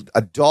had a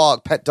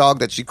pet dog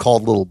that she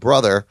called Little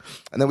Brother.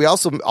 And then we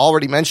also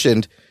already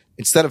mentioned,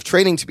 instead of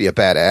training to be a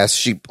badass,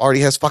 she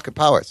already has fucking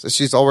powers. So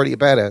she's already a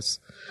badass.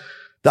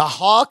 The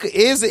hawk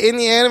is in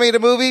the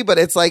animated movie, but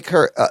it's like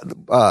her,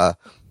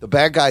 the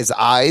bad guy's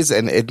eyes,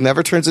 and it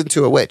never turns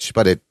into a witch,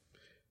 but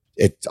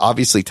it's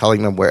obviously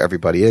telling them where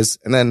everybody is.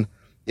 And then,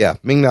 yeah,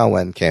 Ming-Na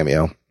Wen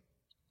cameo.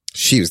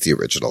 She was the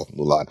original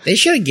Mulan. They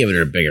should have given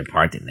her a bigger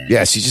part than that.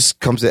 Yeah, she just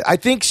comes in. I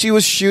think she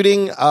was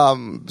shooting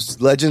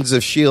Legends of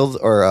S.H.I.E.L.D.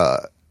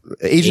 or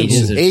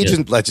Agents of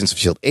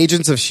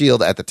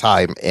S.H.I.E.L.D. at the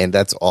time, and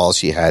that's all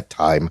she had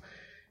time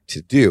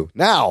to do.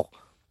 Now,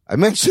 I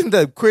mentioned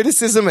the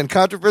criticism and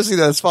controversy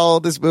that has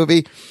followed this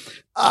movie.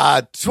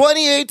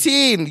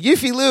 2018,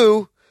 Yiffy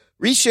Lu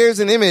reshares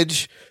an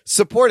image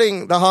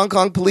supporting the Hong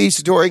Kong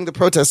police during the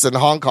protests in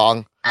Hong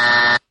Kong.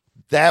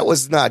 That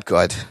was not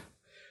good.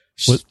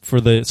 Wait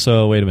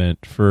a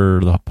minute. For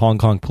the Hong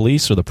Kong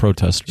police or the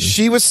protesters?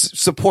 She was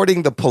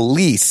supporting the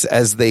police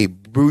as they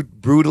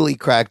brutally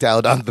cracked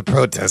out on the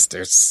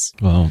protesters.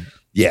 Well,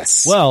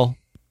 yes. Well,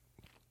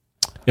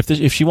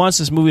 if she wants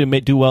this movie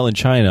to do well in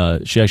China,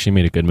 she actually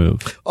made a good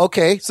move.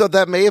 Okay, so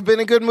that may have been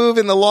a good move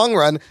in the long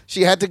run.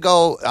 She had to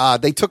go.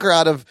 They took her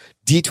out of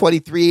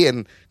D23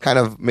 and kind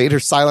of made her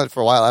silent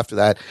for a while after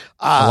that.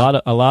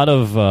 A lot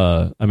of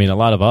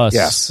us,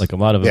 yes. like a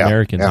lot of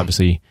Americans,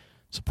 obviously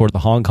support the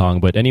Hong Kong,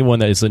 but anyone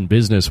that is in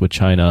business with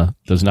China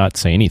does not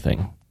say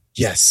anything.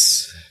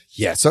 Yes.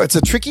 Yeah. So it's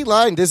a tricky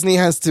line Disney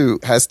has to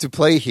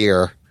play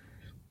here.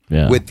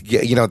 Yeah. With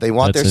they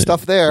want That's their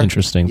stuff there.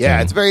 Interesting. Yeah,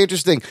 thing. it's very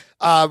interesting.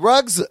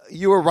 Ruggs,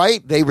 you were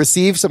right. They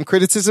received some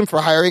criticism for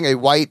hiring a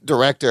white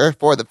director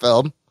for the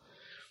film.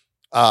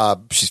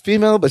 She's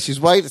female, but she's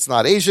white. It's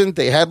not Asian.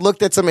 They had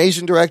looked at some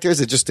Asian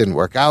directors. It just didn't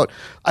work out.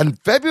 In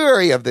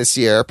February of this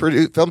year,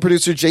 film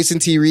producer Jason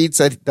T. Reed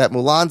said that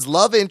Mulan's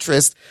love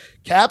interest,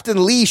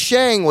 Captain Li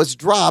Shang, was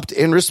dropped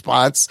in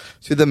response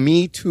to the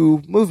Me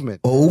Too movement.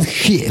 Oh,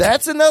 shit.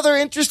 That's another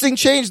interesting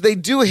change. They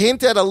do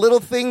hint at a little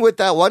thing with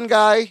that one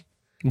guy.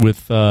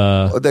 With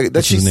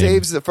that she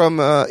saves from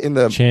in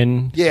the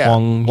Chen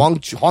Huang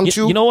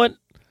Chu. You know what?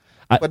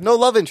 But no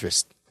love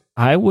interest.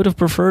 I would have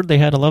preferred they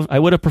had a love. I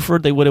would have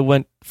preferred they would have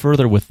went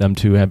further with them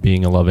to have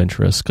being a love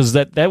interest, because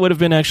that would have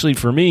been actually,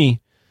 for me,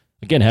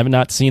 again, having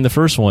not seen the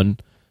first one,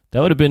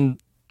 that would have been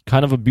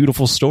kind of a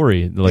beautiful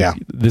story. Like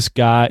this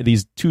guy,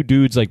 these two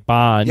dudes like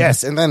bond.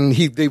 Yes, and then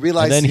they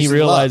realize. And then he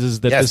realizes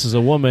that this is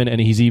a woman,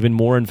 and he's even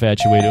more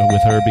infatuated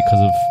with her because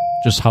of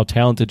just how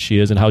talented she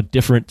is and how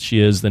different she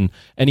is than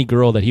any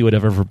girl that he would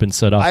have ever been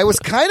set up. I was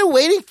kind of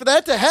waiting for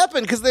that to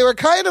happen because they were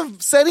kind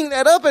of setting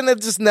that up, and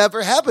it just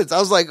never happens. I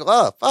was like,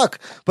 oh fuck!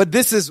 But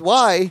this is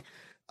why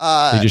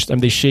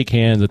they shake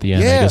hands at the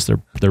end. Yeah. I guess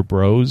they're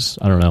bros.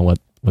 I don't know what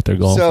they're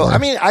going for. So I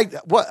mean,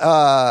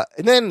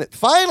 and then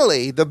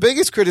finally, the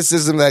biggest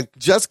criticism that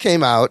just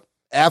came out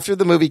after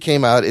the movie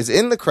came out is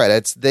in the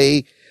credits.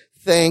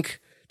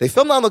 They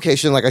filmed on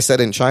location, like I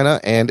said, in China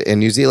and in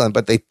New Zealand,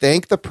 but they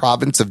thank the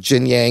province of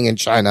Jinyang in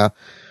China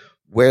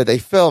where they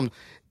filmed.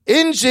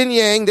 In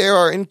Jinyang, there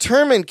are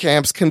internment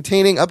camps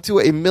containing up to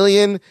 1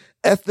 million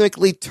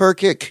ethnically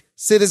Turkic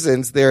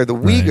citizens. They're the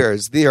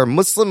Uyghurs. They are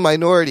Muslim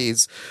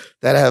minorities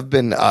that have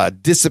been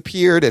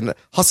disappeared and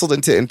hustled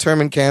into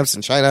internment camps,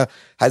 and China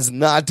has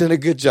not done a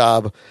good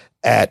job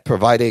at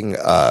providing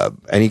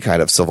any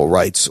kind of civil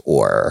rights,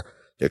 or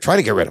they're trying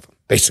to get rid of them,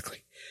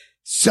 basically.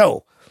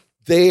 So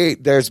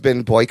there's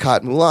been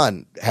boycott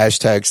Mulan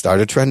hashtag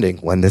started trending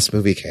when this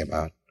movie came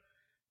out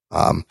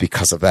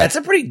because of that. That's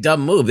a pretty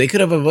dumb move. They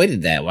could have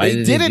avoided that. Why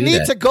they didn't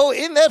need to go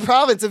in that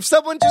province. If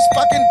someone just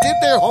fucking did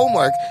their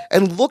homework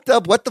and looked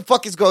up what the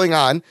fuck is going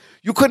on,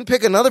 you couldn't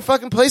pick another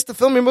fucking place to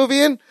film your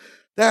movie in.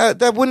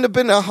 That wouldn't have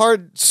been a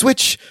hard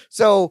switch.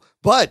 So,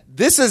 but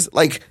this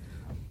movie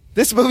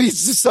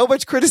is just so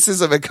much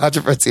criticism and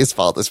controversy has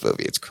followed this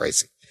movie. It's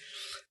crazy.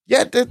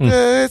 Yeah,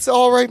 it's an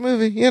all right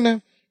movie,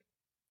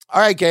 All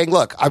right, gang.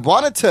 Look, I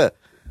wanted to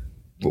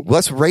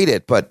let's rate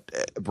it, but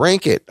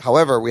rank it.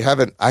 However,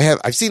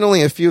 I've seen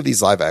only a few of these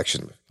live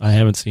action. I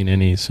haven't seen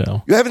any,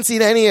 so you haven't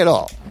seen any at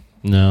all.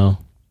 No.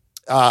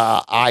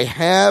 I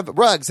have.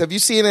 Ruggs, have you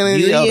seen any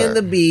Beauty of the other? Beauty and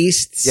the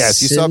Beast.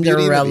 Yes, you saw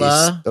Beauty and the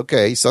Beast.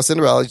 Okay, you saw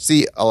Cinderella. Did you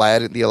see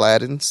Aladdin? The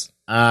Aladdins.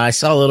 I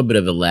saw a little bit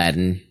of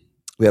Aladdin.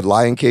 We had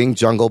Lion King,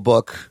 Jungle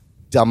Book,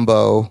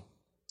 Dumbo.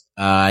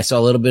 I saw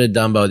a little bit of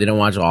Dumbo. Didn't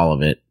watch all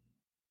of it.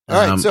 All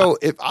right, so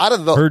if out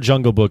of the her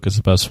Jungle Book is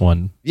the best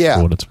one,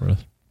 for what it's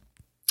worth,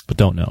 but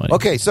don't know any.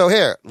 Okay, so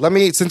here,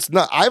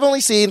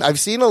 I've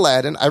seen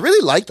Aladdin. I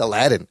really liked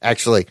Aladdin.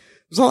 Actually, it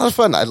was a lot of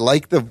fun. I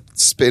like the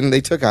spin they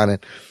took on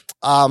it.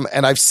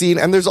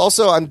 And there's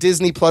also on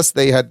Disney Plus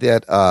they had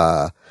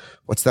that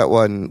what's that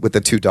one with the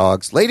two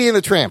dogs, Lady and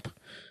the Tramp,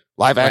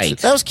 live action. Right.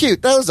 That was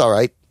cute. That was all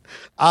right.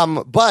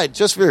 But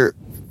just for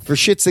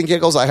shits and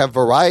giggles, I have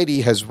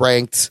Variety has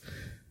ranked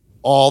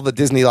all the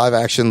Disney live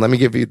action. Let me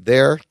give you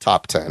their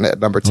top 10. At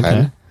number 10,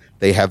 okay.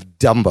 They have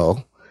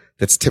Dumbo.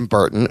 That's Tim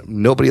Burton.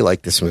 Nobody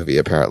liked this movie,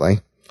 apparently.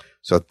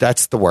 So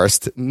that's the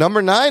worst.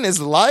 Number 9 is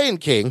Lion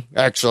King,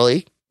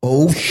 actually.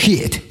 Oh,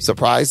 shit.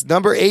 Surprise.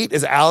 Number 8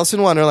 is Alice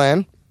in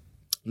Wonderland.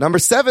 Number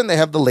 7, they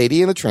have The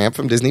Lady and the Tramp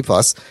from Disney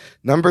Plus.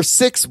 Number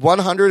 6,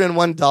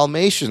 101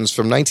 Dalmatians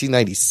from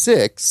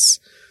 1996.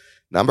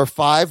 Number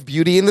 5,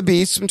 Beauty and the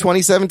Beast from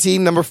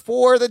 2017. Number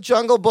 4, The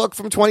Jungle Book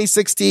from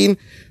 2016.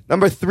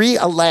 Number 3,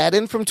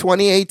 Aladdin from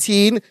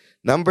 2018.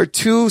 Number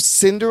 2,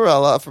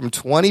 Cinderella from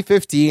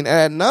 2015. And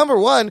at number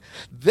 1,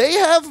 they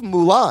have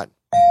Mulan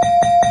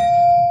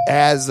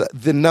as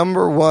the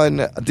number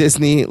 1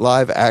 Disney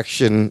live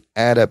action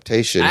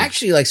adaptation. I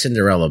actually like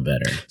Cinderella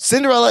better.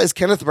 Cinderella is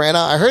Kenneth Branagh.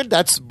 I heard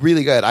that's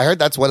really good. I heard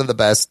that's one of the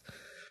best.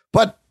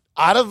 But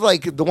out of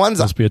like the ones,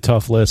 must be a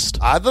tough list.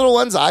 Out of the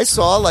ones I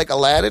saw, like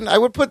Aladdin, I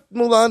would put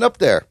Mulan up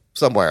there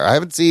somewhere. I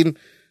haven't seen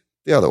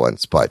the other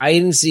ones, but I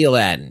didn't see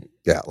Aladdin.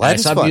 Yeah,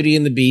 Aladdin's I saw fun. Beauty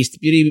and the Beast.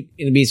 Beauty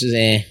and the Beast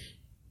was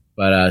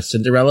but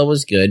Cinderella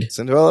was good.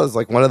 Cinderella is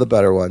like one of the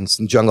better ones,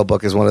 and Jungle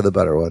Book is one of the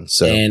better ones.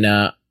 So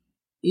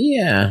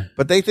yeah,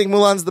 but they think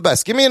Mulan's the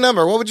best. Give me a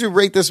number. What would you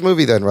rate this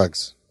movie then,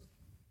 Ruggs?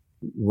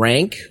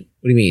 Rank?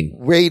 What do you mean?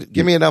 Rate?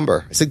 Give me a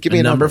number. I said, give me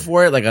a number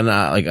for it, like on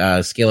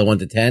a scale of 1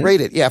 to 10.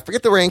 Rate it. Yeah,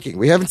 forget the ranking.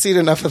 We haven't seen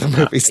enough of the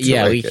movies.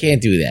 Yeah, we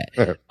can't do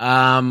that.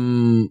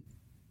 I'm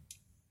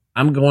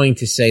going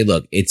to say,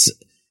 look, it's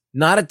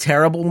not a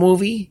terrible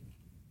movie.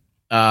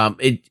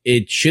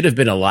 It should have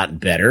been a lot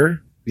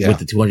better with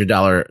the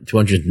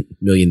 $200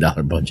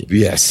 million budget.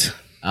 Yes.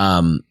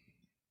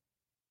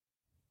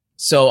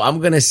 So I'm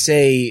going to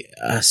say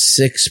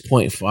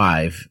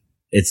 6.5.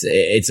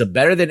 It's a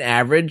better than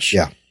average.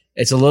 Yeah.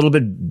 It's a little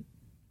bit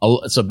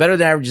So better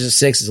than average is a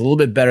 6. It's a little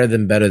bit better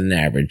than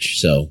average.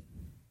 So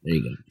there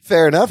you go.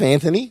 Fair enough,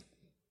 Anthony.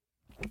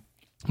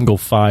 I'll go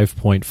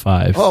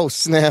 5.5. Oh,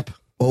 snap.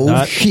 Oh,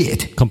 Not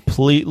shit.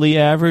 completely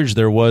average.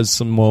 There was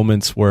some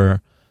moments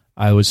where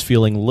I was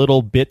feeling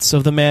little bits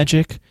of the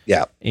magic.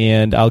 Yeah.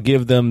 And I'll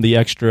give them the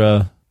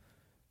extra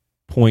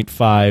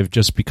 0.5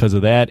 just because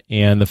of that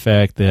and the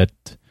fact that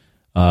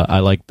I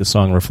liked the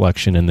song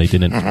Reflection and they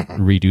didn't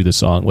redo the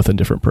song with a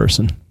different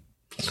person.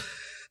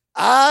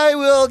 I'm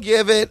going to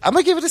give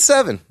it a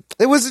 7.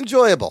 It was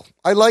enjoyable.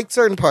 I liked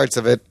certain parts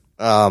of it.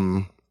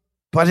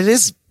 But it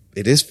is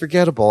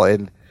forgettable.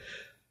 And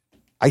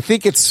I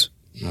think it's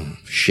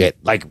shit.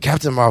 Like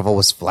Captain Marvel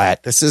was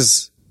flat. This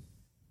is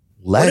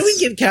less. What do we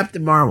give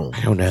Captain Marvel?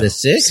 I don't know. The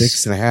 6?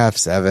 6.5,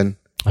 7.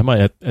 I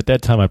might at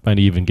that time I might have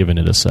even given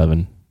it a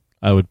 7.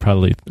 I would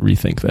probably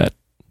rethink that.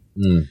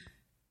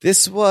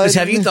 This was.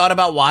 Have you thought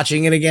about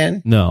watching it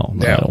again? No,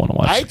 I don't want to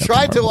watch it. I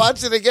tried to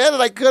watch it again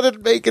and I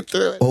couldn't make it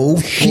through it. Oh,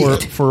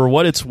 shit. For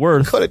what it's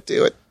worth, Couldn't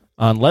do it.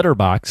 on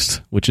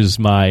Letterboxd, which is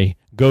my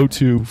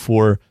go-to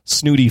for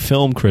snooty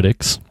film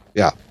critics.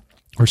 Yeah.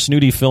 Or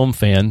snooty film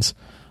fans,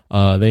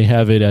 they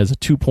have it as a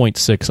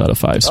 2.6 out of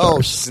 5 stars.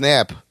 Oh,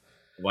 snap.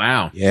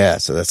 Wow. Yeah,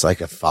 so that's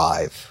like a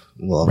 5.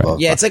 Right.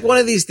 Yeah, it's like one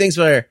of these things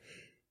where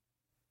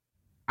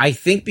I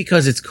think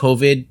because it's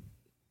COVID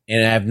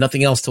and I have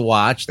nothing else to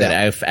watch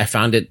that I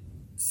found it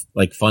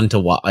like fun to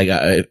watch. Like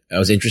I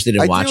was interested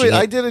in watching it.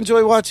 I did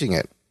enjoy watching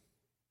it.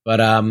 But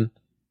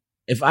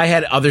if I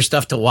had other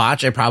stuff to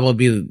watch, I'd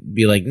probably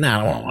be like, nah, I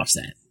don't want to watch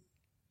that.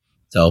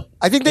 So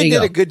I think they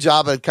did a good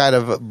job at kind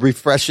of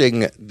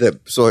refreshing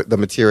the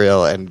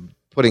material and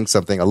putting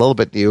something a little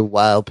bit new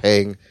while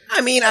paying.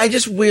 I mean, I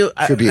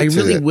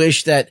really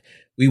wish that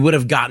we would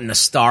have gotten a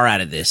star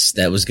out of this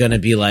that was going to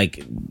be like,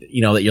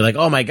 that you're like,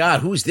 oh my God,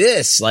 who's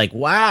this? Like,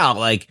 wow.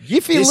 Like,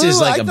 this is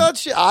like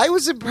I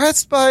was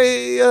impressed by,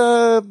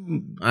 I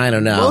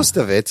don't know. Most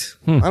of it.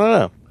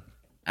 I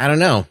don't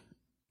know.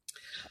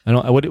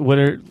 What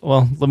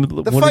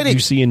did you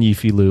see in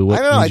Yifi Lu? I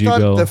don't know. I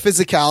thought the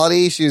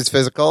physicality, she was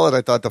physical, and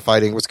I thought the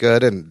fighting was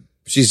good, and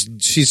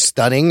she's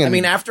stunning. And, I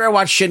mean, after I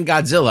watched Shin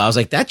Godzilla, I was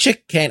like, that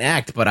chick can't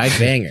act, but I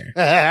bang her.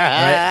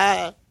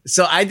 Right?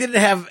 So I didn't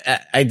have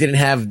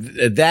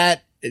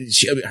that.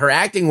 Her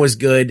acting was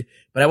good,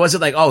 but I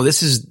wasn't like, oh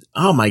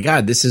my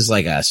God, this is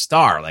like a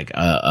star, like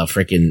a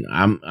freaking,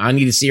 I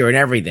need to see her in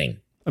everything.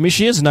 I mean,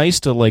 she is nice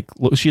to like.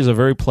 She is a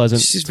very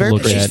pleasant. She's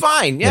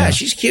fine. Yeah,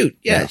 she's cute.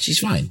 Yeah, she's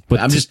fine.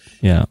 But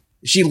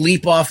she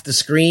leap off the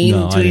screen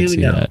no, to I didn't you.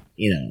 See no, that.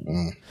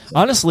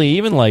 Honestly,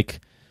 even like,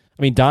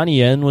 I mean, Donnie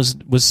Yen was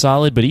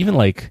solid, but even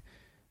like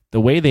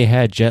the way they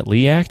had Jet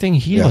Li acting,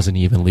 he wasn't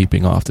even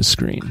leaping off the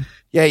screen.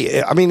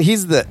 Yeah. I mean,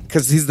 he's the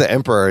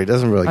emperor. He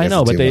doesn't really. I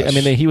know, but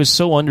he was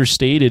so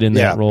understated in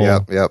that role.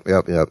 Yep. I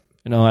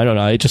don't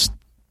know. I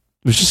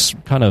was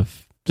just kind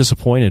of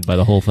disappointed by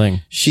the whole thing.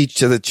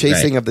 The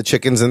chasing of the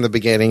chickens in the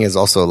beginning is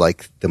also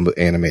like the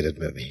animated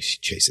movie. She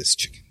chases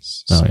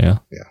chickens. So, yeah.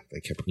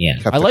 They kept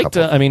I liked.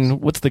 I mean,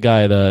 what's the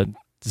guy? The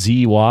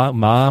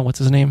Ma? What's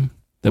his name?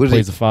 That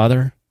plays the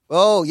father.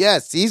 Oh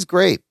yes, he's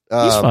great.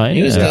 He's fine.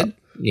 He was good.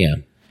 Yeah.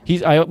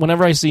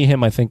 Whenever I see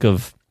him, I think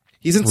of.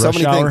 He's in so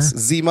many things.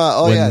 Zima.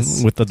 Oh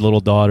yes, with the little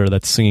daughter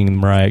that's singing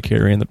Mariah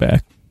Carey in the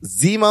back.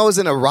 Zima was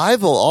in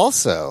Arrival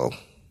also.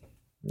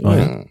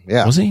 Oh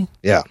yeah. Was he?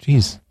 Yeah.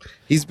 Jeez.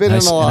 He's been in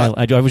a lot.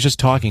 I was just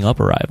talking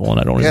up Arrival, and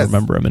I don't even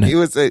remember him in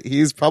it.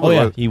 He's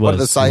probably one of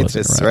the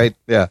scientists, right?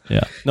 Yeah.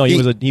 Yeah. No,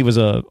 he was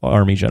a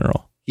army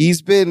general.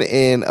 He's been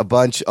in a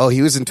bunch. Oh,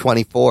 he was in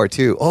 24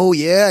 too. Oh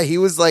yeah, he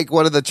was like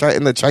one of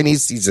in the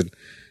Chinese season,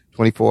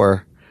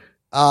 24.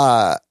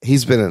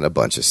 He's been in a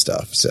bunch of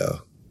stuff, so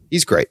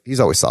he's great. He's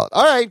always solid.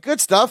 All right,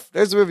 good stuff.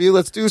 There's a review.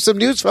 Let's do some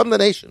news from the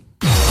nation.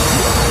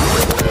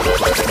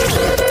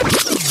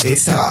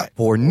 It's time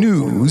for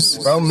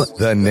news from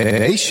the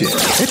nation.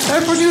 It's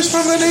time for news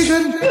from the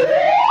nation.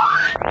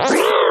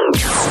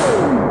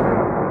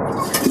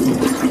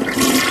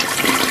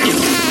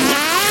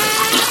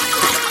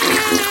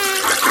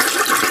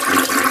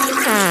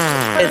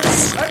 It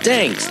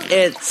stinks.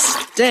 It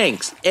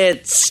stinks.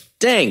 It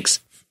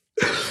stinks.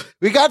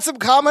 We got some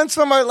comments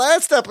from our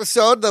last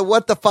episode, the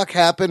What the Fuck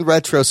Happened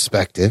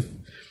retrospective.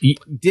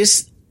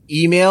 This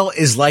email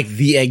is like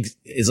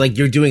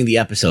you're doing the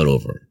episode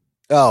over.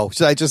 Oh,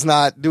 should I just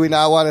not? Do we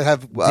not want to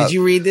have? Did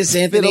you read this,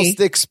 Anthony?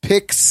 Fiddlesticks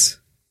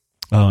picks.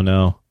 Oh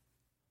no!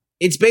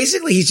 It's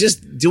basically he's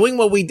just doing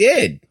what we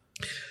did.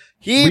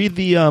 Read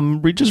the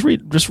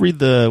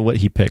what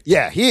he picked.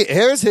 Yeah,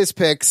 here's his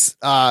picks.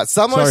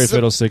 Sorry,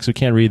 Fiddlesticks, we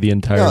can't read the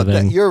entire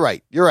thing. You're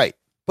right.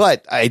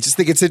 But I just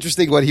think it's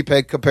interesting what he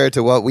picked compared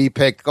to what we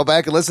picked. Go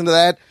back and listen to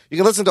that. You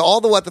can listen to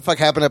all the What the Fuck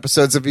Happened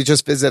episodes if you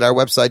just visit our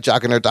website,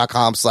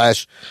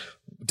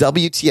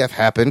 jockandnerd.com/WTF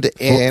happened.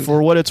 And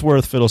for what it's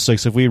worth,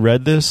 Fiddlesticks, if we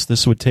read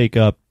this would take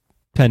up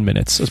 10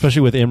 minutes,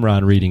 especially with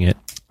Imran reading it.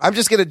 I'm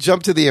just going to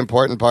jump to the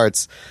important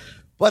parts.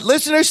 But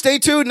listeners, stay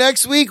tuned.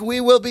 Next week, we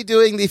will be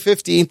doing the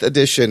 15th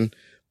edition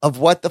of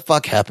what the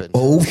fuck happened.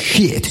 Oh,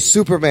 shit.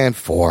 Superman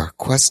 4,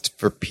 Quest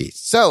for Peace.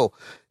 So,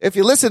 if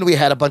you listen, we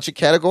had a bunch of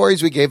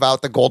categories. We gave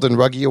out the Golden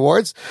Ruggie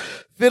Awards.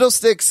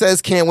 Fiddlestick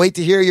says, can't wait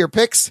to hear your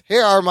picks.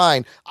 Here are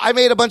mine. I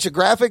made a bunch of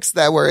graphics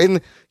that were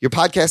in your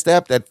podcast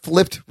app that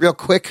flipped real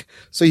quick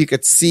so you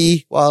could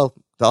see while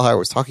Dalhar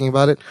was talking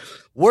about it.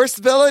 Worst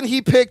villain,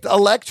 he picked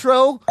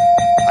Electro.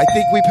 I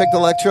think we picked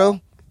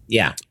Electro.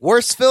 Yeah.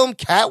 Worst film,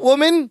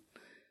 Catwoman.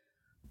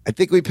 I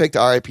think we picked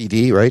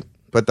R.I.P.D., right?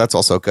 But that's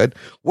also good.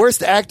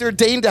 Worst actor,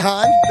 Dane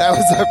DeHaan. That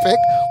was our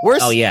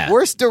pick.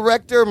 Worst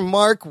director,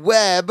 Mark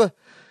Webb.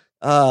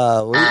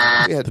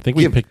 I think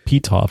we picked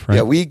Petoff, right?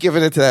 Yeah, we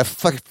given it to that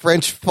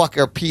French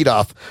fucker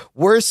Petoff.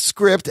 Worst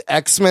script,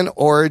 X-Men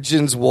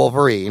Origins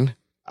Wolverine.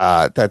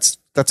 That's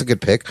a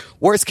good pick.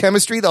 Worst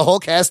chemistry, the whole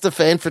cast of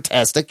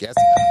Fan-Fantastic. Yes,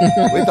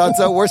 we thought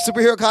so. Worst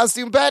superhero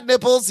costume, Bat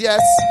Nipples.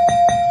 Yes.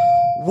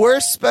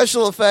 Worst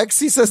special effects.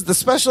 He says the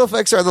special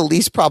effects are the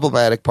least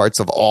problematic parts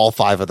of all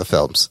 5 of the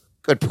films.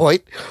 Good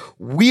point.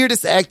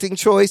 Weirdest acting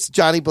choice,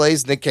 Johnny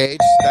Blaze, Nick Cage.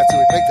 That's who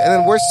we picked. And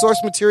then worst source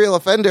material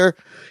offender,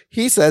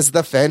 he says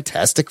the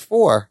Fantastic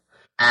Four,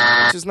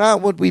 which is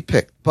not what we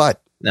picked,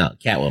 but no,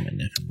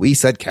 Catwoman. We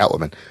said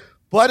Catwoman,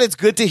 but it's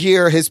good to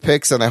hear his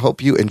picks, and I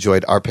hope you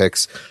enjoyed our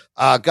picks.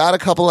 Got a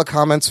couple of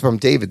comments from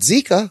David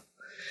Zika.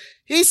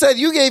 He said,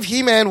 you gave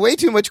He-Man way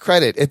too much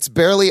credit. It's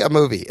barely a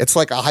movie. It's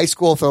like a high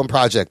school film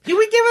project. Did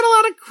we give it a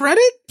lot of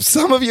credit?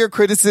 Some of your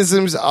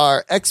criticisms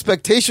are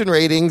expectation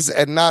ratings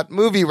and not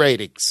movie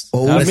ratings.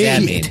 Oh, what does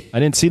that mean? I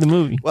didn't see the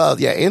movie. Well,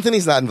 yeah,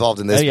 Anthony's not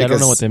involved in this. I don't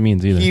know what that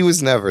means either. He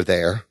was never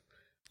there.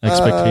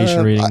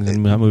 Expectation ratings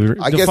and movie.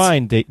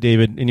 Define,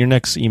 David, in your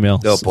next email.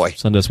 Oh, boy.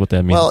 Send us what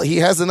that means. Well, he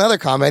has another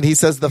comment. He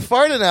says, the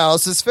fart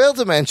analysis failed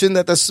to mention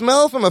that the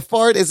smell from a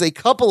fart is a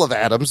couple of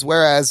atoms,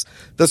 whereas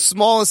the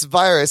smallest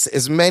virus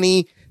is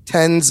many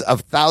tens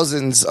of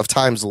thousands of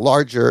times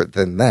larger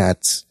than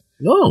that.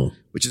 No.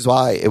 Which is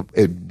why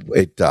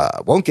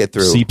it won't get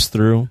through. Seeps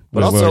through.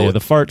 But also, the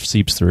fart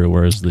seeps through,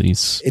 whereas the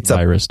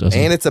virus doesn't.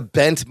 And it's a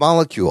bent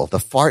molecule. The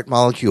fart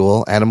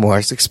molecule, Adam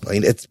Morris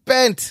explained, it's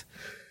bent.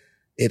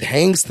 It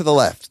hangs to the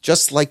left,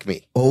 just like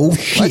me. Oh,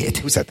 shit. What?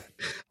 Who said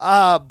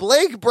that?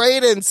 Blake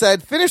Braden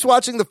said, finish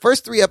watching the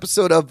first 3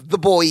 episodes of The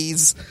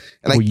Boys.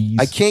 And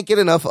I can't get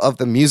enough of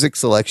the music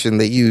selection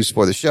they use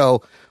for the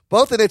show,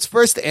 both in its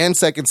first and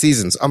second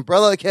seasons.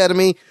 Umbrella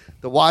Academy,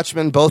 The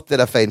Watchmen, both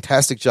did a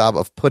fantastic job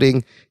of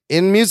putting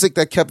in music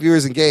that kept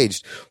viewers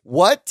engaged.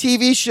 What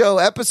TV show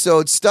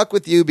episode stuck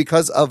with you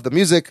because of the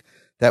music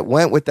that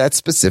went with that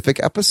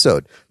specific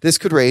episode? This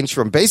could range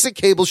from basic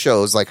cable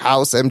shows like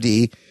House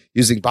MD,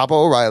 using Baba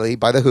O'Reilly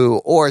by The Who,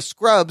 or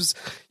Scrubs,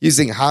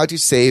 using How to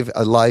Save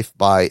a Life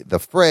by The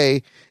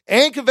Fray,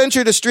 and can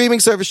venture to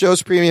streaming service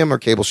shows, premium or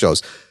cable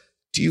shows.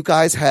 Do you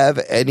guys have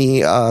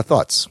any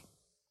thoughts?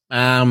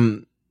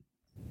 The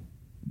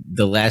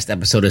last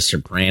episode of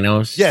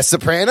Sopranos. Yes,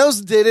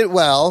 Sopranos did it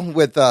well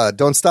with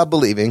Don't Stop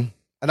Believing.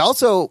 And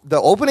also, the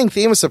opening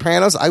theme of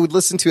Sopranos, I would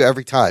listen to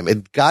every time.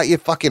 It got you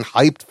fucking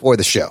hyped for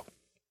the show.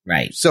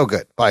 Right. So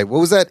good. By, what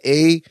was that?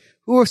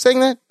 Who was saying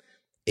that?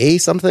 A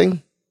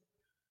something?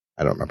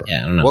 I don't remember.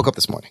 Yeah, I don't know. Woke up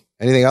this morning.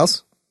 Anything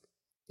else?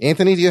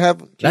 Anthony, do you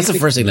have? That's the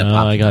first thing that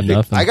popped. I got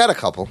nothing. I got a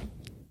couple.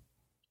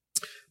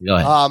 Go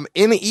ahead.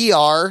 In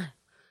ER,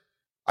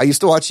 I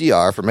used to watch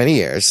ER for many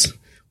years.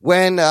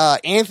 When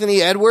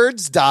Anthony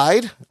Edwards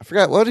died, I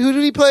forgot, who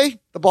did he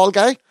play? The bald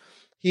guy?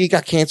 He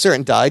got cancer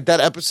and died. That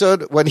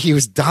episode, when he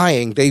was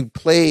dying, they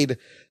played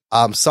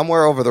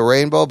Somewhere Over the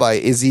Rainbow by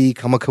Izzy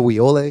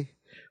Kamakawiole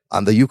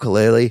on the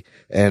ukulele.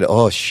 And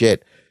oh,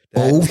 shit.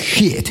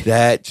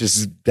 That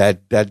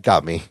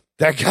got me.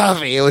 That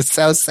got me. It was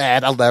so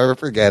sad. I'll never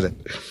forget it.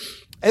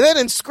 And then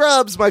in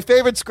Scrubs, my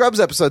favorite Scrubs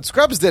episode,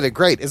 Scrubs did it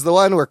great, is the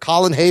one where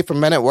Colin Hay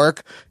from Men at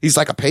Work, he's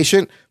like a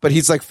patient, but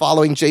he's like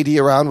following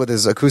JD around with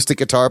his acoustic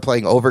guitar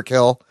playing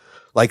Overkill,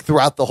 like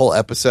throughout the whole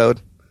episode.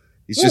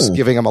 He's just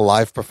giving him a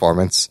live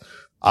performance.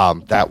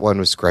 That one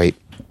was great.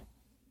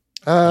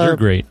 You're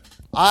great.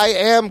 I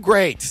am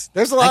great.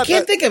 There's a lot. I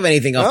can't think of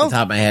anything off the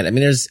top of my head. I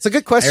mean, it's a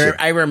good question.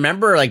 I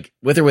remember like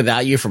With or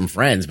Without You from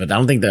Friends, but I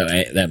don't think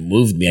that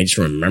moved me. I just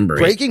remember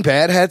Breaking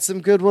Bad had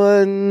some good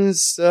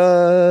ones. That's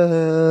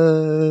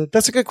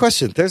a good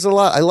question. There's a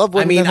lot. I love.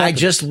 I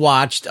just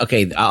watched.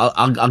 Okay,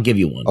 I'll give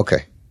you one.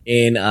 Okay.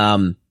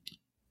 In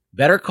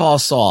Better Call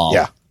Saul.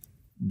 Yeah.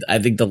 I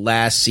think the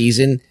last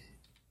season,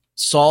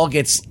 Saul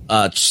gets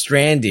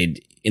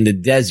stranded in the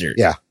desert.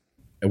 Yeah.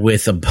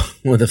 With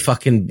a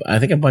fucking, I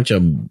think a bunch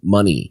of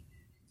money,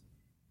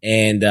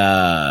 and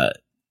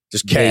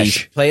just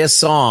cash. Play a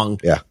song,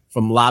 yeah,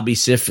 from Labi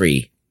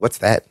Siffre. What's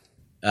that?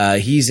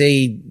 He's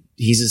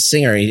a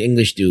singer, an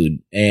English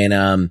dude,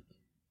 and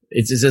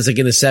it's like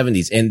in the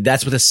 70s, and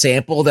that's with a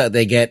sample that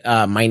they get.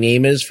 My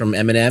Name Is from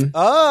Eminem.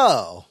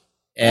 Oh,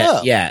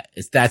 yeah,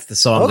 that's the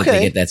song that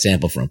they get that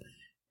sample from,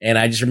 and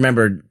I just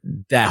remembered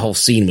that whole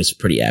scene was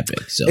pretty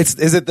epic. So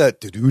is it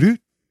the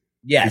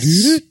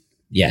yes.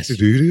 Yes.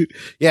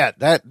 Yeah,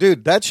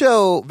 that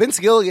show, Vince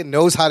Gilligan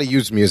knows how to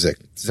use music.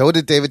 So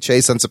did David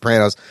Chase on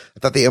Sopranos. I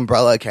thought the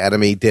Umbrella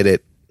Academy did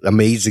it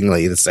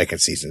amazingly the second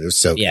season. It was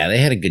so good. Yeah, they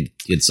had a good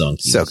song.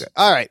 So good.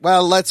 All right.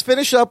 Well, let's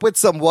finish up with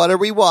some What Are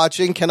We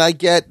Watching? Can I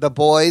get The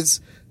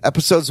Boys?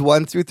 Episodes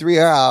 1 through 3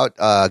 are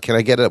out. Can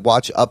I get a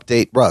watch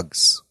update,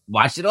 Rugs?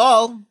 Watched it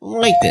all.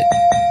 Liked it.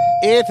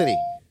 Anthony.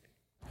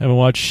 Haven't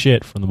watched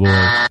shit from The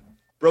Boys.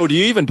 Bro, do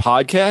you even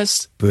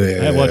podcast?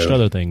 I have watched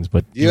other things,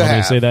 but you want me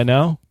to say that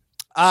now?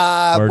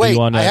 Wait,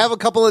 I have a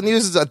couple of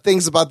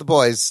things about The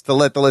Boys to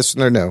let the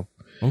listener know.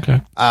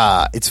 Okay.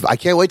 I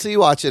can't wait till you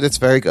watch it. It's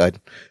very good.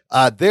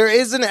 There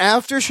is an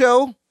after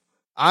show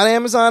on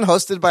Amazon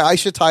hosted by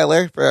Aisha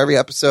Tyler. For every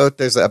episode,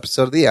 there's an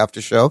episode of the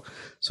after show.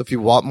 So if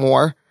you want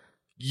more,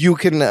 you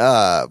can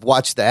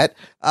watch that.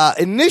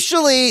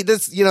 Initially,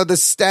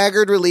 this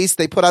staggered release,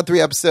 they put out 3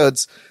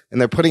 episodes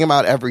and they're putting them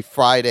out every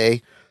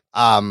Friday.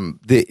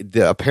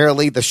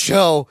 Apparently the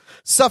show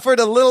suffered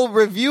a little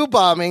review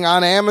bombing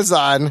on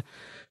Amazon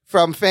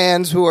from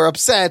fans who were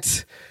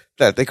upset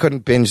that they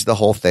couldn't binge the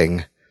whole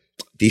thing.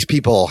 These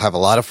people have a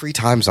lot of free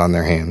times on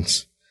their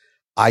hands.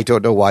 I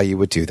don't know why you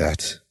would do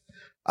that.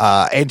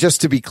 And just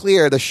to be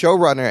clear, the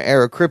showrunner,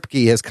 Eric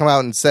Kripke, has come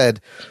out and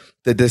said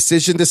the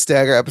decision to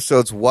stagger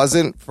episodes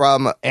wasn't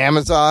from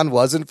Amazon,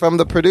 wasn't from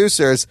the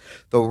producers.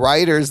 The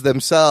writers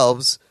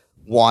themselves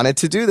wanted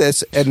to do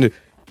this. And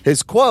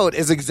his quote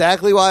is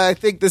exactly why I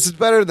think this is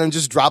better than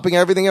just dropping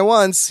everything at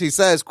once. He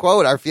says,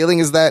 quote, "Our feeling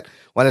is that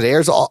when it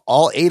airs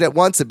all 8 at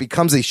once, it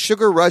becomes a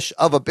sugar rush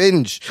of a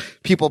binge.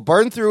 People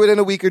burn through it in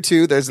a week or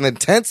 2. There's an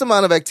intense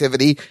amount of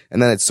activity,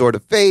 and then it sort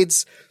of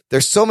fades.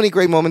 There's so many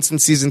great moments in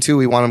season 2.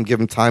 We want to give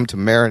them time to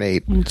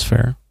marinate." That's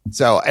fair.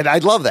 So, and I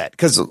love that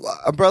because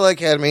Umbrella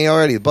Academy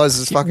already, the buzz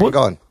is fucking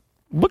going.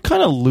 What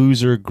kind of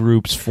loser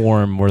groups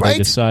form where they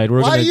decide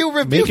we're going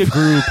to make a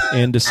group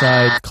and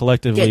decide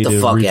collectively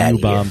to review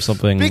bomb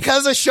something?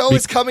 Because a show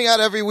is coming out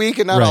every week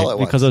and not all at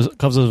once.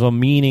 Because of a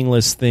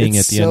meaningless thing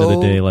at the end of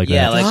the day.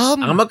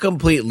 I'm a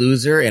complete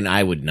loser and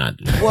I would not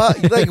do that. Well,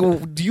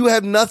 do you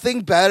have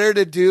nothing better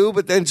to do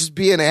but then just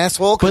be an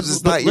asshole because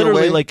it's not your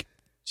way?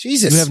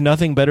 Jesus. You have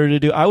nothing better to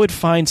do. I would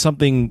find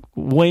something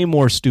way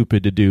more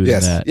stupid to do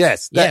than that.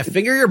 Yes.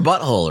 Finger your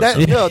butthole.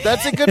 No,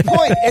 that's a good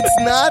point. It's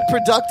not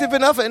productive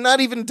enough and not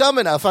even dumb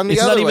enough on the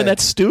other It's not way. even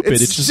that stupid.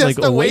 It's just like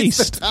a waste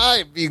of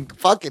time, you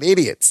fucking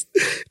idiots.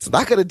 It's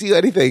not going to do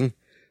anything.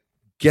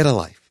 Get a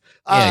life.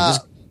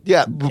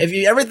 If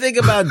you ever think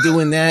about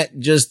doing that,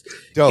 just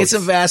get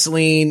some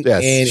Vaseline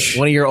and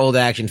one of your old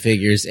action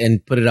figures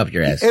and put it up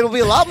your ass. It'll be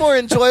a lot more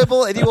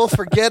enjoyable, and you will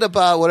forget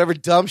about whatever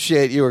dumb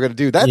shit you were going to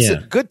do. That's a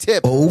good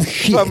tip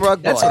from Rug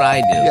Boy. That's what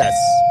I do. Yes.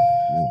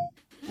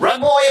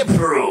 Rug Boy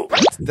approved.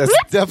 That's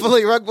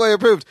definitely Rug Boy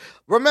approved.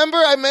 Remember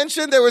I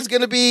mentioned they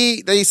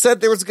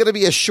said there was going to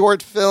be a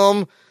short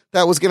film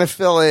that was going to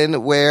fill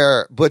in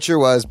where Butcher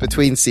was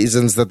between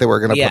seasons that they were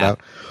going to put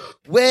out.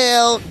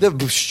 Well,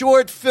 the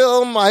short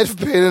film might have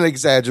been an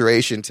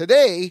exaggeration.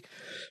 Today,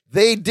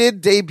 they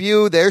did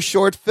debut their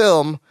short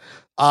film.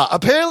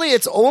 Apparently,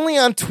 it's only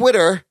on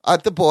Twitter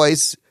at the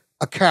Boys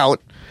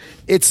account.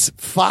 It's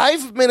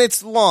 5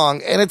 minutes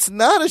long, and it's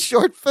not a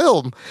short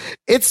film.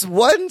 It's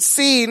one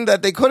scene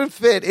that they couldn't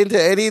fit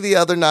into any of the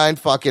other 9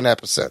 fucking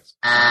episodes.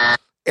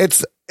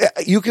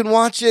 You can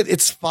watch it.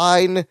 It's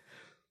fine.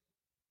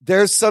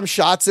 There's some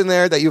shots in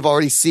there that you've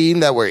already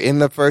seen that were in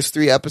the first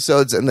 3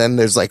 episodes. And then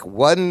there's like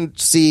one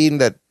scene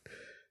that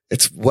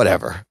it's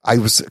whatever. I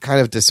was kind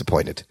of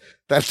disappointed.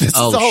 That's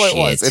all it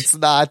was. It's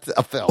not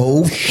a film.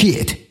 Oh,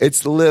 shit.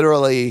 It's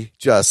literally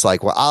just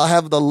like, well, I'll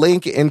have the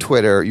link in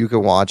Twitter. You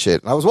can watch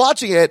it. And I was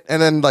watching it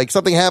and then like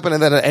something happened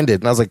and then it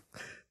ended. And I was like,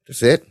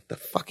 that's it? The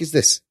fuck is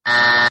this?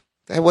 That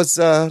was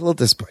a little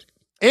disappointing.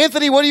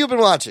 Anthony, what have you been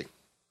watching?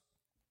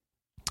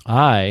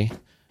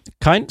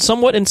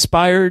 Somewhat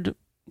inspired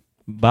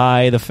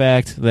by the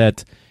fact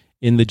that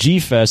in the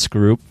G-Fest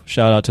group,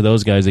 shout out to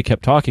those guys, they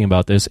kept talking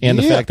about this, and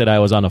the fact that I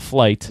was on a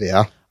flight,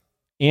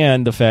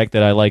 and the fact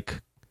that I like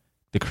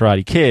the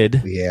Karate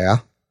Kid,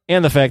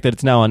 and the fact that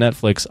it's now on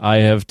Netflix, I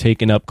have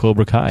taken up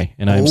Cobra Kai,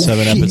 and I'm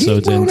 7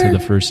 episodes into the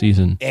first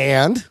season.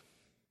 And?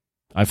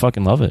 I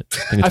fucking love it.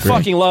 I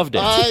fucking loved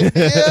it. I knew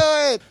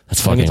it.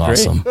 That's fucking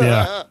awesome.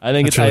 Yeah. I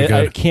think That's really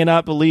good. I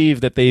cannot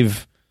believe that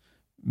they've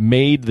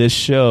made this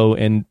show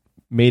and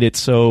made it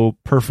so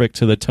perfect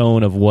to the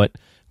tone of what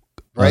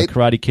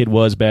Karate Kid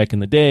was back in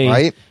the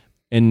day,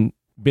 and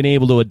been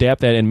able to adapt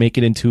that and make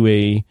it into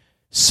a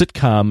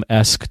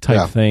sitcom-esque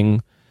type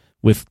thing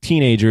with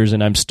teenagers,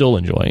 and I'm still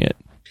enjoying it.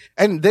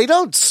 And they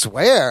don't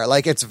swear.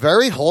 Like, it's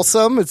very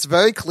wholesome. It's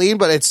very clean,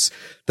 but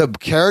the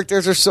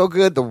characters are so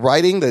good. The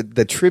writing,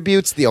 the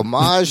tributes, the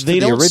homage they to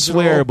the don't original.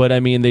 Swear, but I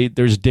mean,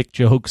 there's dick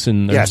jokes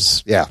and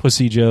there's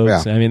pussy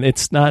jokes. I mean,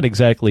 it's not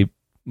exactly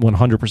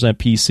 100%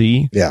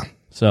 PC. Yeah.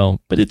 So,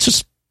 but it's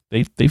just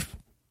they've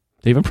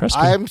impressed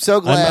me. I'm so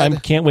glad. I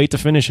can't wait to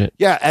finish it.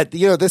 Yeah,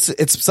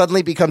 it's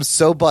suddenly become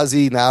so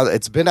buzzy now.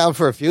 It's been out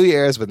for a few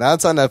years, but now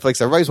it's on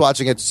Netflix. Everybody's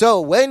watching it. So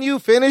when you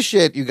finish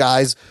it, you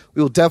guys,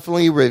 we will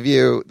definitely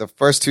review the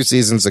first 2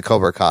 seasons of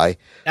Cobra Kai.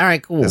 All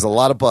right, cool. There's a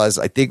lot of buzz.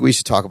 I think we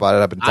should talk about it.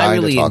 I've been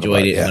dying to talk about it. I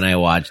really enjoyed it when I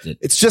watched it.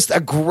 It's just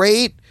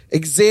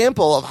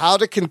example of how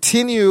to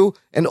continue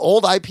an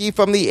old IP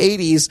from the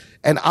 80s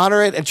and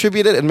honor it and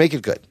tribute it and make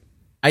it good.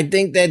 I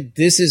think that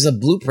this is a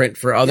blueprint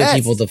for other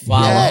people to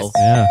follow.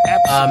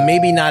 Yes.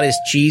 Maybe not as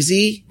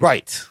cheesy.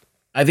 Right.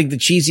 I think the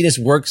cheesiness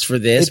works for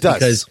this It does.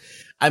 because,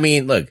 I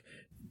mean, look,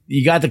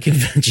 you got the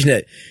convention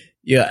that,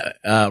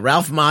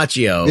 Ralph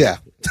Macchio. Yeah.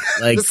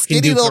 Like, The can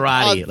skinny do little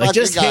karate. Like,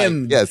 just guy.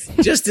 him. Yes.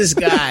 Just this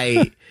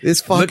guy.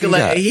 This looking fucking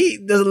like, guy. he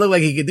doesn't look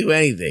like he could do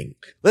anything.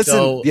 Listen,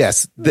 So,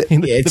 yes.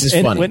 it's just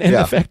funny. And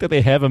the fact that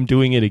they have him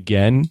doing it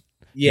again.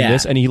 Yeah. in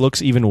this, and he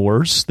looks even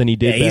worse than he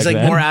did. He's back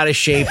like then. more out of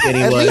shape than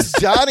he At was. least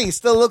Johnny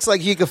still looks like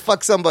he could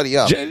fuck somebody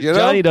up. You know?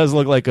 Johnny does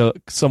look like a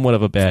somewhat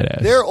of a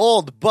badass. They're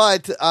old,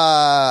 but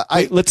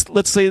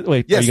let's say.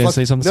 Wait, Yes, are you going to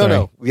say something? no, Sorry.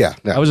 no, yeah,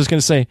 no. I was just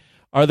going to say,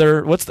 are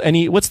there what's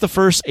the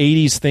first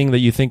 '80s thing that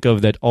you think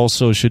of that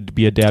also should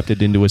be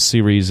adapted into a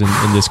series in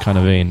this kind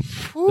of vein?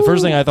 The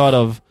first thing I thought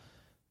of,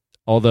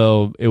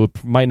 although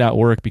might not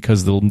work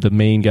because the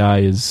main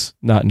guy is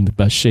not in the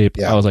best shape.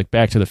 I was like,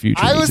 Back to the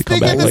Future. I needs was to come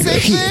thinking back the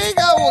like same that. thing.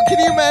 Oh, can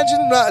you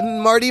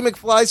imagine Marty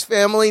McFly's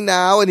family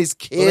now and his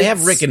kids? Well, they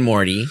have Rick and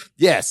Morty.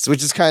 Yes,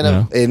 which is kind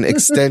of an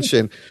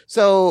extension.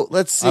 So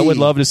let's see. I would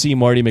love to see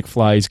Marty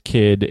McFly's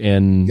kid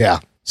and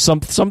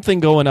something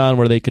going on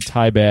where they could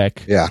tie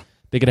back. Yeah.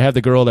 They could have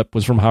the girl that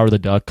was from Howard the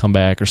Duck come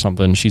back or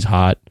something. She's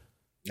hot.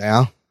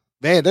 Yeah.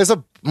 Man, there's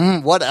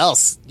what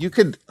else? You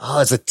could,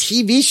 it's a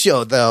TV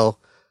show though.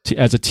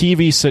 As a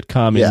TV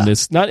sitcom in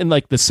this, not in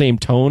like the same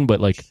tone,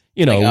 but like,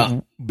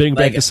 bring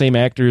back the same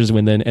actors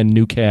and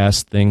new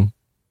cast thing.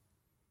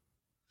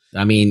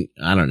 I mean,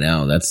 I don't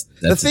know. That's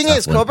the thing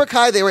is, Cobra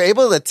Kai, they were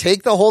able to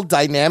take the whole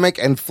dynamic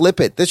and flip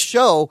it. This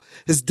show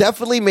has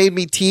definitely made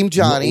me Team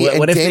Johnny What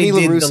and if Danny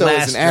they did LaRusso the is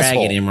Last an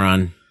asshole. Dragon,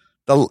 Imran?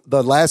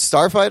 The Last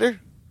Starfighter?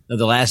 No,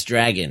 the Last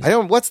Dragon.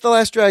 What's the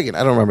Last Dragon? I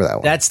don't remember that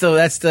one. That's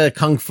the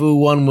kung fu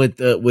one with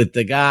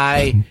the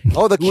guy.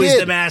 Oh, the Who is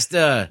kid. the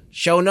master?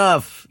 Show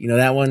enough. You know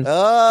that one?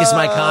 Kiss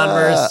My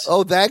Converse.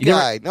 Oh, that You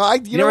guy. never-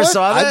 You never know what?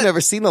 saw that? I've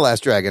never seen The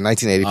Last Dragon,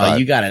 1985. Oh,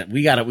 you got it.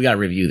 We got to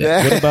review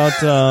that. What about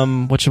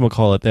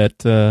whatchamacallit, that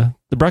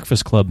The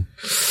Breakfast Club?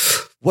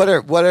 What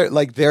are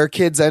like their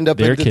kids end up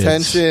Their in kids.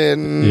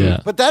 detention?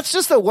 Yeah. But that's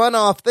just a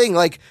one-off thing.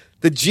 Like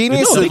the genius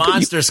Let's do of the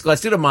Monster Squad.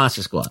 Let's do the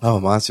Monster Squad. Oh,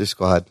 Monster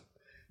Squad.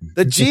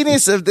 The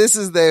genius of this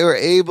is they were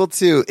able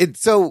to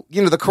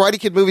the Karate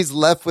Kid movies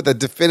left with a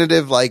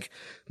definitive like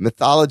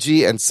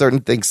mythology and certain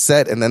things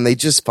set, and then they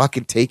just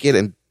fucking take it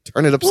and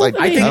turn it upside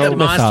down. I think the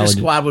Monster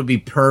Squad would be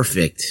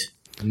perfect.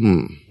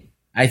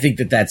 I think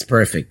that's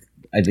perfect.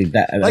 I think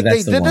that like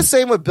that's they did one. the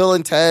same with Bill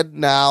and Ted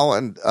now,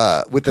 and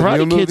with the new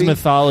Karate Kid's movie.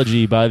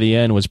 mythology by the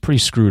end was pretty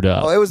screwed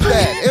up. Oh, it was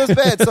bad. It was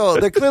bad. So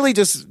they're clearly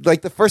just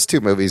like the first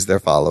two movies they're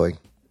following.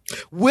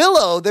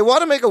 Willow, they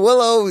want to make a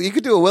Willow. You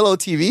could do a Willow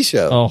TV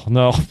show. Oh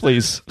no,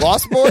 please!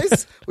 Lost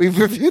Boys. We've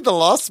reviewed the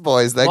Lost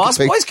Boys. Lost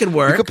Boys could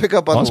work. You could pick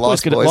up on the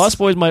Lost Boys. Lost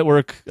Boys might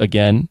work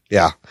again.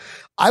 Yeah,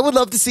 I would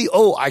love to see.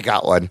 Oh, I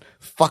got one.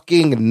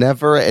 Fucking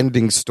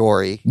never-ending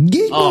story.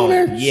 Oh,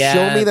 yeah.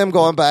 Show me them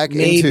going back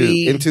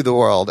into the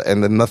world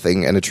and the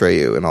Nothing and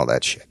Atreyu and all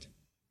that shit.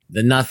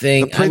 The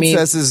Nothing. The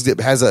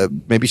princess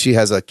maybe she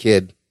has a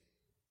kid.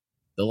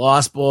 The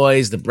Lost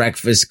Boys, The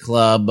Breakfast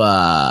Club.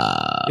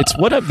 It's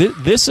what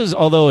this is.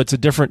 Although it's a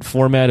different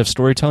format of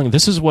storytelling,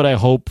 this is what I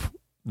hope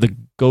the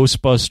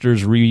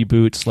Ghostbusters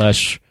reboot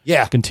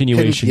 /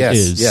 continuation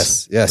is.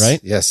 Yes, right?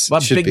 Yes.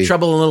 What Big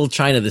Trouble in Little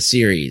China, the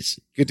series.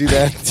 You could do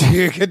that.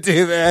 You could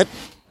do that.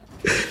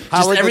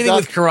 Just everything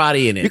with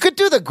karate in it. You could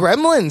do the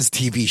Gremlins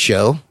TV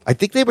show. I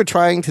think they were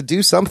trying to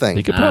do something.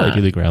 They could probably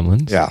do the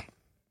Gremlins. Yeah.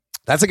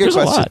 That's a good There's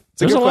question. a lot.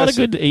 There's a lot of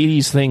good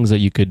 80s things that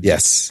you could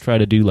try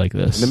to do like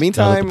this. In the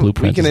meantime,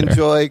 we can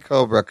enjoy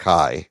Cobra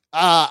Kai.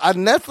 On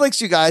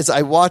Netflix, you guys,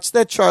 I watched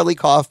that Charlie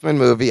Kaufman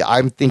movie.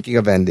 I'm thinking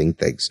of ending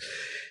things.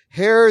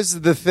 Here's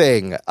the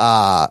thing.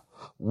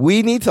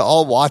 We need to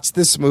all watch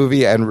this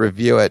movie and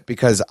review it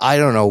because I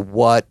don't know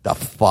what the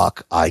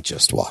fuck I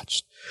just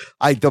watched.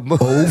 The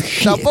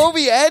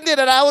movie ended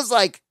and I was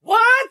like,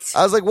 what?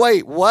 I was like,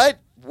 wait, what?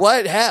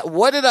 What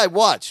did I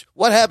watch?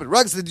 What happened?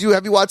 Ruggs,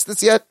 have you watched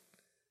this yet?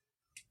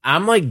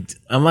 I'm going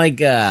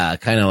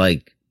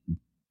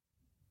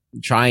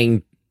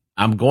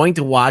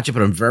to watch it,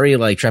 but I'm very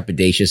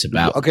trepidatious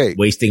about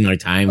wasting my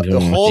time.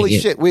 Holy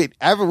shit. Wait,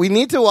 we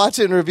need to watch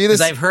it and review this.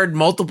 Because I've heard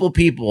multiple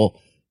people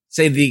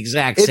say the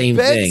exact same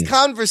thing. It begs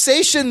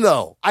conversation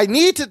though. I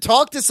need to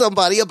talk to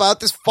somebody about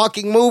this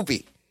fucking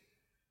movie.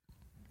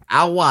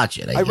 I'll watch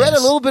it. I read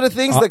a little bit of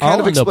things that kind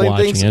of explain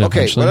things.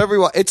 Okay, whatever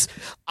you want.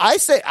 I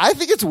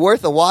think it's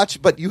worth a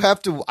watch, but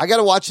I got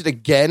to watch it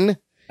again.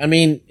 I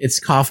mean,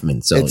 it's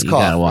Kaufman, so you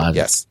got to watch it.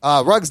 Yes.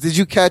 Ruggs, did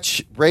you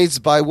catch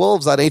Raised by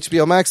Wolves on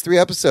HBO Max? 3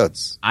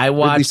 episodes. I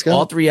watched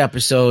all 3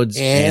 episodes,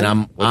 and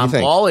I'm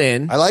all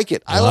in. I like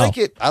it.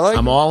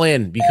 I'm all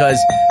in because,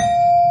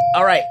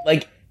 all right,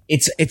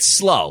 it's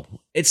slow.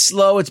 It's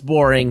slow. It's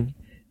boring.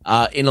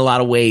 In a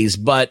lot of ways,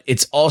 but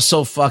it's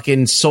also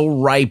fucking so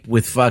ripe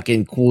with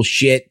fucking cool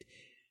shit,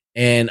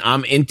 and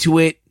I'm into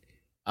it.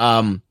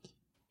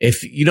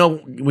 if you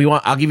know,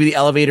 I'll give you the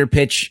elevator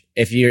pitch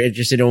if you're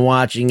interested in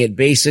watching it.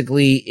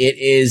 Basically, it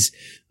is,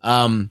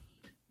 a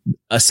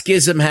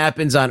schism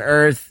happens on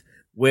Earth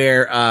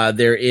where,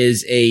 there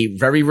is a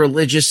very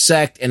religious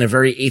sect and a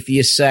very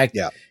atheist sect.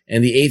 Yeah.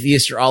 And the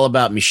atheists are all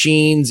about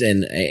machines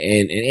and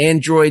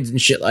androids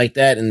and shit like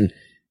that. And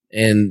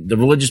the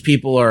religious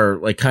people are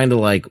like kind of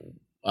like,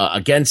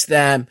 against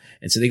them.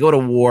 And so they go to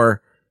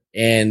war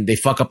and they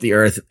fuck up the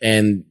Earth.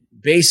 And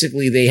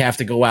basically they have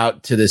to go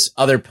out to this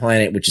other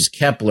planet, which is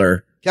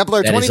Kepler.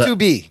 Kepler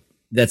 22b.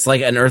 That's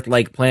like an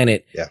Earth-like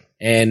planet. Yeah.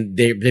 And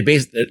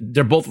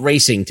they're both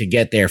racing to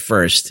get there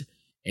first.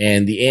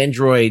 And the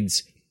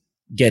androids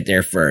get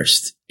there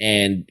first.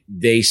 And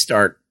they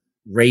start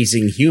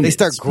raising humans.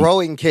 They start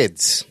growing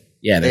kids.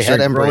 Yeah, they start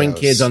growing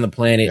kids on the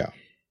planet. Yeah.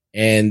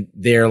 And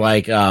they're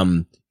like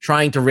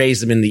trying to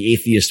raise them in the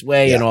atheist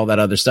way and all that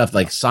other stuff.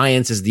 Like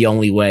science is the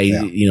only way.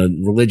 Yeah. You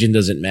know, religion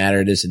doesn't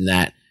matter, this and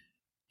that.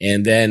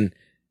 And then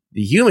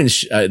the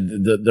humans,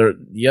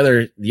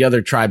 the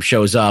other tribe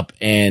shows up,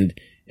 and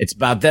it's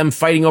about them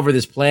fighting over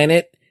this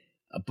planet.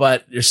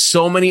 But there's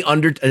so many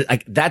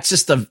that's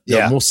just the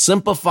most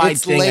simplified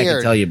thing I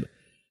can tell you.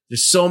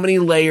 There's so many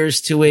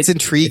layers to it. It's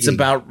intriguing. It's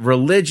about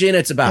religion.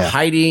 It's about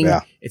hiding.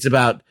 Yeah. It's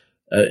about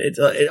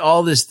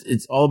all this.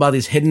 It's all about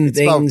these hidden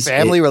things. About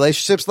family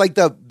relationships. Like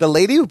the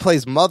lady who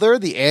plays Mother,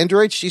 the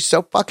android. She's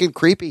so fucking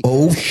creepy.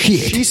 Oh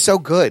shit. She's so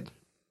good.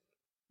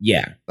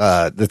 Yeah.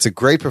 That's a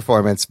great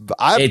performance.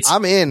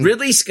 I'm in.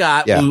 Ridley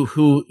Scott,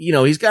 who you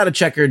know, he's got a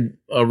checkered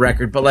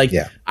record, but like,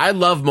 I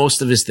love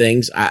most of his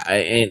things.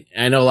 I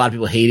know a lot of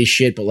people hate his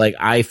shit, but like,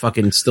 I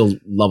fucking still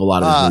love a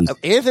lot of his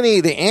movies.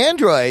 Anthony, the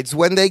androids,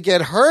 when they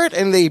get hurt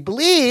and they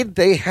bleed,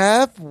 they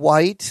have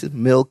white,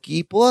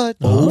 milky blood.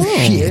 Oh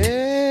shit.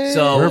 Yeah.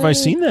 So where have I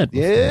seen that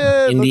before?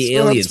 Yeah, in the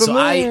Aliens. So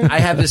I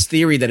have this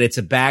theory that it's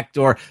a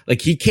backdoor.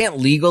 Like he can't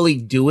legally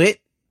do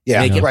it. Yeah,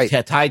 make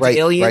it tied to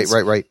aliens.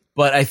 Right.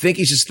 But I think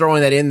he's just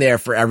throwing that in there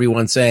for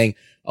everyone, saying,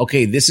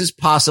 "Okay, this is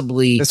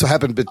possibly this will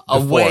happen before.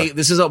 a way.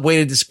 This is a way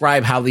to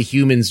describe how the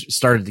humans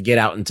started to get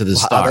out into the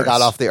stars. How they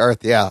got off the Earth,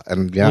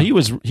 Well,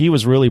 he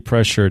was really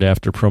pressured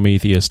after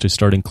Prometheus to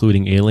start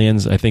including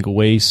aliens. I think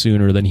way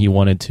sooner than he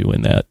wanted to.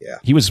 In that,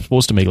 he was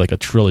supposed to make like a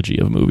trilogy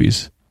of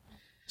movies.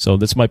 So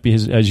this might be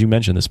his, as you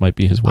mentioned, this might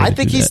be his way. I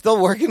think he's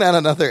still working on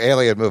another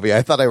alien movie.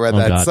 I thought I read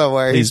that God.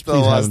 somewhere. He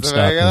still wants to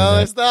make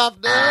it. Stop!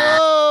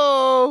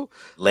 No.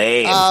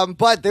 Lame.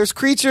 But there's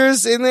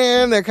creatures in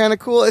there, and they're kind of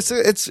cool. It's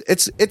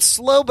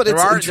slow, but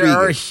it's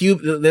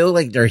intriguing. They look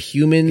like they're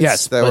humans.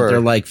 Yes,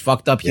 they're like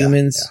fucked up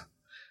humans.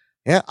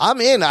 Yeah, I'm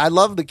in. I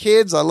love the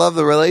kids. I love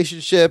the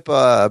relationship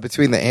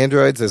between the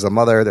androids. There's a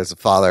mother. There's a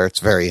father.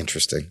 It's very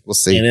interesting. We'll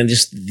see. And then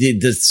just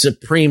the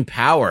supreme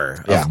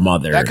power of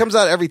Mother. That comes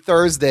out every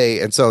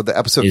Thursday, and so the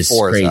episode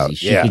 4 crazy. is out.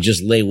 She could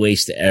just lay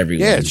waste to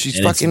everyone. Yeah, she's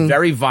and fucking it's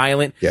very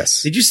violent.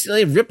 Yes. They just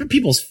ripping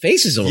people's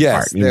faces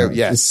apart.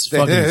 Yes, It's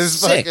fucking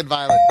sick. fucking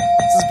violent.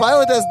 It's as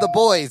violent as The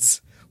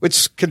Boys,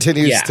 which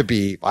continues to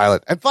be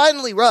violent. And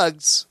finally,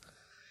 Ruggs,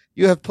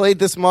 you have played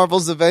this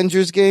Marvel's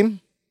Avengers game?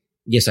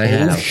 Yes, I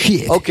have.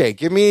 Shit. Okay,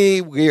 give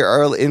me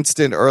your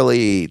instant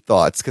early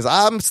thoughts, because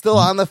I'm still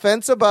on the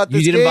fence about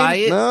this. You didn't game. buy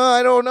it? No,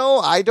 I don't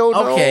know.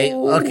 Okay,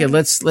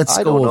 let's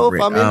I go don't know over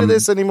if it. I'm into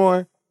this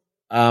anymore.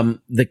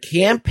 The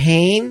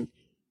campaign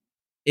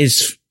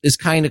is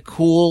kind of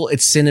cool.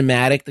 It's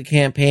cinematic. The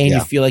campaign,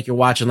 you feel like you're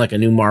watching like a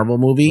new Marvel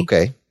movie.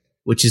 Okay,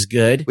 which is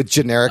good with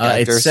generic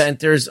actors. It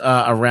centers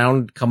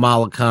around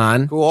Kamala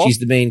Khan. Cool. She's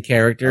the main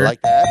character. I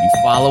like that.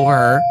 You follow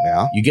her.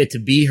 Yeah. You get to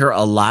be her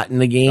a lot in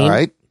the game. All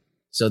right.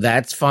 So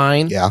that's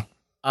fine. Yeah.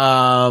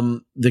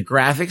 The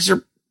graphics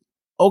are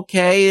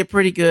okay. They're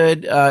pretty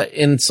good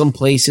in some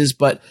places,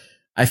 but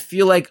I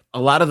feel like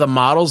a lot of the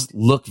models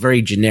look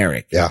very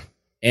generic. Yeah.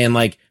 And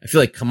like, I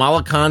feel like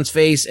Kamala Khan's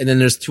face, and then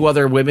there's two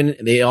other women.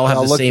 They all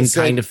have the same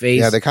kind of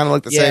face. Yeah, they kind of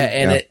look the same.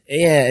 And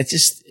it's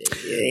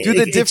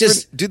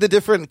just. Do the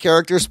different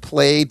characters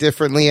play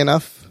differently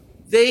enough?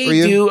 They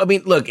do. I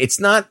mean, look, it's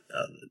not.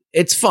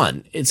 It's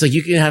fun. It's like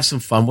you can have some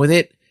fun with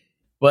it.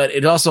 But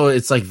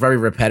it's like very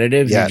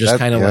repetitive. Yeah, You're just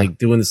kind of like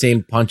doing the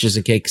same punches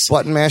and kicks.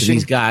 Button mashing.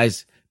 These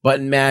guys,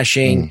 button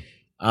mashing.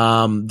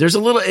 There's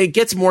it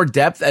gets more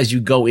depth as you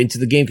go into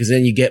the game, because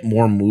then you get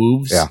more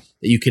moves that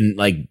you can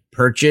like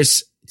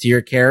purchase to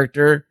your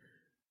character.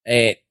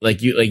 And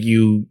like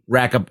you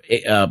rack up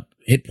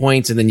hit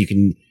points, and then you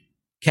can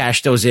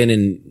cash those in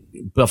and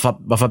buff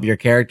up your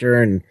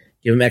character and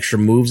give them extra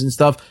moves and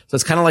stuff. So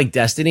it's kind of like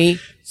Destiny.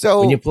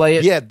 So when you play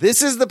it, yeah,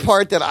 this is the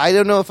part that I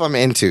don't know if I'm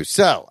into.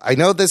 So I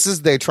know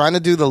they're trying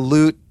to do the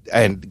loot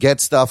and get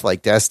stuff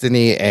like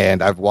Destiny,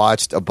 and I've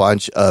watched a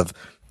bunch of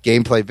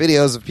gameplay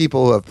videos of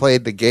people who have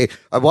played the game.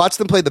 I've watched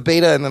them play the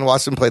beta and then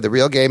watched them play the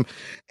real game.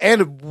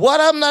 And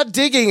what I'm not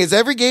digging is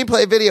every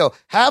gameplay video,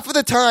 half of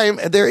the time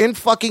they're in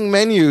fucking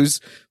menus,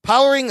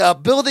 powering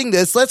up, building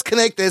this, let's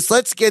connect this,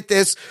 let's get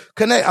this,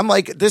 connect. I'm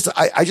like, this,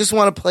 I just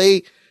want to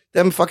play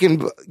them fucking,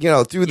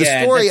 through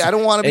the story. I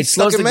don't want to be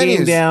stuck in menus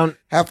game down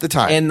half the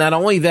time. And not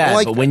only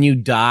that, but when you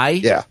die,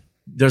 yeah,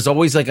 there's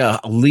always like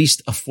at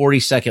least a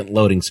 40-second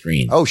loading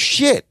screen. Oh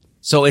shit!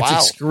 So it's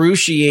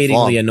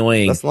excruciatingly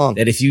annoying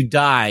that if you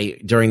die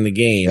during the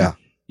game,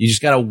 you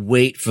just got to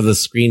wait for the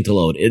screen to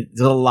load. It's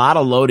a lot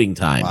of loading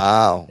time.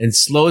 Wow. And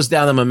slows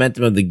down the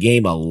momentum of the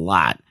game a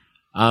lot.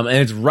 And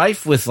it's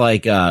rife with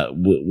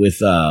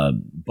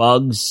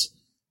bugs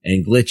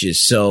and glitches.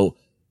 So,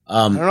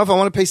 I don't know if I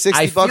want to pay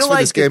 $60 for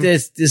this game.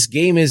 This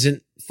game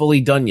isn't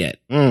fully done yet.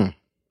 Well,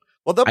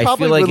 they'll probably I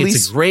feel like release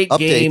it's a great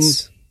game.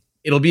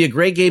 It'll be a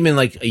great game in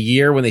like a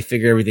year when they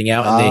figure everything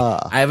out.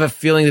 And I have a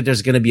feeling that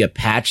there's going to be a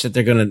patch that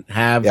they're going to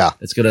have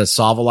that's going to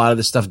solve a lot of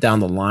this stuff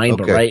down the line.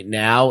 But right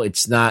now,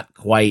 it's not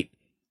quite.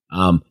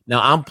 Now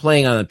I'm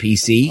playing on a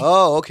PC.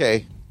 Oh,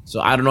 okay.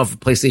 So I don't know if the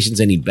PlayStation's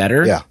any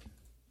better. Yeah,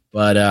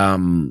 but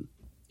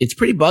it's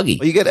pretty buggy.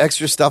 Well, you get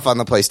extra stuff on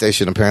the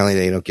PlayStation. Apparently,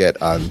 they don't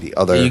get on the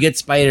other. You get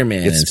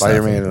Spider-Man.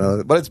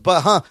 But it's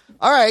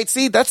all right.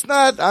 See, that's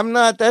not. I'm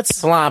not.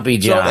 That's floppy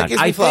jock. So that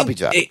gives me floppy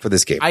jock for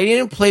this game. I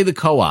didn't play the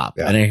co-op,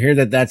 and I hear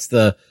that's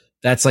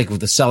like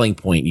with the selling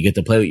point. You get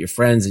to play with your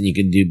friends, and you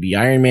can be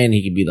Iron Man.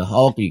 He can be the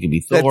Hulk. You can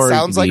be Thor. That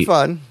sounds like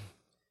fun.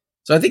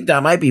 So I think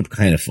that might be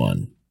kind of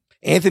fun.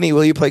 Anthony,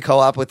 will you play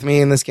co-op with me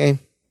in this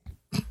game?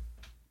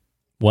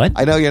 What?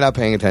 I know you're not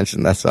paying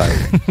attention. That's why.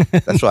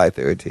 That's why I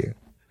threw it to you.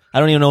 I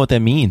don't even know what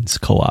that means.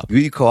 Co-op. Will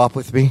you co-op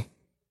with me?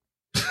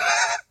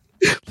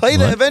 Play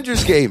the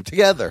Avengers game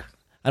together.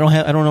 I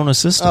don't own a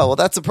system. Oh well,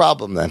 that's a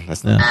problem then.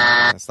 That's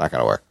not going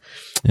to work.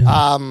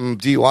 Yeah.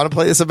 Do you want to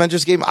play this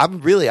Avengers game?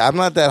 I'm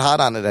not that hot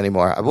on it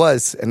anymore. I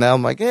was, and now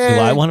I'm like, Do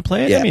I want to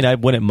play it? Yeah. I mean, I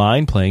wouldn't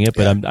mind playing it,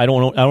 but I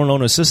don't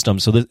own a system,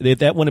 so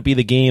that wouldn't be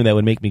the game that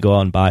would make me go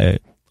out and buy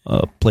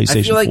a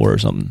PlayStation 4 or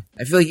something.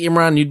 I feel like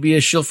Imran, you'd be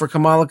a shill for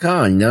Kamala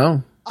Khan,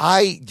 no?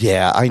 I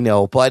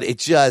know, but it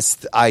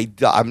just I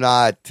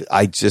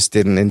just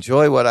didn't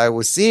enjoy what I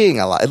was seeing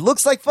a lot. It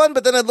looks like fun,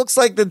 but then it looks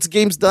like the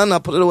game's done.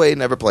 I'll put it away and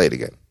never play it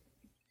again.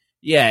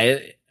 Yeah,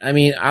 I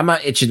mean, I'm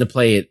not itching to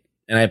play it,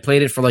 and I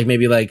played it for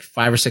maybe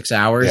 5 or 6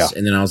 hours,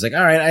 and then I was like,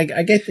 all right,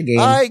 I get the game.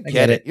 I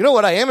get it. You know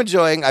what I am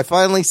enjoying? I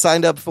finally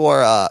signed up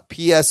for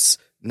PS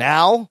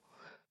Now,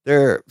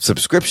 their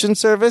subscription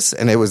service,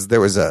 and there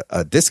was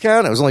a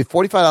discount. It was only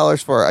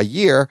 $45 for a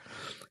year.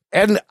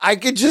 And I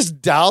could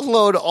just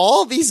download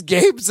all these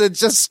games and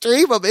just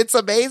stream them. It's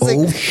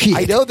amazing. Oh, shit.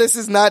 I know this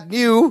is not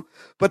new,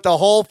 but the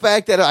whole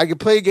fact that I could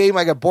play a game,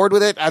 I got bored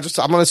with it. I'm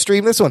going to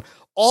stream this one.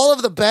 All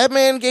of the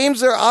Batman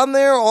games are on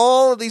there.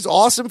 All of these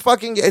awesome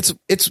fucking, it's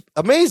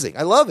amazing.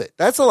 I love it.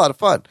 That's a lot of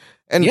fun.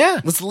 And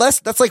it's less,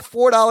 that's like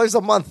 $4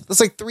 a month. That's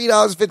like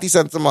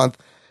 $3.50 a month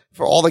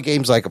for all the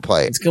games I could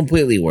play. It's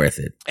completely worth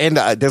it. And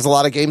there's a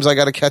lot of games I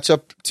got to catch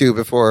up to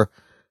before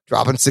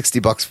dropping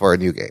 $60 for a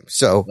new game.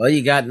 So, well,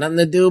 you got nothing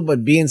to do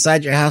but be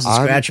inside your house and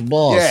scratch your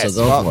balls. Yes,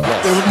 so go for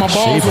it. My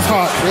balls was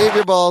hot. Shave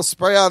your balls.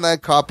 Spray on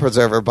that cough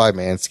preserver by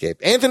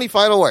Manscaped. Anthony,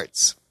 final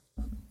words.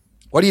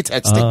 What are you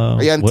texting?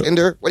 Are you on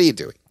Tinder? What are you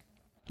doing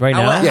right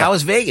now? How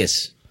was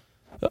Vegas?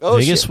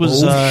 Vegas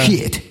was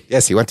shit.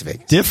 Yes, he went to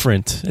Vegas.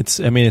 Different.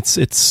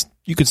 It's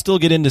you could still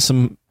get into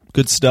some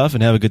good stuff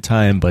and have a good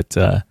time, but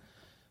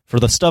for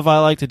the stuff I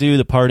like to do,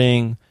 the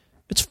partying.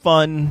 It's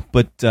fun,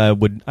 but I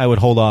would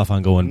hold off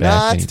on going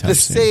back anytime the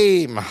soon.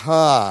 Same,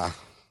 huh?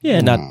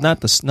 Yeah,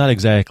 not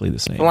exactly the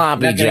same.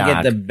 Floppy You're not going to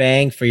get the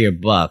bang for your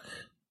buck.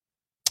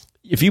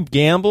 If you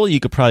gamble, you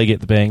could probably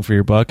get the bang for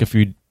your buck. If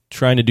you're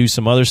trying to do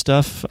some other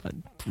stuff,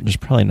 there's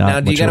probably not.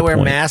 Now, do you got to wear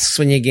masks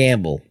when you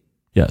gamble?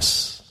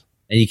 Yes.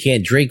 And you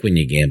can't drink when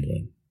you're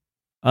gambling.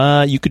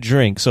 You could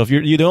drink. So if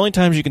you're the only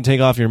times you can take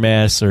off your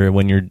mask or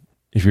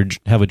if you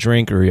have a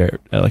drink or you're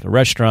at like a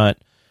restaurant.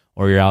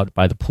 Or you're out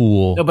by the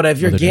pool. No, but if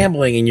you're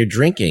gambling and you're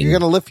drinking, you're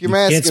going to lift your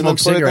mask. You can't smoke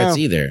cigarettes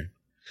either.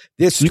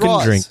 There's straws. You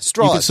can drink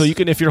straws. So you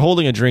can, if you're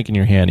holding a drink in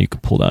your hand, you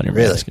can pull down your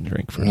mask and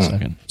drink for a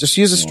second. Just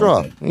use a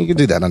straw. You can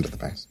do that under the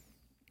mask.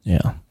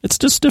 Yeah, it's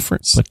just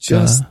different. But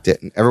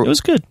didn't. It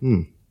was good.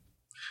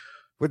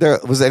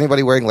 Was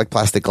anybody wearing like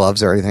plastic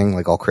gloves or anything?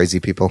 Like all crazy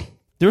people.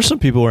 There were some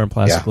people wearing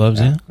plastic gloves.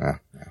 Yeah.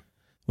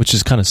 Which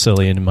is kind of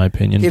silly in my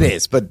opinion. It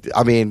is, but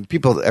I mean,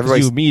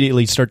 everybody. You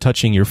immediately start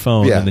touching your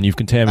phone, and then you've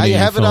contaminated. Now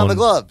you have your phone. it on the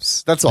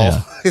gloves. That's all.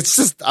 Yeah. It's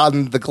just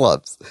on the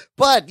gloves.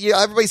 But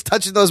everybody's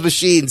touching those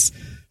machines.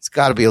 It's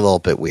got to be a little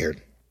bit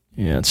weird.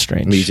 Yeah, it's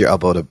strange. Need your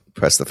elbow to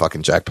press the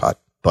fucking jackpot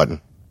button.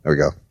 There we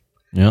go.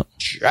 Yeah,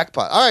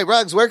 jackpot. All right,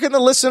 Ruggs. Where can the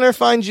listener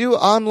find you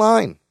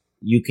online?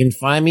 You can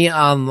find me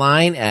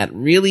online at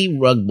Really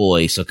Rug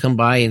Boy. So come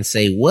by and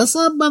say, "What's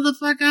up,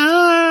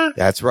 motherfucker?"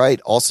 That's right.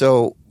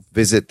 Also.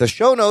 Visit the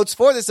show notes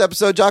for this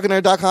episode,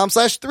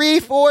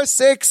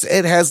 jockandnerd.com/346.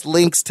 It has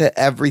links to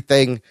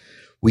everything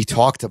we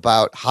talked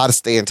about, how to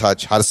stay in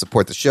touch, how to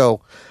support the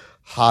show,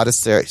 how to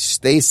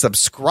stay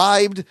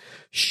subscribed.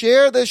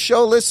 Share the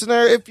show,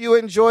 listener. If you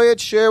enjoy it,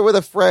 share with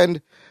a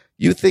friend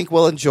you think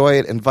will enjoy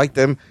it. Invite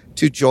them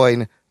to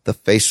join the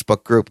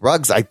Facebook group.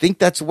 Ruggs, I think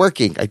that's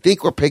working. I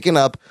think we're picking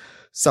up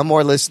some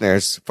more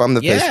listeners from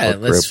the Facebook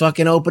group. Yeah, let's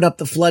fucking open up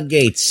the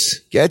floodgates.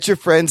 Get your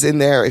friends in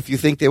there if you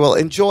think they will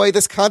enjoy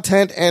this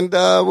content and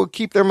will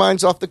keep their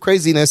minds off the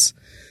craziness.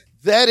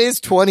 That is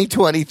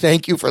 2020.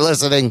 Thank you for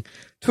listening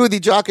to the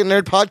Jock and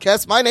Nerd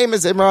podcast. My name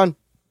is Imran.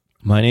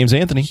 My name's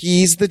Anthony.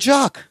 He's the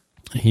Jock.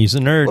 He's a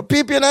nerd. We'll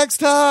peep you next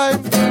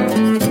time.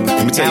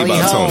 Let me tell you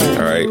about Tony,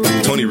 all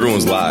right? Tony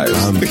ruins lives.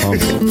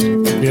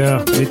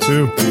 Yeah, me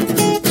too.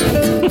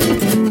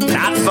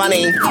 Not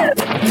funny.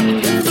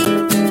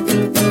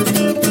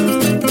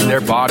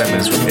 Their bottom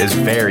is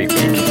very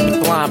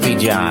weak. Floppy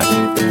John.